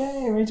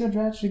 Yay, Rachel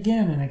Dratch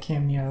again in a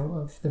cameo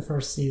of the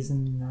first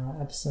season,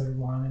 episode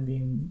 1, and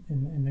being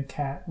in the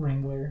cat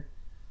wrangler.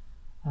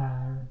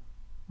 I'm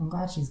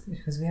glad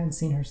because we haven't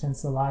seen her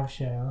since the live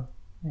show,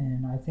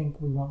 and I think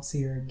we won't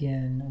see her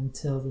again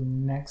until the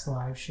next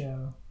live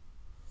show.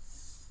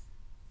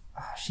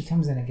 She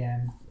comes in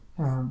again.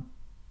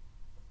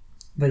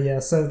 But yeah,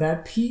 so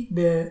that Pete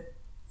bit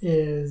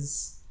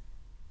is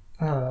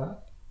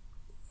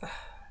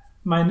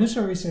my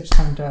initial research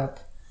turned up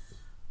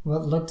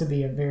what looked to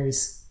be a very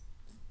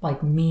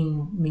like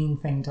mean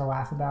thing to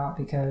laugh about,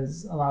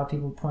 because a lot of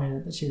people pointed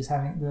out that she was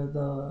having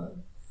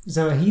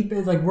so he,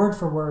 like, word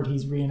for word,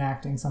 he's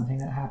reenacting something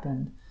that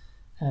happened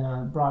in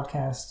a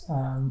broadcast.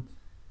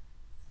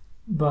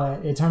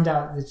 But it turned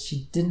out that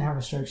she didn't have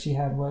a stroke. She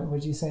had, what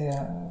would you say?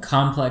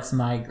 Complex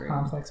migraine.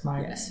 Complex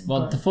migraine. Yes.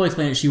 Well, to fully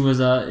explain it, she was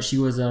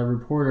a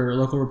reporter, a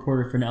local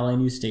reporter for an LA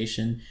news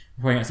station,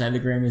 reporting outside the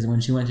Grammys. And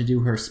when she went to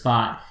do her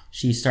spot,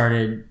 she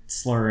started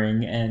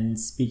slurring and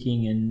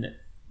speaking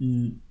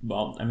in,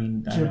 well, I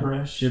mean,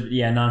 gibberish.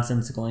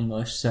 Nonsensical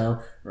English.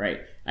 So, right.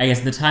 I guess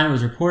at the time it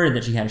was reported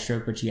that she had a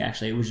stroke, but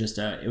it was just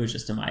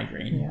a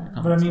migraine. Yeah.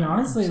 But I mean,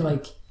 honestly,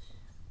 like,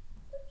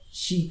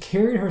 she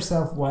carried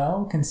herself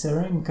well,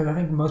 considering, because I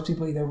think most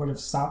people either would have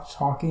stopped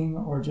talking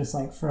or just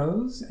like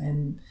froze,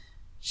 and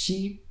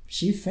she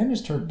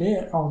finished her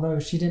bit, although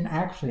she didn't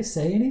actually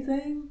say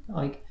anything.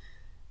 Like,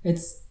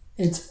 it's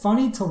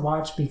funny to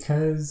watch,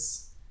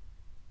 because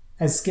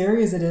as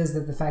scary as it is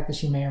that the fact that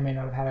she may or may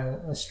not have had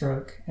a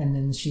stroke, and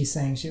then she's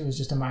saying it was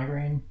just a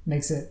migraine,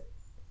 makes it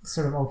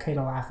sort of okay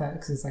to laugh at,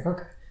 because it's like,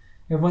 okay,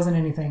 it wasn't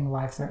anything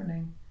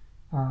life-threatening.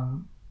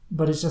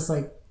 But it's just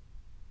like,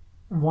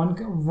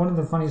 one of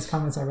the funniest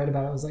comments I read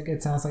about it was like,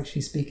 it sounds like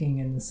she's speaking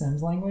in the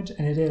Sims language,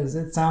 and it is.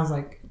 It sounds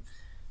like,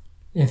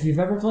 if you've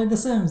ever played The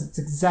Sims, it's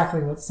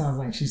exactly what it sounds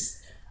like. She's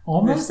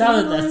almost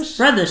English.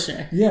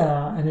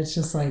 Yeah, and it's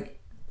just like,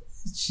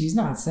 she's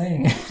not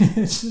saying it.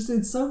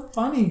 It's so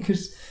funny,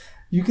 because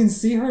you can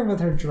see her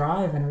with her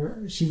drive,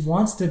 and she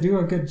wants to do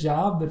a good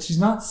job, but she's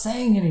not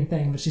saying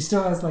anything, but she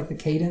still has like the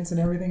cadence and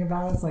everything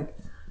about it. It's like,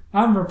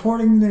 I'm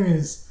reporting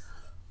news,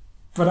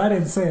 but I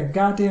didn't say a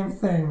goddamn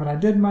thing, but I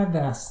did my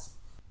best.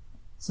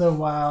 So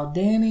while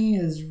Danny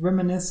is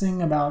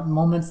reminiscing about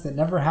moments that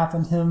never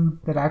happened to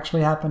him that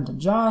actually happened to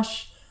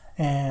Josh,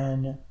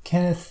 and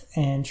Kenneth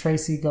and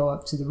Tracy go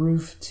up to the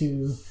roof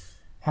to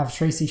have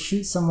Tracy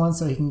shoot someone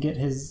so he can get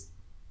his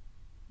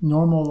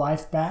normal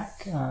life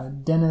back,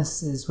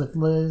 Dennis is with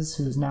Liz,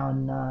 who's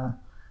now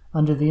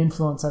under the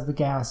influence of the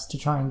gas, to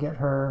try and get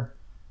her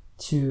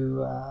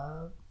to,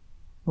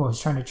 he's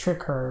trying to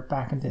trick her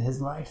back into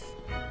his life.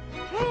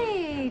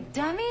 Hey,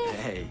 dummy.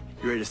 Hey,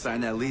 you ready to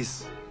sign that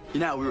lease? You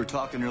know how we were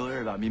talking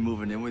earlier about me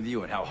moving in with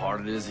you and how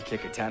hard it is to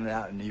kick a tenant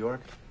out in New York?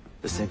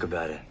 Just think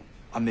about it.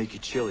 I'll make you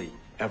chili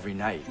every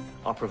night.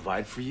 I'll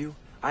provide for you.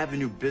 I have a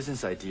new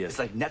business idea. It's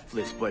like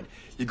Netflix, but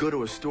you go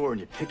to a store and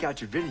you pick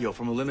out your video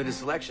from a limited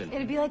selection.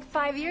 It'd be like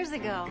 5 years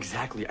ago.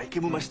 Exactly. I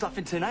can move my stuff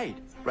in tonight,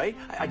 right?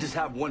 I just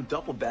have one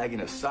duffel bag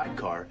in a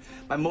sidecar.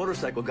 My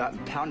motorcycle got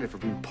impounded for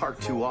being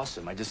parked too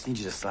awesome. I just need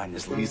you to sign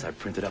this lease I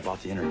printed up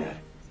off the internet.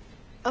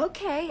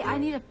 Okay, I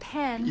need a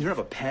pen. You don't have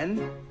a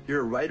pen? You're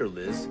a writer,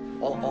 Liz.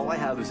 All I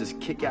have is this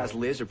kick-ass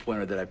laser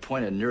pointer that I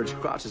point at nerds'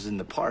 crotches in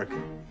the park.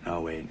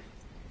 No, wait.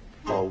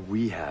 All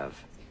we have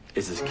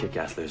is this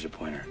kick-ass laser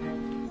pointer.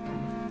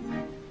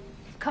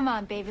 Come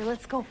on, baby,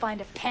 let's go find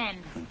a pen.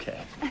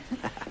 Okay.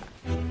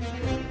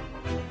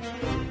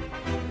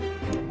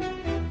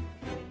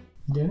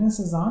 Dennis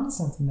is on to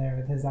something there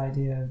with his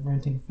idea of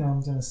renting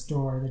films in a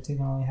store that you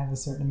can only have a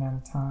certain amount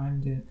of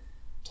time to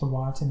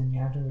watch, and then you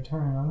have to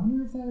return. I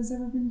wonder if that has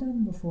ever been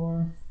done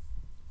before.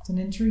 It's an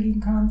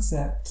intriguing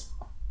concept.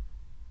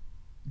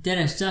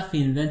 Dennis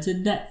Duffy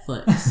invented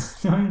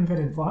Netflix. No, he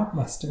invented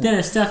Blockbuster.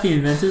 Dennis Duffy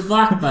invented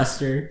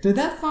Blockbuster. Did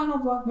that final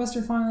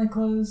Blockbuster finally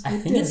close? I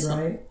think it's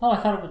right.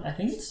 I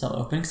think it's still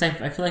open, because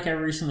I feel like I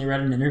recently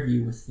read an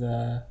interview with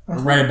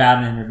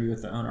about an interview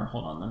with the owner.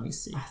 Hold on, let me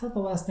see. I thought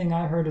the last thing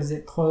I heard is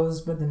it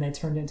closed, but then they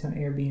turned it into an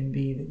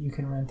Airbnb that you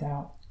can rent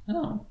out.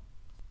 Oh.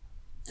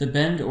 The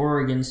Bend,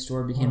 Oregon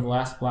store became the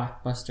last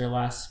Blockbuster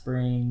last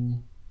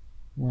spring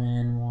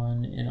when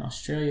one in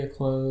Australia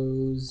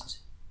closed.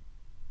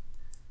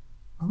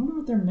 I wonder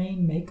what their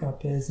main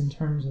makeup is in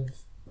terms of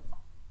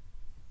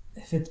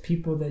if it's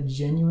people that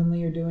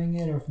genuinely are doing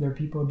it, or if they're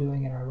people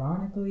doing it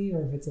ironically,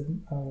 or if it's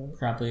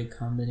probably a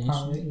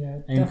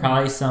combination. Yeah,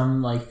 probably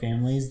some like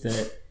families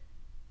that,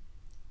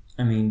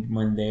 I mean,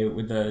 when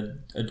the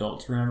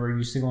adults, remember,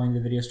 used to going to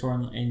the video store,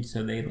 and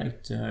so they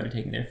liked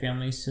taking their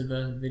families to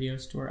the video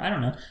store. I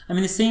don't know. I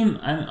mean, the same.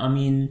 I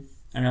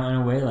know in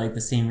a way, like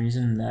the same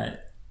reason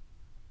that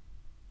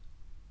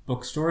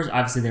bookstores.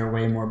 Obviously, there are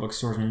way more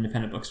bookstores and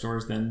independent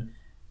bookstores than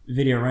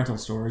video rental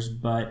stores,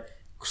 but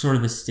sort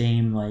of the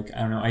same, like,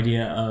 I don't know,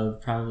 idea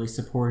of probably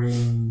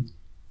supporting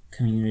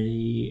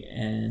community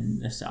and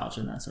nostalgia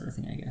and that sort of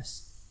thing, I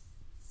guess.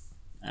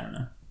 I don't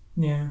know.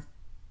 Yeah.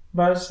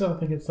 But I still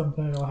think it's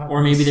something that'll happen.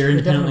 Or maybe they're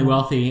independently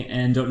wealthy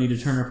and don't need to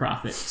turn a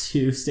profit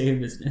to stay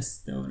in business,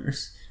 the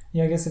owners.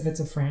 Yeah, I guess if it's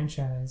a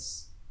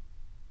franchise.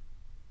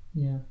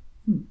 Yeah.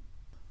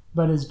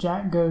 But as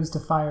Jack goes to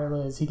fire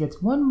Liz, he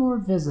gets one more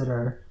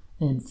visitor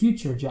in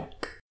Future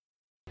Jack.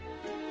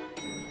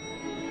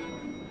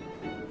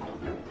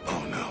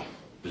 Oh, no.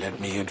 Let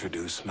me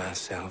introduce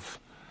myself.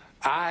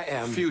 I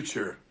am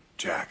Future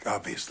Jack,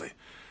 obviously.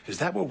 Is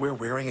that what we're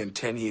wearing in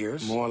 10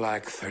 years? More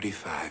like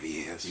 35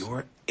 years.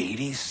 You're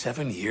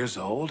 87 years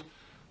old?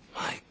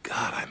 My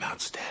God, I'm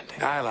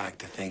outstanding. I like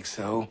to think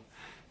so.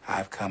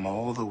 I've come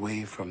all the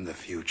way from the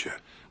future,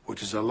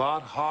 which is a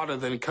lot harder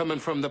than coming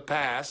from the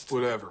past.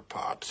 Whatever,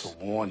 Pops. To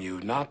warn you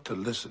not to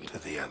listen to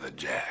the other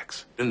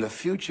Jacks. In the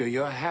future,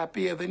 you're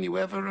happier than you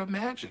ever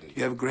imagined.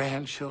 You have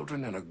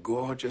grandchildren and a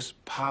gorgeous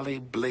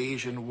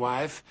polyblasian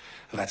wife.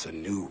 That's a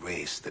new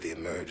race that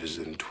emerges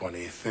in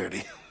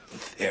 2030.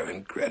 They're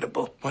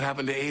incredible. What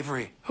happened to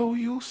Avery? Oh,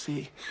 you'll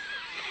see.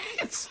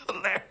 It's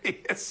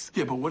hilarious.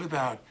 Yeah, but what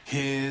about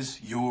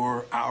his,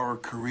 your, our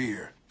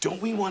career?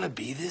 Don't we want to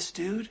be this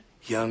dude?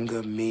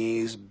 Younger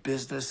me's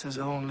business is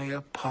only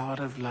a part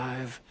of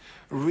life.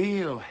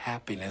 Real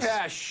happiness.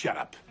 Ah, shut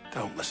up.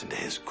 Don't listen to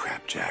his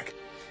crap, Jack.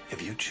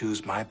 If you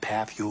choose my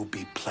path, you'll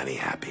be plenty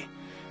happy.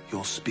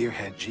 You'll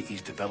spearhead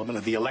GE's development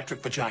of the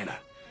electric vagina.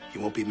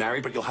 You won't be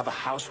married, but you'll have a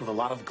house with a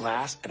lot of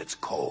glass, and it's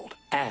cold.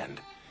 And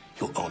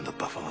you'll own the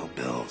Buffalo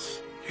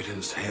Bills. You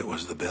didn't say it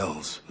was the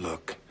Bills.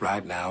 Look,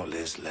 right now,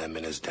 Liz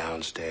Lemon is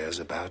downstairs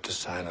about to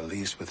sign a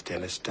lease with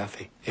Dennis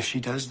Duffy. If she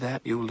does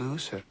that, you'll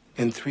lose her.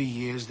 In 3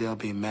 years, they'll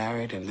be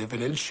married and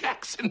living in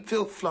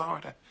Jacksonville,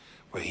 Florida,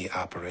 where he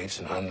operates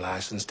an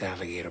unlicensed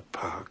alligator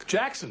park.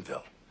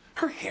 Jacksonville?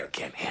 Her hair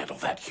can't handle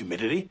that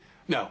humidity.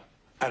 No,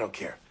 I don't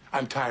care.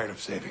 I'm tired of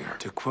saving her.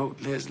 To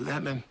quote Liz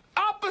Lemon,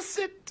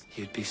 opposite!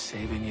 You'd be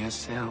saving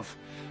yourself.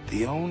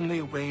 The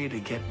only way to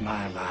get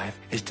my life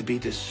is to be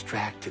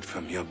distracted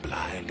from your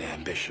blind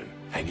ambition.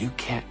 And you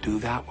can't do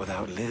that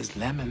without Liz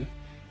Lemon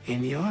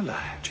in your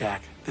life.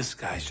 Jack, this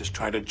guy's just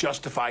trying to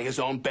justify his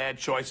own bad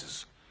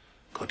choices.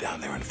 Go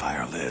down there and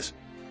fire Liz.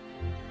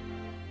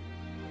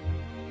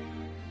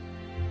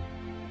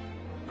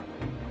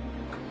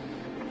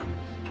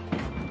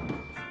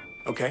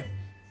 Okay?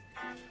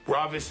 We're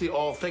obviously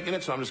all thinking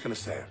it, so I'm just gonna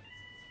say it.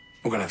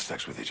 We're gonna have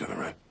sex with each other,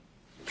 right?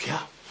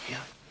 Yeah.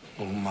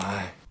 Oh,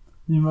 my.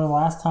 You remember the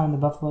last time the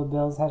Buffalo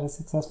Bills had a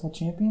successful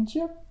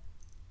championship?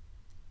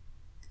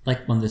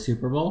 Like won the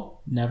Super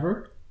Bowl?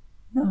 Never?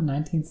 No,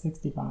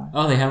 1965.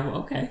 Oh, they have,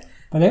 okay.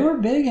 But they were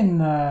big in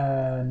the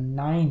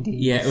 90s.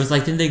 Yeah, it was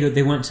like, didn't they go,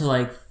 they went to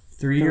like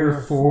three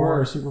or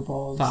four Super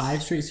Bowls.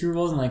 5 straight Super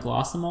Bowls and like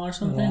lost them all or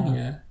something?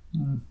 Yeah.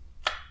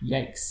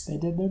 Yikes. They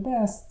did their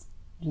best.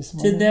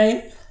 Did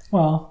they?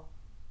 Well,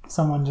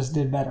 someone just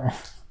did better.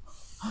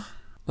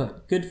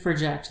 But good for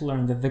Jack to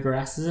learn that the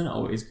grass isn't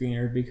always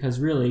greener, because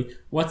really,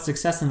 what's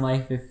success in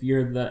life if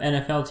you're the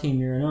NFL team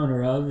you're an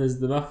owner of is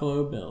the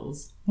Buffalo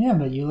Bills? Yeah,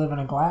 but you live in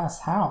a glass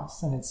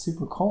house and it's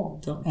super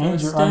cold. Don't and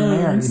you're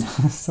unmarried.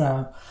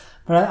 So,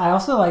 but I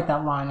also like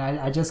that line.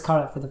 I just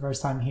caught it for the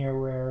first time here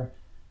where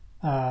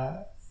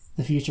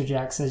the future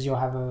Jack says you'll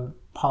have a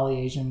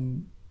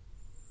polyblasian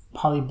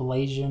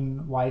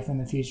wife in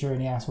the future,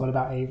 and he asks, what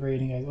about Avery?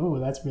 And he goes, oh,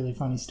 that's a really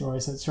funny story.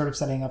 So it's sort of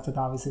setting up that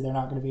obviously they're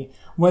not going to be,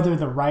 whether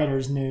the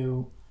writers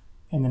knew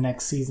in the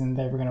next season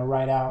they were going to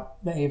write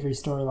out the Avery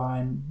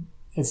storyline,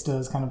 it still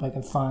is kind of like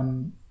a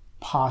fun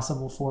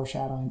possible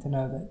foreshadowing to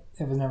know that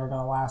it was never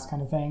going to last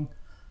kind of thing.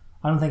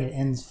 I don't think it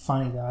ends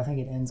funny though. I think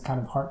it ends kind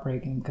of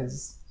heartbreaking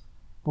because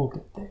we'll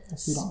get there.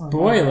 If you don't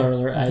Spoiler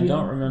alert, I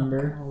don't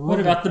remember.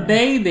 What about the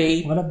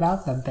baby? What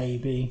about the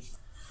baby?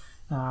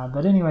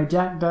 But anyway,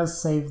 Jack does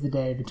save the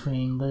day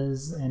between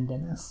Liz and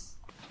Dennis.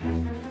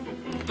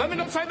 Let me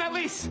not sign that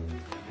lease!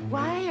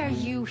 Why are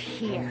you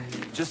here?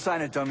 Just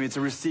sign it, dummy. It's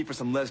a receipt for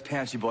some Les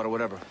pants you bought or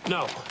whatever.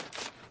 No.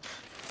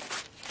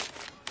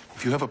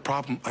 If you have a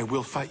problem, I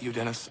will fight you,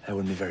 Dennis. That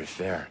wouldn't be very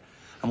fair.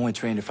 I'm only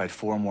trained to fight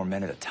 4 more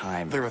men at a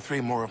time. There are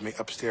 3 more of me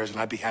upstairs, and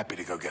I'd be happy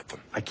to go get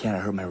them. I can't. I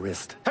hurt my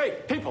wrist. Hey,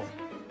 people!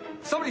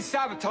 Somebody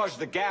sabotaged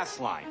the gas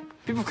line.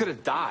 People could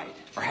have died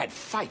or had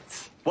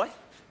fights. What?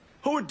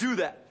 Who would do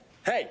that?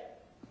 Hey,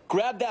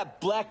 grab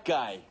that black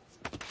guy.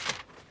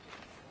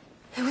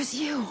 It was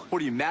you. What,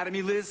 are you mad at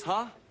me, Liz,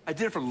 huh? I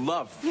did it for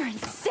love. You're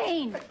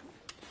insane.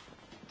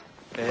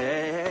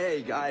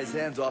 Hey, guys,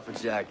 hands off a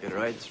jacket, all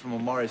right? It's from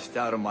Amari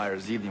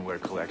Stoudemire's evening wear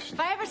collection. If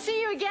I ever see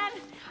you again,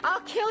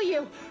 I'll kill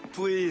you.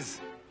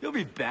 Please, you'll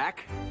be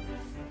back.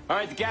 All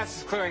right, the gas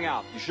is clearing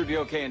out. You should be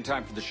okay in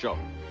time for the show.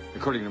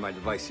 According to my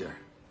device here.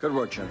 Good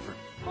work, Jennifer.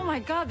 Oh my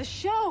God, the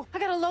show. I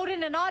gotta load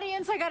in an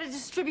audience. I gotta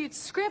distribute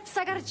scripts.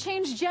 I gotta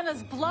change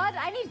Jenna's blood.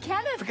 I need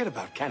Kenneth. Forget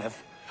about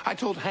Kenneth. I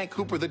told Hank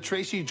Hooper that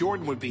Tracy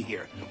Jordan would be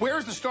here.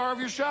 Where's the star of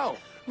your show?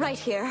 Right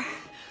here.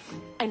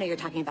 I know you're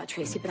talking about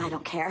Tracy, but I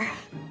don't care.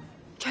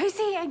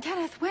 Tracy and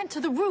Kenneth went to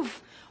the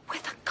roof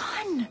with a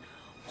gun.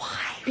 Why?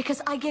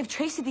 Because I gave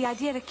Tracy the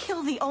idea to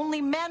kill the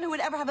only man who would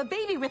ever have a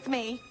baby with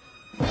me.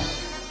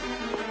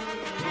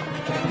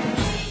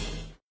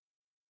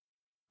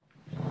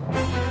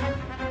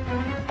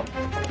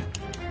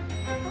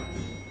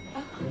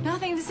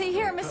 Nothing to see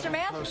here, Mr.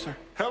 Man. Hello, sir.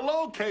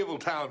 Hello,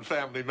 Cabletown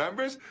family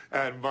members,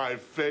 and my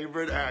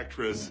favorite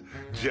actress,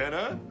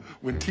 Jenna.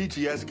 When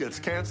TGS gets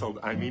canceled,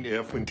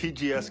 when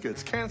TGS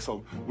gets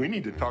canceled, we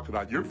need to talk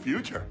about your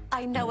future.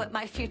 I know what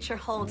my future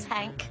holds,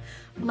 Hank.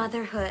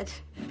 Motherhood.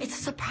 It's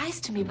a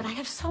surprise to me, but I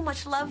have so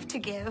much love to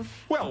give.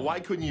 Well, why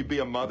couldn't you be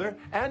a mother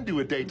and do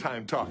a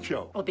daytime talk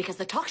show? Well, because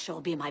the talk show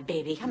will be my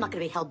baby. I'm not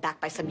going to be held back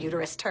by some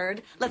uterus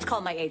turd. Let's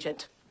call my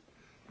agent.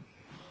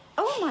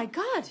 Oh, my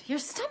God. Your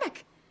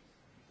stomach.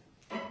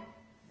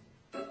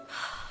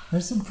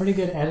 There's some pretty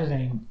good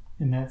editing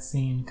in that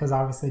scene because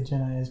obviously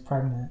Jenna is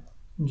pregnant.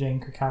 Jane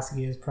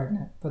Krakowski is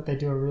pregnant, but they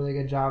do a really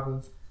good job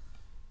of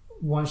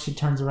once she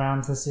turns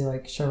around to see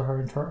show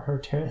her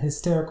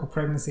hysterical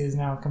pregnancy is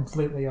now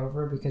completely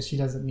over because she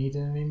doesn't need it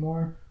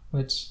anymore,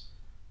 which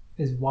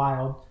is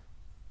wild.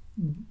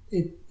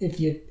 If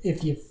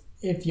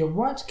you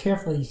watch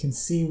carefully, you can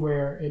see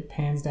where it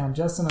pans down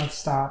just enough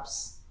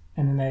stops,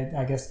 and then they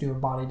I guess do a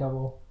body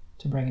double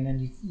to bring it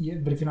in.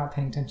 But if you're not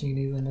paying attention, you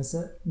can easily miss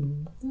it.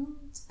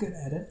 It's a good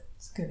edit.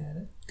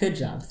 Good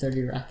job,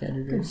 30 Rock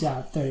editors. Good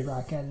job, 30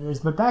 Rock editors.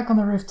 But back on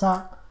the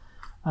rooftop,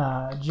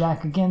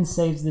 Jack again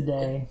saves the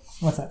day.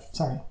 What's up?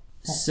 Sorry.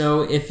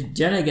 So if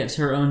Jenna gets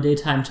her own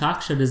daytime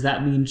talk show, does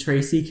that mean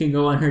Tracy can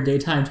go on her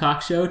daytime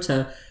talk show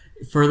to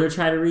further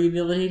try to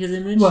rehabilitate his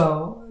image?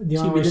 Well, the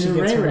only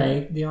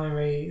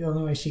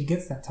way she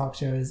gets that talk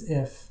show is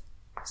if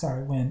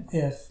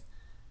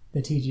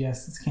the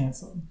TGS is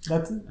canceled.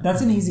 That's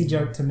an easy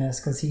joke to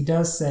miss because he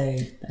does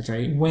say that's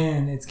right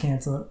when it's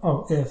canceled.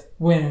 Oh,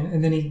 when,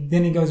 and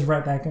then he goes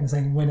right back and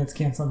saying when it's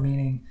canceled,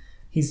 meaning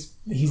he's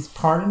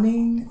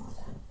pardoning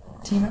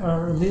Tina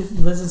or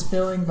Liz's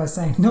feeling by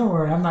saying no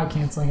worry, I'm not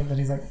canceling it. But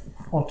he's like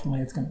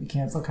ultimately it's going to be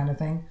canceled kind of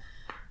thing.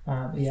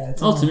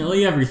 It's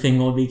ultimately everything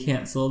will be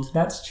canceled.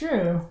 That's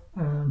true.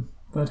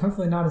 But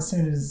hopefully not as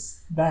soon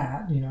as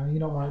that. You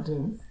don't want it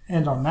to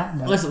end on that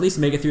note. Let's at least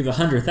make it through the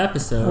 100th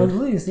episode. At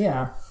least,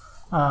 yeah.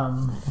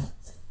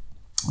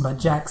 But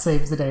Jack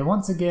saves the day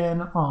once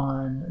again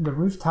on the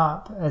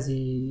rooftop as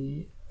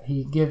he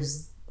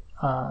gives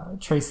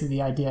Tracy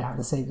the idea how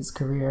to save his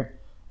career.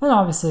 And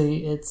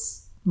obviously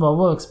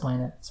we'll explain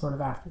it sort of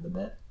after the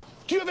bit.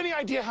 Do you have any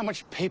idea how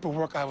much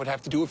paperwork I would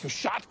have to do if you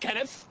shot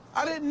Kenneth?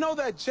 I didn't know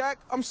that, Jack.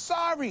 I'm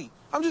sorry.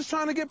 I'm just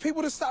trying to get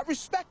people to stop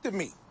respecting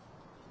me.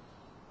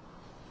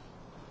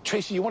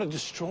 Tracy, you want to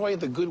destroy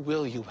the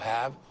goodwill you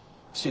have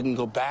so you can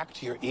go back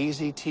to your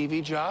easy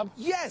TV job?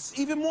 Yes,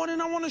 even more than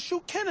I want to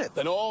shoot Kenneth.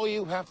 Then all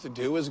you have to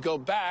do is go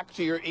back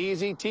to your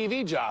easy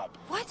TV job.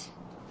 What?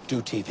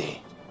 Do TV.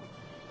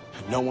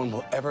 No one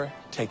will ever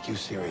take you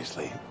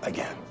seriously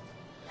again.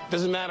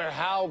 Doesn't matter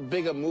how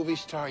big a movie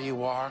star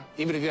you are,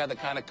 even if you had the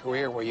kind of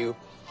career where you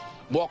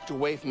walked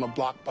away from a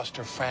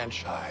blockbuster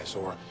franchise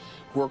or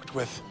worked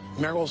with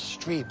Meryl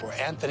Streep or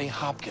Anthony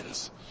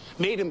Hopkins,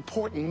 made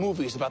important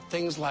movies about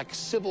things like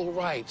civil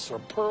rights or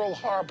Pearl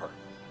Harbor,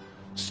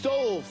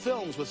 stole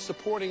films with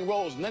supporting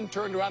roles and then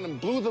turned around and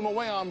blew them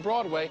away on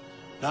Broadway,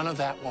 none of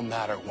that will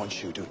matter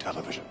once you do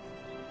television.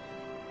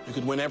 You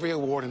could win every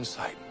award in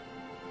sight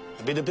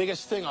and be the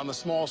biggest thing on the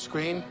small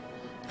screen,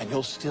 and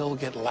you'll still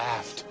get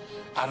laughed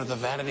out of the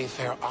Vanity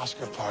Fair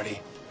Oscar party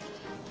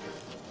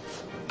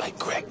by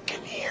Greg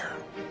Kinnear.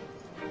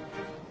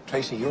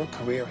 Tracy, your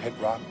career hit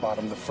rock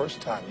bottom the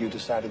first time you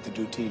decided to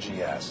do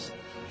TGS.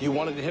 You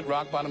wanted to hit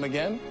rock bottom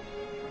again?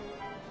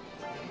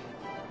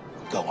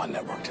 Go on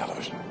network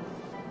television.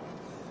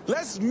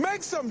 Let's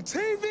make some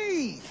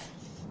TV!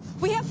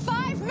 We have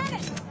 5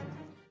 minutes!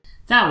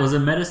 That was a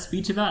meta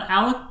speech about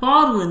Alec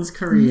Baldwin's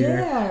career.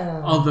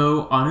 Yeah.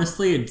 Although,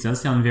 honestly, it does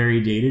sound very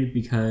dated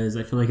because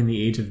I feel like in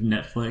the age of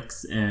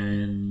Netflix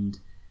and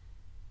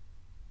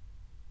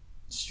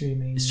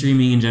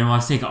streaming in general, I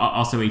think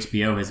also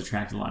HBO has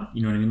attracted a lot of,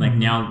 you know what I mean? Like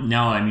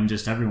now, I mean,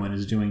 just everyone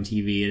is doing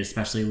TV,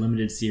 especially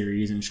limited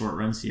series and short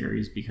run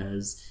series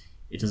because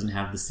it doesn't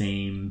have the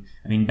same,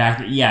 I mean,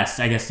 yes,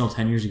 I guess still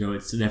 10 years ago,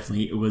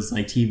 it was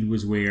like TV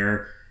was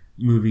where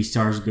movie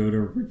stars go to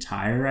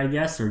retire, I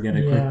guess, or get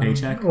a quick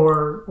paycheck.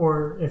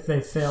 Or if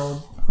they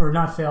failed, or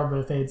not failed, but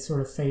if they'd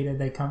sort of faded,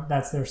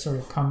 that's their sort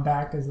of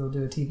comeback, is they'll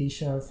do a TV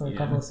show for a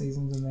couple of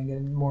seasons and then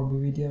get more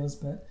movie deals.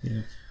 But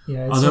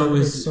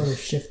it's sort of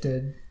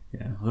shifted.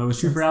 Yeah, although it was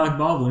true for Alec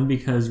Baldwin,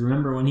 because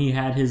remember when he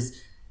had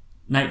his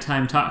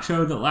nighttime talk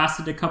show that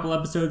lasted a couple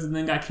episodes and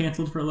then got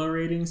canceled for low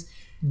ratings?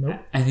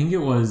 Nope. I think it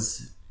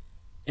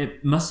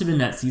must have been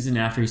that season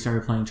after he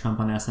started playing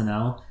Trump on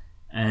SNL.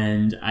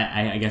 And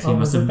I guess he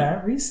must have... Was it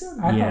that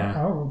recent?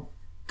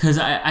 Because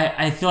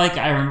I feel like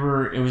I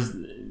remember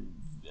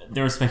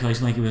there was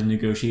speculation like it was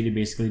negotiated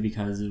basically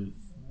because of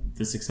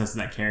the success of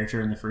that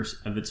character in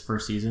its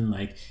first season.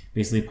 Like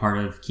basically part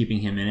of keeping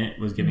him in it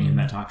was giving him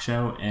that talk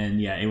show.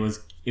 And yeah, it was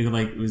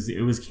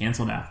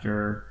canceled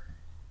after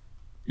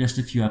just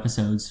a few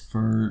episodes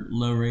for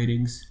low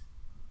ratings.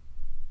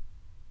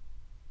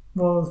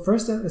 Well,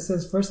 it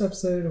says first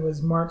episode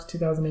was March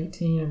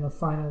 2018 and the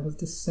final was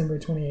December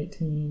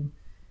 2018.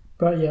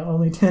 But yeah,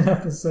 only 10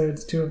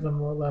 episodes. 2 of them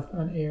were left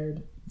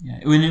unaired. Yeah,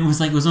 it was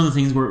one of the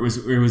things where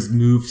it was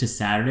moved to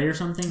Saturday or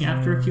something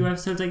after a few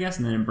episodes, I guess,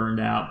 and then it burned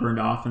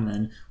off, and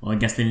then I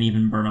guess they didn't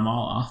even burn them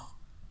all off.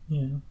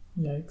 Yeah,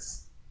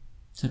 yikes.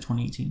 So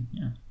 2018,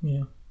 yeah.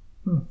 Yeah,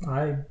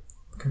 I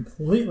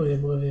completely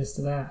oblivious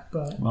to that,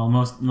 but well,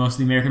 most of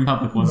the American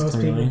public was most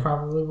clearly. people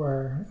probably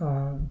were.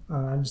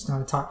 I'm just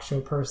not a talk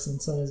show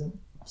person, so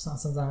it's not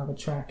something I would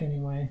track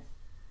anyway.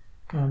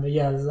 But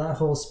yeah, that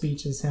whole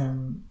speech is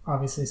him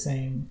obviously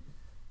saying,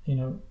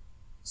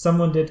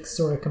 someone did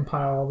sort of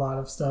compile a lot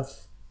of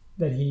stuff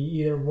that he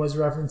either was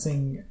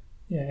referencing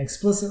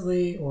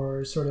explicitly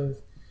or sort of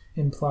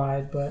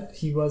implied, but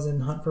he was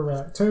in Hunt for Red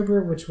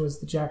October, which was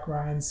the Jack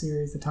Ryan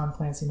series, the Tom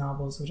Clancy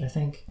novels, which I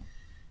think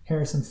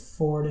Harrison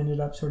Ford ended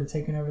up sort of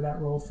taking over that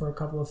role for a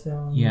couple of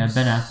films. Yeah,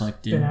 Ben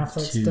Affleck did. Ben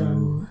Affleck's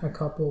done a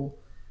couple.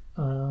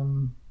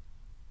 Meryl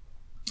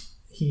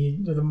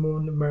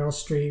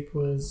Streep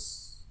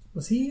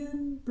was he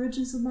in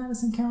Bridges of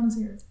Madison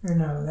County? Or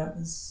no, that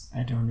was...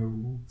 I don't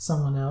know.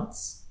 Someone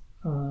else.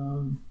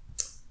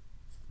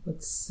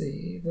 Let's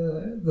see.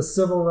 The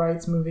Civil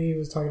Rights movie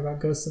was talking about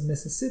Ghosts of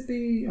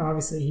Mississippi.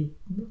 Obviously, he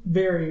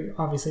very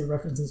obviously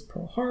references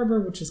Pearl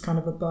Harbor, which is kind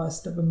of a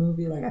bust of a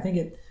movie. Like, I think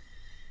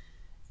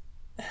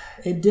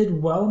it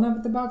did well enough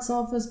at the box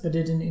office, but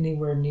it didn't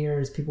anywhere near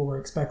as people were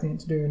expecting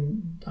it to do.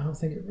 And I don't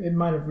think it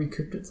might have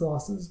recouped its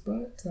losses,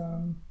 but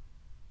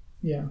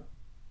yeah.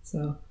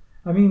 So...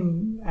 I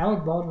mean,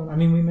 Alec Baldwin,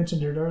 we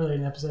mentioned it earlier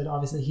in the episode,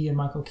 obviously he and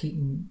Michael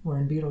Keaton were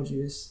in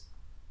Beetlejuice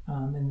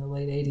in the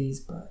late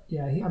 80s, but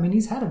yeah,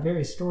 he's had a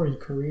very storied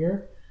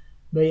career,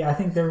 but yeah, I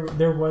think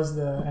there was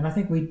and I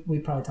think we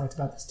probably talked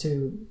about this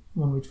too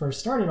when we first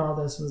started all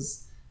this,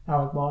 was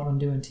Alec Baldwin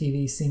doing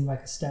TV seemed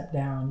like a step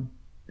down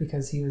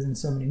because he was in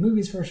so many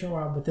movies for a short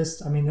while, but this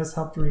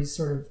helped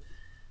sort of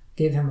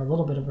gave him a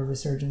little bit of a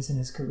resurgence in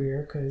his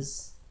career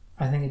because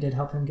I think it did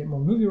help him get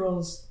more movie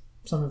roles.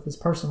 Some of his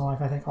personal life,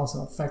 I think,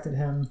 also affected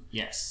him.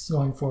 Yes.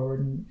 Going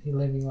forward, and he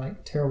leaving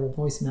like terrible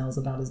voicemails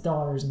about his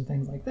daughters and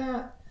things like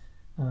that.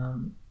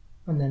 And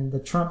then the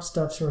Trump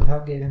stuff sort of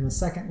helped gave him a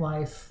second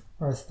life,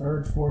 or a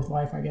third, fourth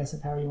life, I guess,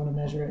 of how you want to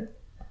measure it.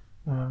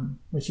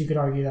 Which you could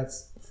argue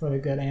that's for the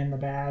good and the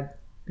bad,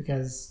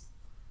 because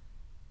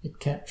it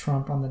kept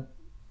Trump on the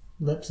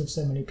lips of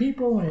so many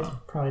people when it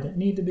probably didn't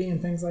need to be,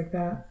 and things like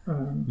that.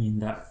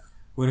 That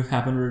would have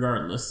happened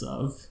regardless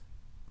of.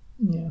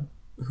 Yeah.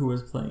 Who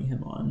was playing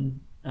him on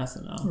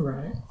SNL.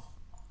 Right.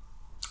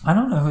 I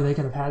don't know who they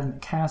could have had in the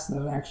cast,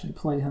 though, to actually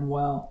play him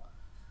well.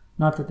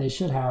 Not that they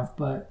should have,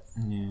 but...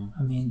 Yeah.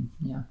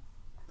 Yeah.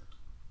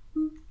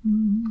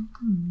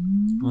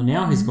 Well,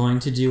 now he's going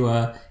to do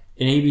an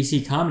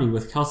ABC comedy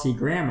with Kelsey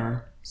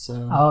Grammer,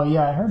 so... Oh,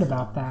 yeah, I heard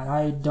about that.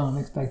 I don't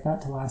expect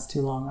that to last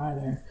too long,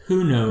 either.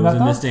 Who knows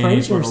in this day and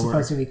age Frasier's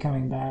supposed to be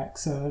coming back,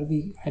 so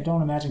I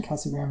don't imagine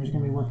Kelsey Grammer's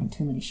going to be working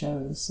too many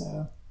shows,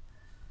 so...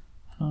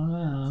 I don't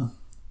know.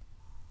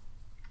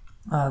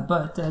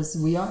 But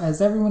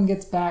as everyone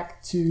gets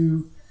back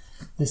to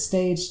the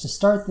stage to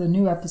start the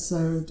new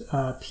episode,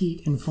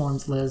 Pete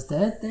informs Liz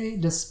that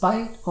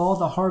despite all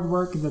the hard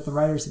work that the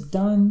writers have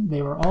done,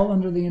 they were all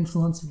under the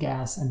influence of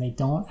gas and they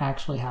don't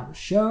actually have a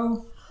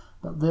show.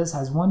 But Liz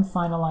has one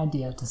final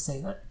idea to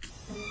save it.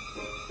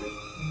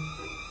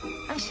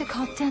 I should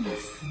call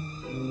Dennis.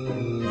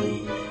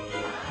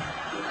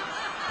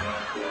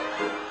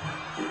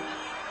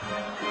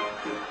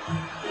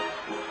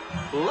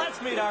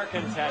 Let's meet our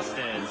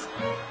contestants.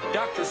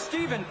 Dr.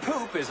 Stephen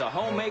Poop is a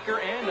homemaker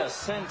and a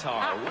centaur.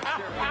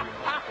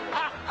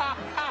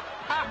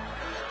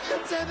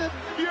 Lieutenant,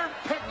 you're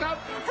picked up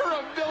for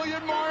 1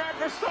 million more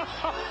episodes.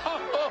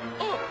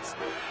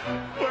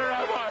 Where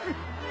am I?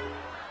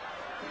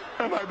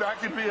 Am I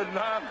back in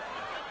Vietnam?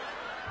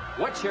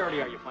 What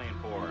charity are you playing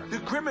for? The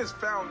Grimace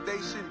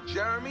Foundation,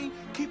 Jeremy,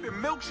 keeping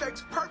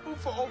milkshakes purple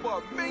for over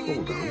 1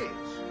 million years.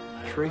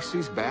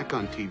 Tracy's back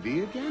on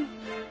TV again?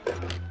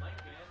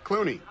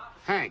 Clooney,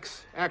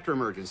 Hanks, actor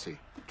emergency.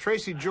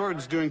 Tracy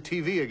Jordan's doing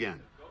TV again.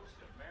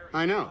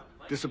 I know,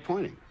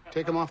 disappointing.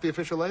 Take him off the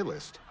official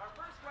A-list.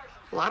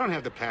 Well, I don't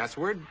have the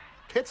password.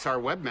 Pitt's our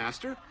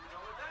webmaster.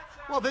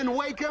 Well, then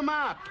wake him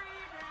up.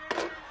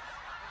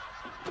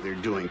 They're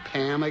doing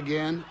Pam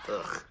again?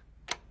 Ugh.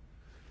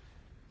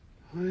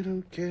 I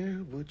don't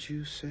care what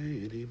you say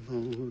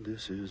anymore.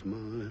 This is my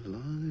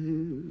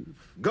life.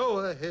 Go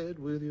ahead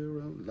with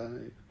your own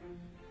life.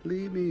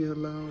 Leave me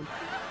alone.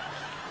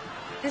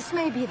 This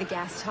may be the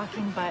gas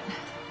talking, but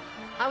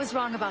I was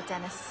wrong about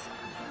Dennis.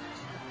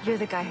 You're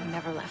the guy who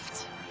never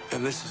left.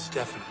 And this is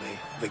definitely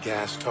the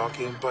gas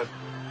talking, but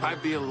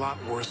I'd be a lot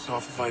worse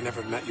off if I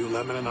never met you,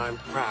 Lemon, and I'm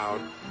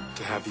proud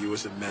to have you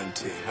as a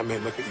mentee. I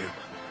mean, look at you.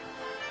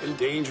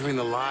 endangering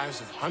the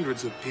lives of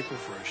hundreds of people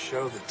for a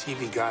show the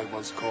TV Guide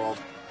once called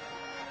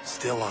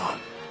Still On.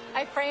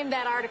 I framed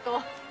that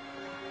article.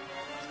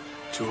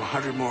 To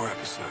 100 more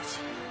episodes.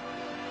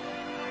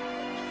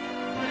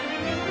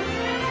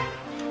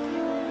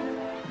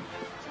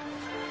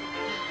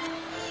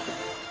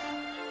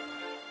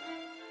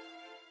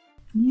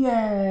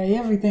 Yay!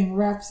 Everything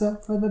wraps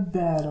up for the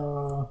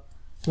battle.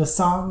 The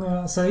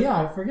song, so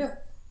yeah, I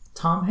forget.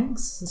 Tom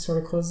Hanks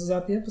sort of closes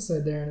out the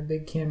episode there in a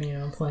big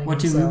cameo playing What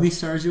do himself. movie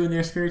stars do in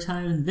their spare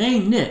time? They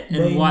knit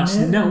and watch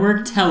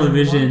network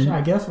television. I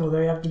guess, well,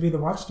 they have to be the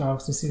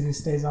watchdogs to see who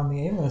stays on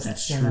the A-list.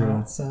 That's or true.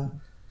 not, so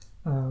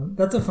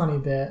that's a funny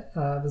bit.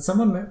 But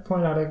someone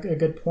pointed out a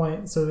good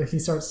point. So that he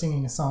starts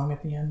singing a song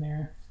at the end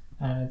there,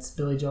 and it's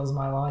Billy Joel's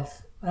 "My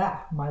Life."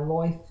 My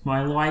life.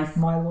 My life.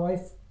 My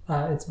life.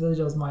 It's Billy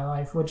Joel's "My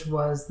Life," which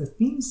was the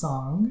theme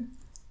song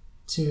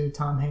to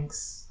Tom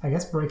Hanks', I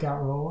guess,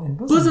 breakout role in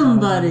Bosom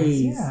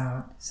Buddies.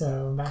 Yeah.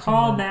 So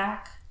Call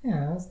back.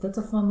 Yeah, that's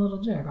a fun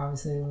little joke.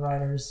 Obviously, the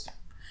writers.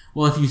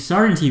 Well, if you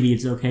start in TV,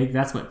 it's okay.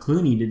 That's what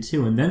Clooney did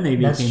too, and then they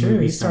became That's true.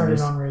 movie He started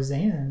stars. on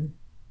Roseanne.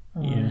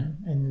 Yeah.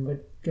 And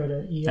would go to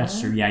ER.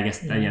 That's true. Yeah, I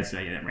guess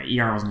right.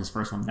 ER wasn't his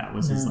first one. That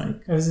was his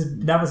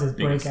that was his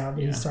biggest, breakout.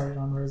 But yeah. he started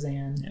on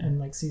Roseanne in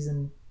like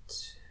season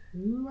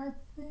 2, I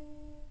think.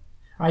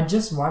 I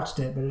just watched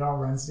it, but it all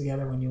runs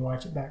together when you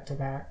watch it back to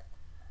back.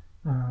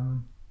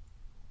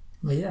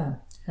 But yeah,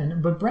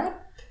 but Brad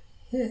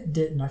Pitt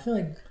didn't. I feel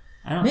like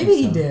maybe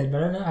he did,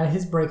 but I know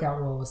his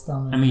breakout role was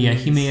Thelma. I mean, yeah,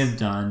 he may have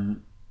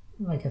done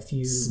like a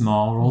few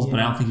small roles, but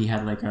I don't think he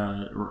had like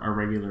a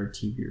regular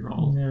TV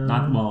role. No.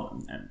 Not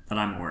well that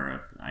I'm aware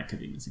of. I could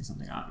be missing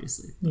something,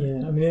 obviously. But.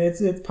 Yeah, I mean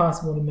it's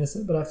possible to miss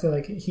it, but I feel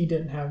like he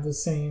didn't have the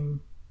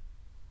same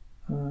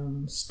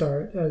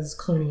start as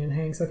Clooney and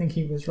Hanks. I think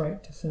he was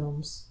right to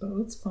films, but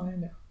let's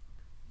find out.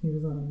 He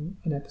was on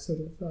an episode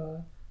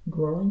of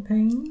Growing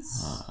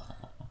Pains,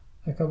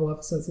 a couple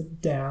episodes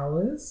of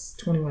Dallas,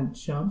 21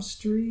 Jump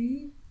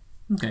Street.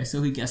 Okay,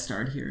 so he guest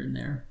starred here and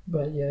there.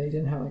 But yeah, he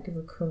didn't have like a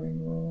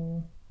recurring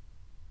role.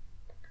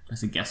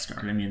 As a guest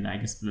star, I mean, I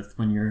guess that's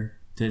when you're.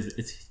 Do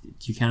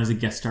you count as a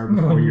guest star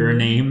before you're a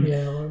name?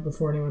 Yeah,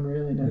 before anyone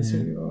really knows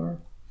who you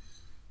are.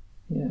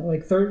 Yeah,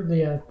 like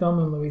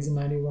Thelma and Louise in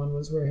 '91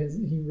 was where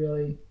he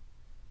really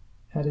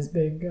had his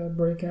big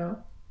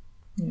breakout.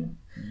 Yeah.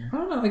 I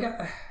don't know. Like,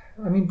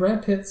 I mean,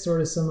 Brad Pitt's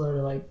sort of similar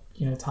to like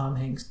Tom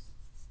Hanks,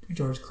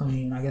 George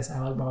Clooney, and I guess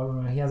Alec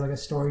Baldwin. He has like a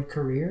storied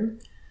career,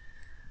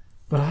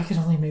 but I could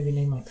only maybe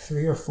name like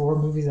 3 or 4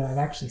 movies that I've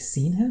actually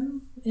seen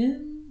him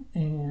in,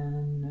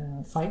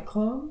 and Fight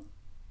Club.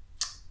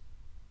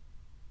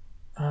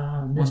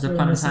 Once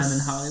Upon a Time in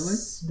Hollywood.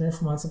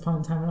 Smith, Once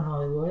Upon a Time in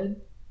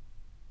Hollywood.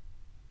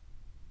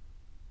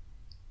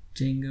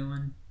 Django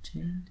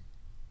Unchained.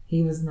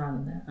 He was not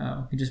in that.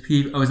 Oh,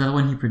 is that the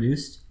one he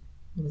produced?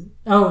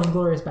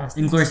 Inglourious Basterds.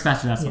 Inglourious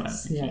Basterds. That's what I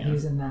was thinking. Yeah, he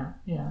was in that.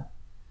 Yeah,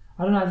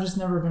 I don't know. I've just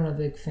never been a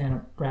big fan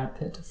of Brad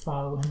Pitt to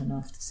follow him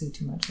enough to see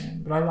too much in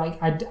him. But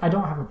I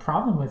don't have a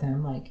problem with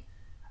him. Like,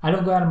 I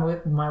don't go out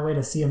of my way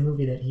to see a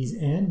movie that he's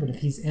in. But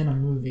if he's in a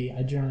movie,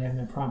 I generally have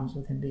no problems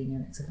with him being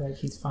in it. Because I feel like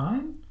he's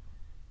fine.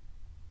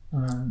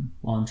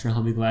 Well, I'm sure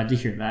he'll be glad to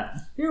hear that.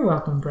 You're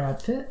welcome,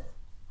 Brad Pitt.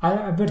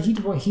 But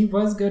he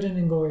was good in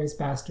Inglourious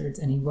Basterds,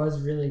 and he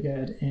was really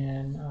good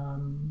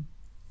in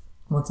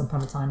Once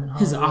Upon a Time in Hollywood.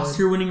 His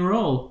Oscar-winning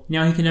role.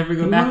 Now he can never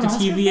go back to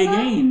TV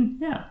again.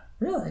 Yeah.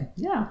 Really?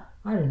 Yeah.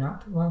 I do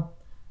not. Well,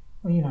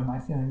 you know my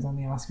feelings on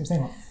the Oscars. They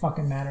don't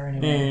fucking matter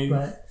anyway.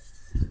 But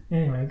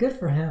anyway, good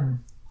for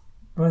him.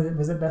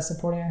 Was it Best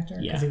Supporting Actor?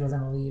 Yeah. Because he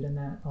wasn't a lead in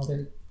that, although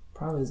he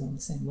probably was on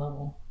the same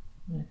level.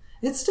 Yeah.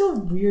 It still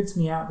weirds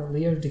me out that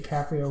Leo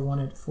DiCaprio won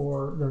it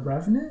for The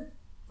Revenant,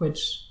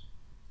 which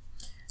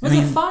was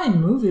a fine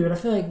movie, but I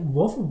feel like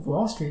Wolf of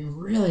Wall Street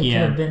really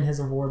could have been his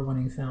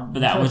award-winning film.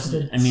 But that was,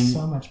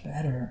 so much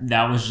better.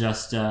 That was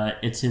just,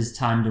 it's his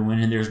time to win,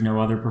 and there's no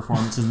other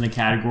performances in the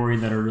category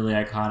that are really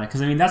iconic.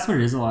 Because, I mean, that's what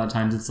it is a lot of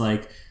times. It's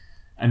like,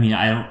 I mean,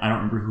 I don't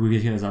remember who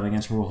he was up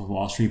against for Wolf of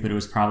Wall Street, but it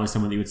was probably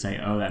someone that you would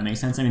say, oh, that makes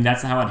sense. I mean,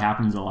 that's how it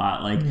happens a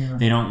lot. Like,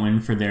 they don't win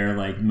for their,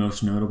 like,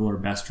 most notable or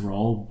best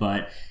role,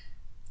 but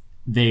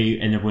they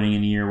end up winning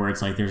in a year where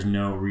it's like there's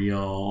no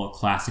real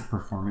classic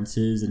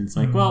performances, and it's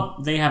like, well,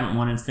 they haven't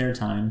won, it's their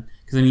time.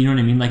 Because, I mean, you know what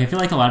I mean? Like, I feel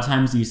like a lot of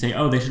times you say,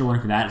 oh, they should have won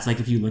for that. It's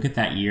like, if you look at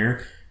that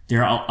year,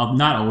 there are,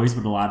 not always,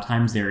 but a lot of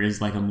times there is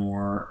like a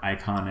more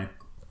iconic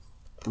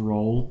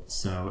role.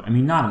 So, I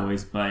mean, not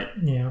always, but,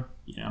 you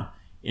know,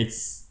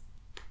 it's,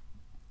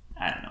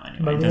 I don't know,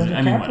 anyway. But It doesn't,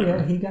 I mean,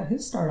 whatever. he got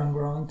his start on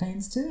Growing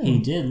Pains, too. He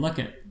did. Look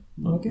at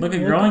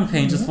Growing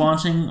Pains, just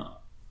launching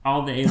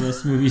all the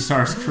A-list movie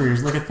stars'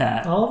 careers. Look at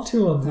that. All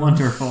 2 of them.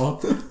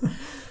 Wonderful.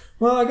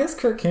 Well, I guess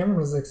Kirk Cameron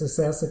was a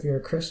success if you're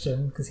a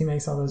Christian, because he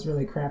makes all those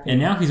really crappy...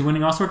 And now he's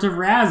winning all sorts of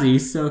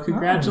Razzies, so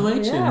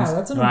congratulations. Yeah,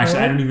 that's well,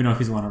 actually, I don't even know if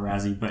he's won a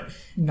Razzie, but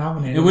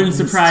nominated. It wouldn't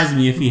surprise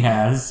me if he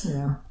has.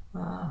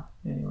 Yeah.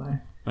 Anyway.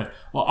 But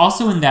Well,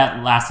 also in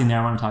that last scene there,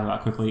 I want to talk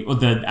about quickly. Well,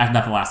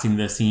 not the last scene,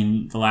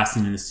 the last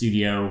scene in the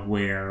studio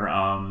where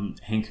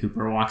Hank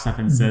Cooper walks up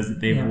and says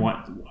that they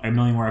want a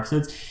million more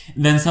episodes.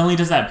 And then suddenly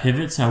does that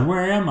pivot to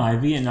where am I,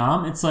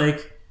 Vietnam? It's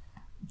like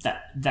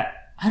that.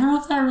 I don't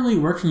know if that really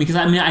worked for me because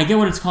I mean I get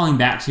what it's calling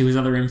back to his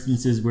other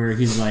instances where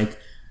he's like,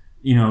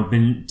 you know,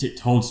 been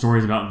told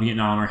stories about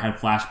Vietnam or had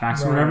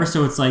flashbacks or whatever.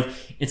 So it's like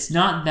it's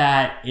not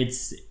that it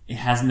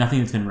has nothing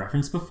that's been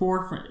referenced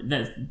before,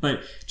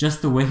 but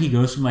just the way he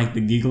goes from like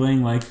the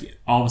giggling, like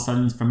all of a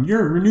sudden from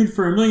you're renewed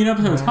for 1 million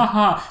episodes,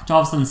 haha, to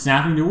all of a sudden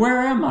snapping to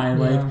where am I?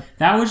 Like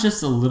that was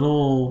just a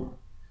little.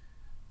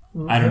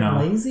 I don't know.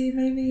 Lazy,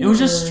 maybe. It was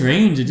just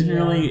strange. It didn't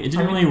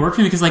really work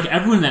for me because like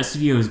everyone in that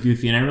studio is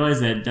goofy, and I realize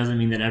that doesn't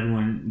mean that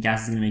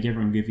Gas is going to make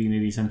everyone goofy.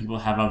 Maybe some people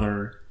have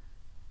other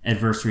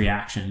adverse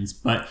reactions,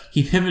 but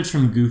he pivots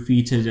from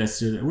goofy to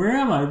just where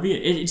am I?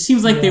 It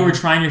seems like they were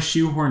trying to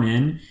shoehorn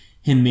in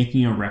him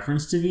making a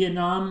reference to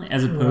Vietnam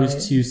as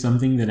opposed to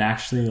something that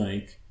actually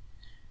like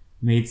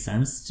made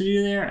sense to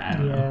do there. I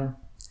don't know.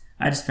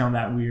 I just found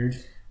that weird.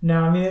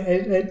 No, I mean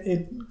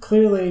it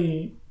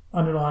clearly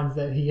underlines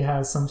that he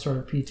has some sort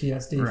of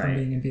PTSD from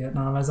being in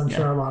Vietnam, as I'm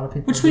sure a lot of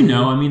people Which we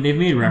know. I mean, they've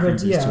made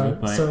references to it,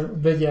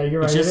 but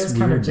you're right. It is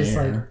kind of just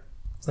like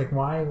it's like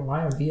why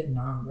a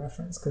Vietnam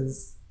reference?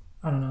 Because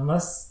I don't know,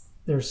 unless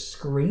they're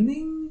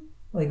screaming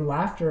like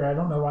laughter. I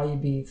don't know why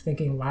you'd be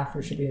thinking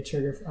laughter should be a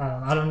trigger.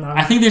 I don't know.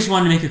 I think they just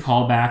wanted to make a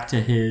callback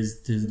to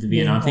the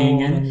Vietnam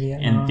thing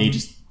again, and they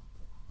just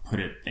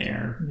put it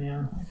there.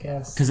 Yeah, I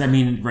guess. Because I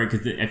mean, right?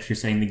 Because if you're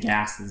saying the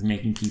gas is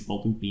making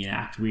people loopy and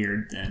act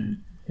weird,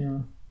 then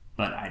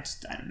But I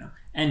don't know.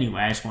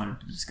 Anyway, I just wanted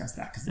to discuss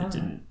that because it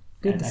didn't.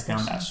 I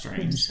found that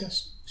strange.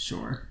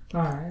 Sure.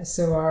 All right.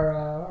 So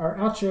our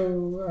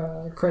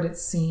outro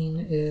credits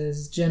scene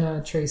is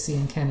Jenna, Tracy,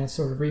 and Kenneth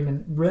sort of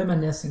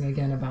reminiscing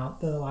again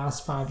about the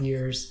last 5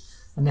 years,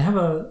 and they have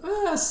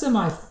a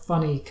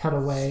semi-funny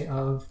cutaway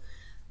of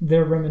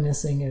their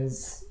reminiscing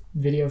is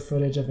video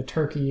footage of a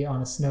turkey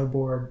on a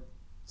snowboard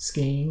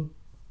skiing,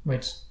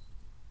 which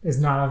is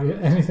not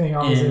anything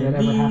obviously that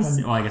ever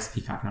happened. Well, I guess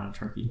peacock, not a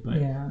turkey, but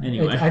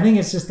anyway, I think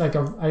it's just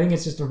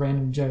a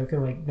random joke.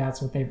 Like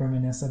that's what they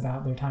reminisce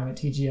about their time at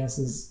TGS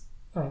is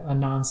a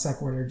non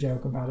sequitur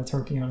joke about a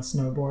turkey on a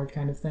snowboard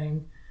kind of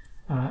thing.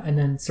 And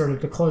then sort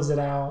of to close it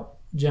out,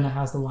 Jenna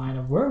has the line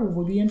of "Where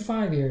will we be in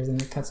 5 years?" and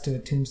it cuts to a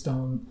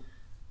tombstone,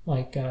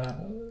 like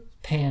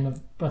pan of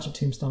a bunch of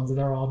tombstones that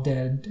they're all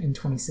dead in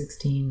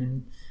 2016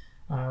 and.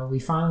 We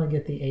finally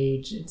get the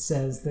age. It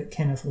says that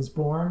Kenneth was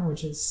born,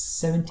 which is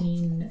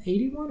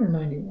 1781 or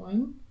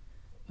 91.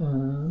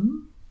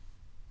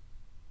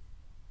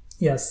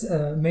 Yes,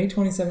 May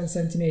 27,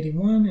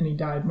 1781, and he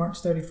died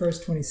March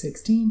 31st,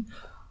 2016.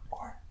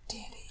 Or did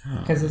he?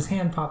 Because his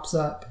hand pops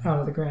up out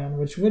of the ground,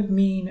 which would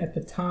mean at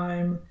the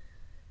time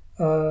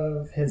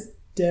of his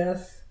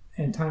death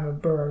and time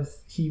of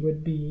birth, he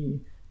would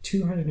be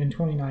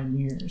 229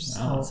 years.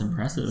 Wow, that's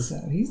impressive. So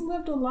he's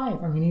lived a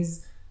life. I mean,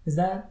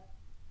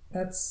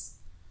 that's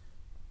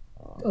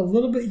a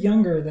little bit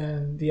younger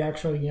than the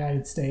actual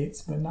United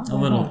States, but not a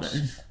little much.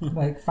 bit.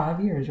 Like 5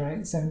 years, right?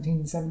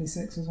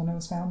 1776 was when it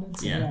was founded.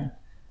 So yeah.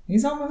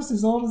 He's almost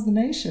as old as the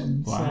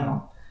nation. Wow.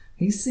 So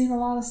he's seen a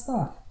lot of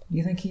stuff. Do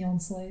you think he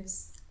owned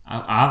slaves?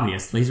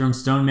 Obviously. He's from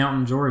Stone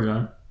Mountain,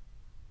 Georgia.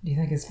 Do you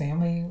think his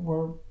family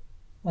were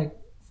like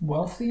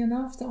wealthy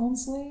enough to own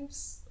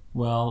slaves?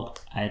 Well,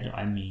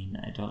 I mean,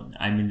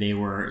 they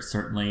were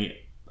certainly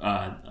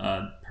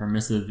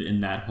permissive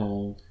in that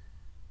whole...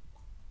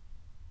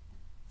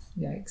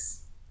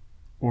 Yikes.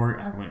 Or,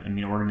 I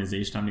mean,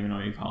 organization, I don't even know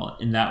what you call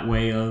it, in that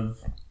way of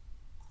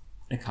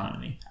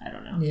economy. I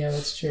don't know. Yeah,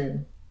 that's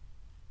true.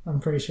 I'm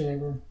pretty sure they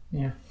were,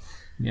 yeah.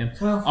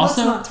 Well,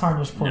 also, let's not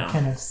tarnish poor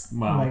Kenneth's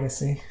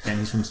legacy. And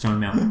he's from Stone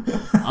Mountain.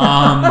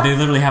 They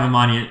literally have a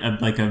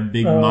monument, like a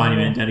big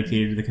monument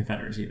dedicated to the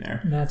Confederacy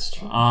there. That's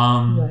true.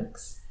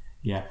 Yikes.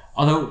 Yeah.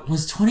 Although,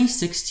 was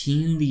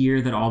 2016 the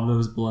year that all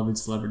those beloved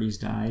celebrities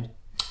died?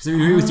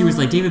 Because it was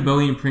like David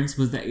Bowie and Prince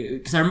was that.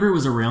 Because I remember it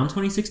was around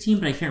 2016,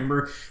 but I can't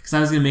remember because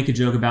I was going to make a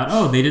joke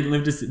about they didn't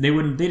live to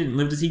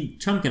see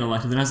Trump get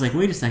elected. And I was like,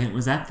 wait a second,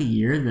 was that the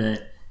year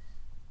that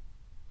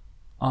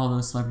all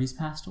those celebrities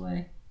passed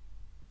away?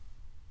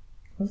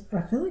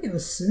 I feel like it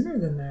was sooner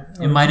than that.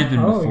 It might have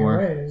been before.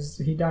 You're right.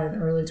 He died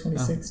in early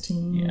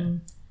 2016. Yeah.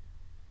 And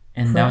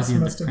Prince that was the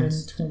must have been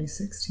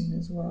 2016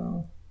 as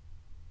well.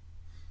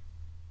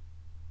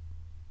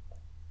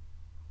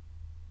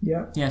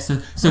 Yep. Yeah,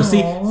 so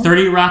see,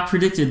 30 Rock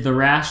predicted the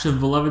rash of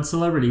beloved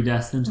celebrity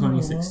deaths in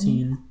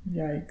 2016.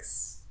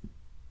 Yikes.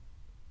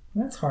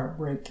 That's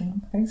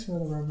heartbreaking. Thanks for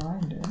the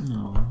reminder.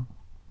 No.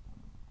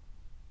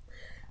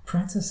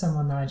 Prince is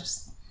someone that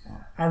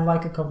I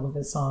like a couple of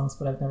his songs,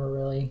 but I've never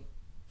really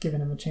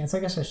given him a chance. I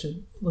guess I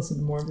should listen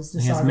to more of his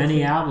discography. He has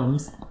many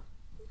albums.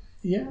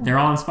 Yeah. They're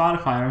all on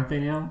Spotify, aren't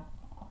they now?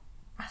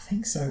 I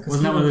think so.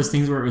 Wasn't that one of those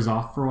things where it was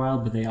off for a while,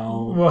 but they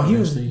all... Well, he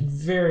was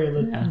very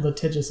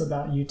litigious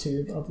about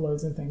YouTube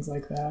uploads and things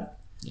like that.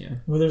 Yeah.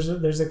 Well,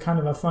 there's a kind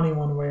of a funny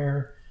one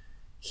where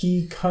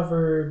he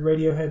covered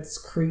Radiohead's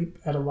Creep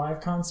at a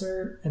live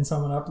concert, and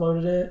someone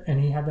uploaded it,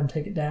 and he had them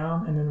take it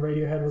down, and then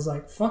Radiohead was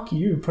like, fuck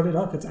you, put it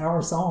up, it's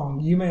our song.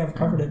 You may have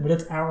covered it, but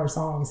it's our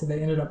song. So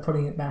they ended up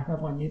putting it back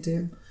up on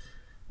YouTube.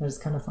 That was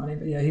kind of funny.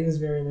 But yeah, he was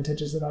very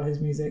litigious about his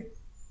music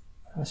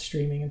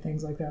streaming and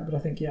things like that. But I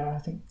think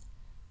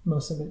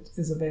most of it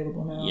is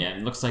available now. Yeah,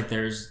 it looks like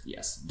there's,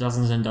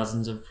 dozens and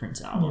dozens of Prince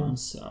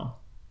albums, so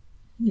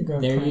you go,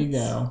 there Prince. you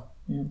go.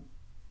 Yeah.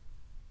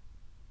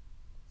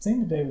 Same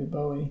with David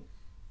Bowie.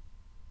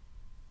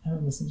 I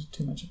haven't listened to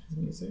too much of his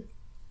music.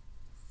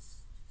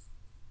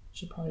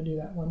 Should probably do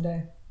that one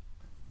day.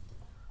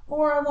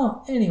 Or I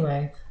won't.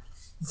 Anyway,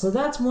 so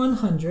that's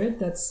 100.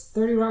 That's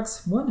 30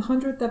 Rock's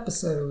 100th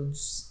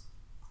episodes.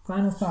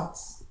 Final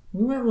thoughts.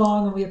 We went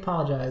long and we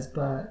apologize,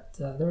 but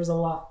there was a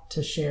lot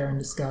to share and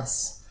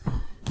discuss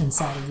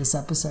inside of this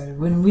episode.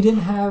 When we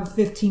didn't have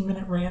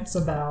 15-minute rants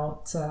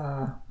about...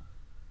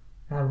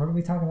 God, what did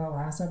we talk about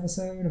last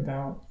episode?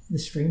 About the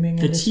streaming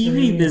industry? The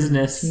TV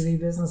business. TV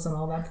business and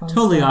all that fun stuff.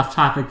 Totally off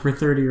topic for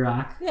 30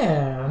 Rock.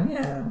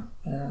 Yeah.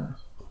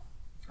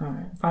 All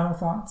right. Final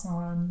thoughts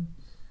on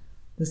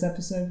this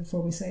episode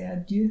before we say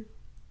adieu?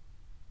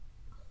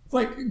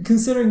 Like,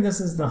 considering this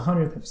is the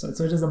 100th episode,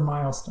 so it is a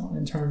milestone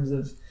in terms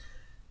of,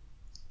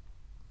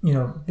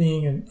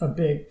 being a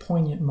big,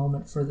 poignant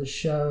moment for the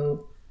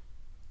show.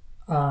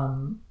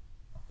 Do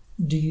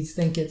you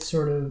think it's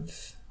sort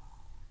of...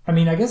 I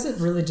mean, I guess it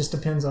really just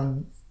depends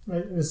on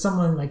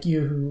someone like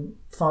you who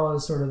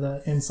follows sort of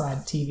the inside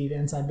TV, the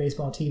inside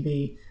baseball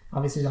TV.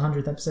 Obviously, the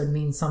 100th episode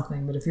means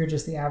something, but if you're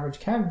just the average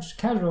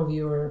casual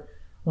viewer,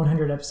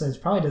 100 episodes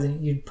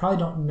you probably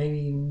don't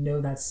maybe know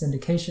that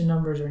syndication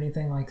numbers or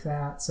anything like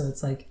that. So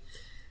it's like,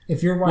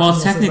 if you're watching... Well,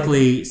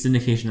 technically,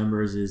 syndication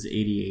numbers is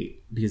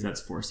 88 because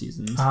that's 4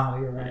 seasons. Oh,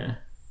 you're right. Yeah.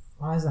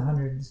 Why is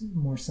 100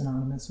 more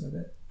synonymous with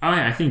it? Oh,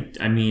 yeah, I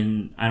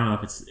don't know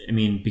if it's...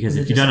 because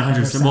if you've done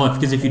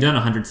 100... if you've done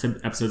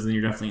 100 episodes, then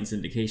you're definitely in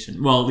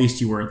syndication. Well, at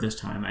least you were at this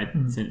time.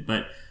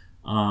 But,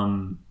 I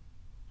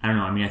don't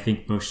know. I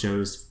think most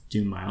shows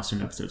do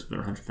milestone episodes for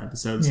their 100th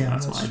episode, so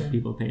that's why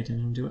people pay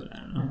attention to it. I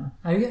don't know.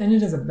 Yeah. And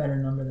it is a better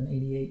number than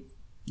 88.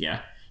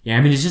 Yeah.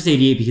 Yeah, it's just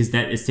 88 because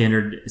that is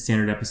standard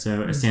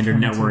episode. A standard 22.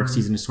 Network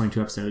season is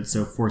 22 episodes,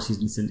 so 4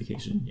 seasons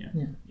syndication.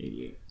 Yeah.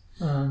 88.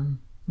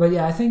 But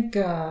yeah, I think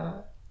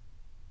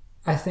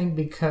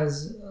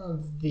because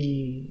of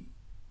the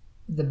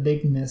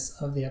bigness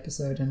of the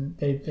episode, and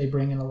they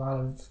bring in a lot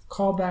of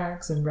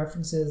callbacks and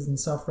references and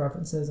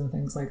self-references and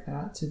things like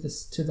that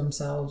to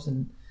themselves,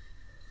 and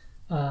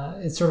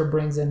it sort of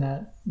brings in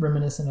that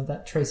reminiscent of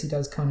that Tracy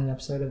Does Conan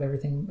episode of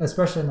everything,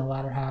 especially in the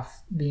latter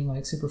half, being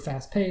like super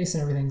fast-paced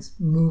and everything's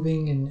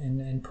moving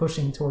and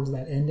pushing towards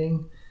that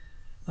ending.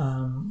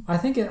 I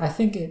think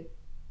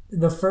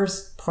the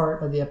first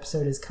part of the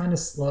episode is kind of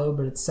slow,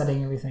 but it's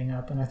setting everything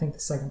up. And I think the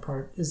second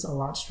part is a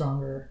lot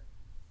stronger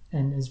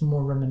and is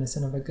more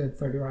reminiscent of a good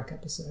 30 Rock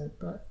episode.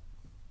 But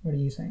what do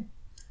you think?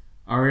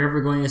 Are we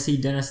ever going to see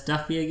Dennis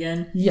Duffy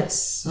again?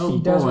 Yes, he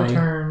does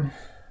return.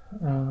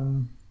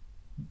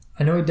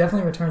 I know he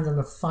definitely returns in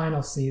the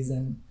final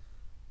season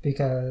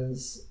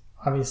because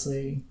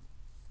obviously,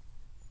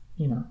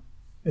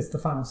 it's the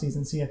final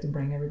season, so you have to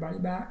bring everybody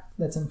back.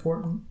 That's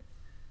important.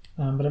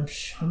 But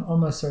I'm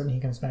almost certain he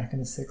comes back in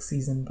the 6th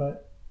season,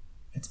 but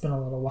it's been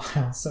a little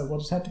while, so we'll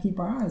just have to keep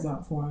our eyes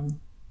out for him.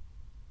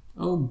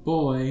 Oh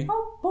boy.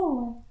 Oh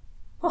boy.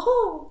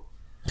 Oh.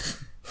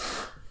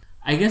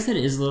 I guess it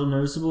is a little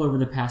noticeable over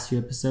the past few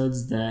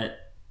episodes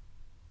that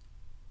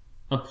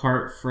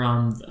apart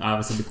from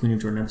obviously the Queen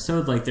of Jordan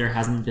episode, there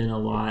hasn't been a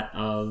lot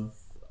of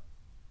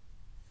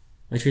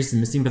Tracy's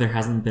missing, but there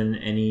hasn't been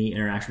any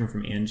interaction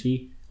from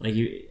Angie.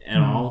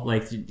 At all.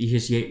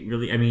 She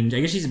really... I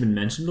guess she's been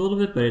mentioned a little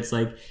bit, but it's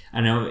I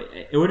don't know.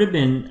 It would have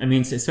been...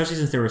 especially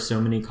since there were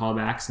so many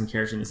callbacks and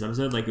characters in this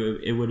episode,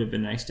 it would have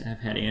been nice to have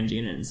had Angie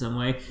in it in some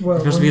way. Well,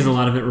 especially because a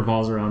lot of it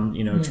revolves around,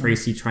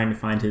 Tracy trying to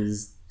find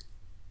his...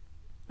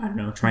 I don't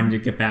know, trying to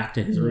get back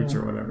to his roots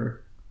or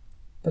whatever.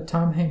 But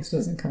Tom Hanks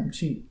doesn't come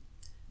cheap.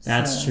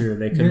 That's true.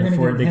 They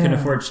couldn't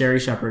afford Sherry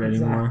Shepherd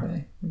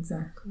anymore.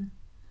 Exactly.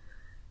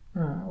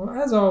 Well,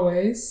 as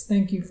always,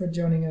 thank you for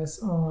joining us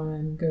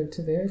on Go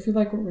To There. If you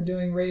like what we're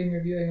doing, rating,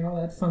 reviewing, and all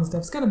that fun stuff,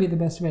 it's got to be the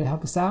best way to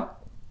help us out.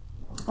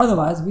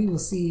 Otherwise, we will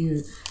see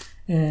you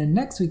in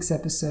next week's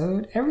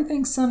episode,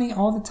 Everything Sunny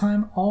All the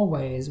Time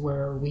Always,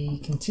 where we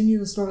continue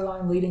the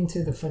storyline leading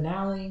to the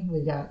finale.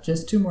 We got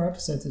just 2 more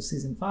episodes of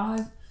Season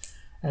 5,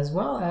 as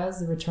well as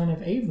the return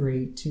of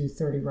Avery to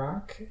 30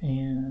 Rock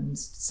and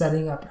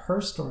setting up her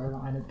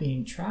storyline of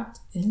being trapped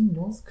in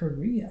North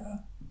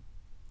Korea.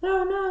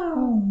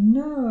 Oh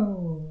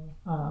no!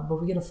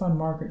 But we get a fun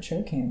Margaret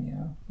Cho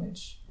cameo,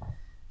 which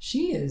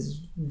she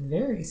is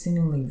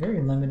seemingly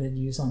very limited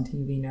use on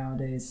TV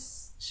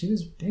nowadays. She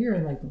was bigger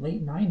in the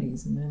late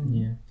 90s, and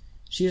then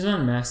she was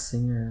on Masked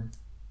Singer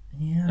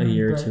a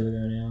year or 2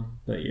 ago now.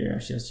 But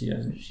she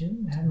doesn't. She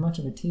didn't have much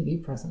of a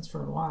TV presence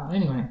for a while.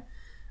 Anyway,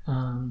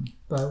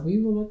 but we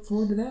will look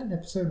forward to that in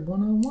episode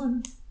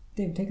 101.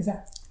 Dave, take us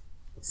out.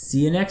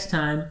 See you next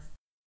time.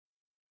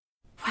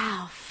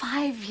 Wow, 5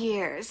 5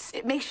 years.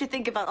 It makes you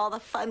think about all the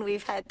fun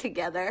we've had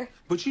together.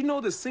 But you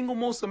know the single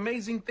most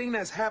amazing thing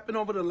that's happened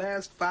over the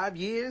last 5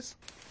 years?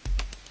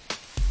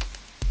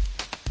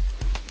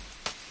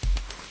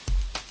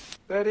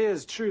 That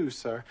is true,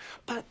 sir.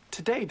 But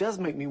today does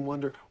make me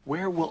wonder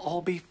where we'll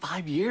all be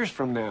 5 years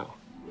from now.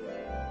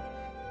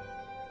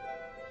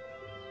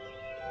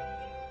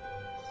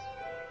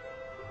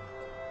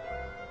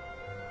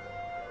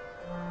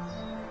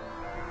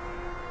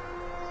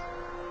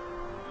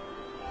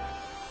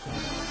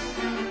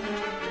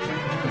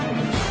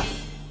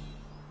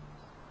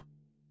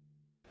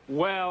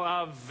 Well,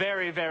 a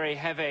very, very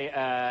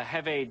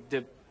heavy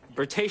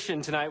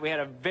debatation tonight. We had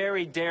a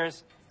very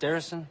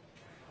Darrison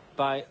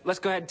by. Let's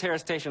go ahead and tear a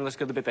station. Let's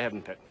go to the bit they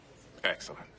haven't picked. Excellent.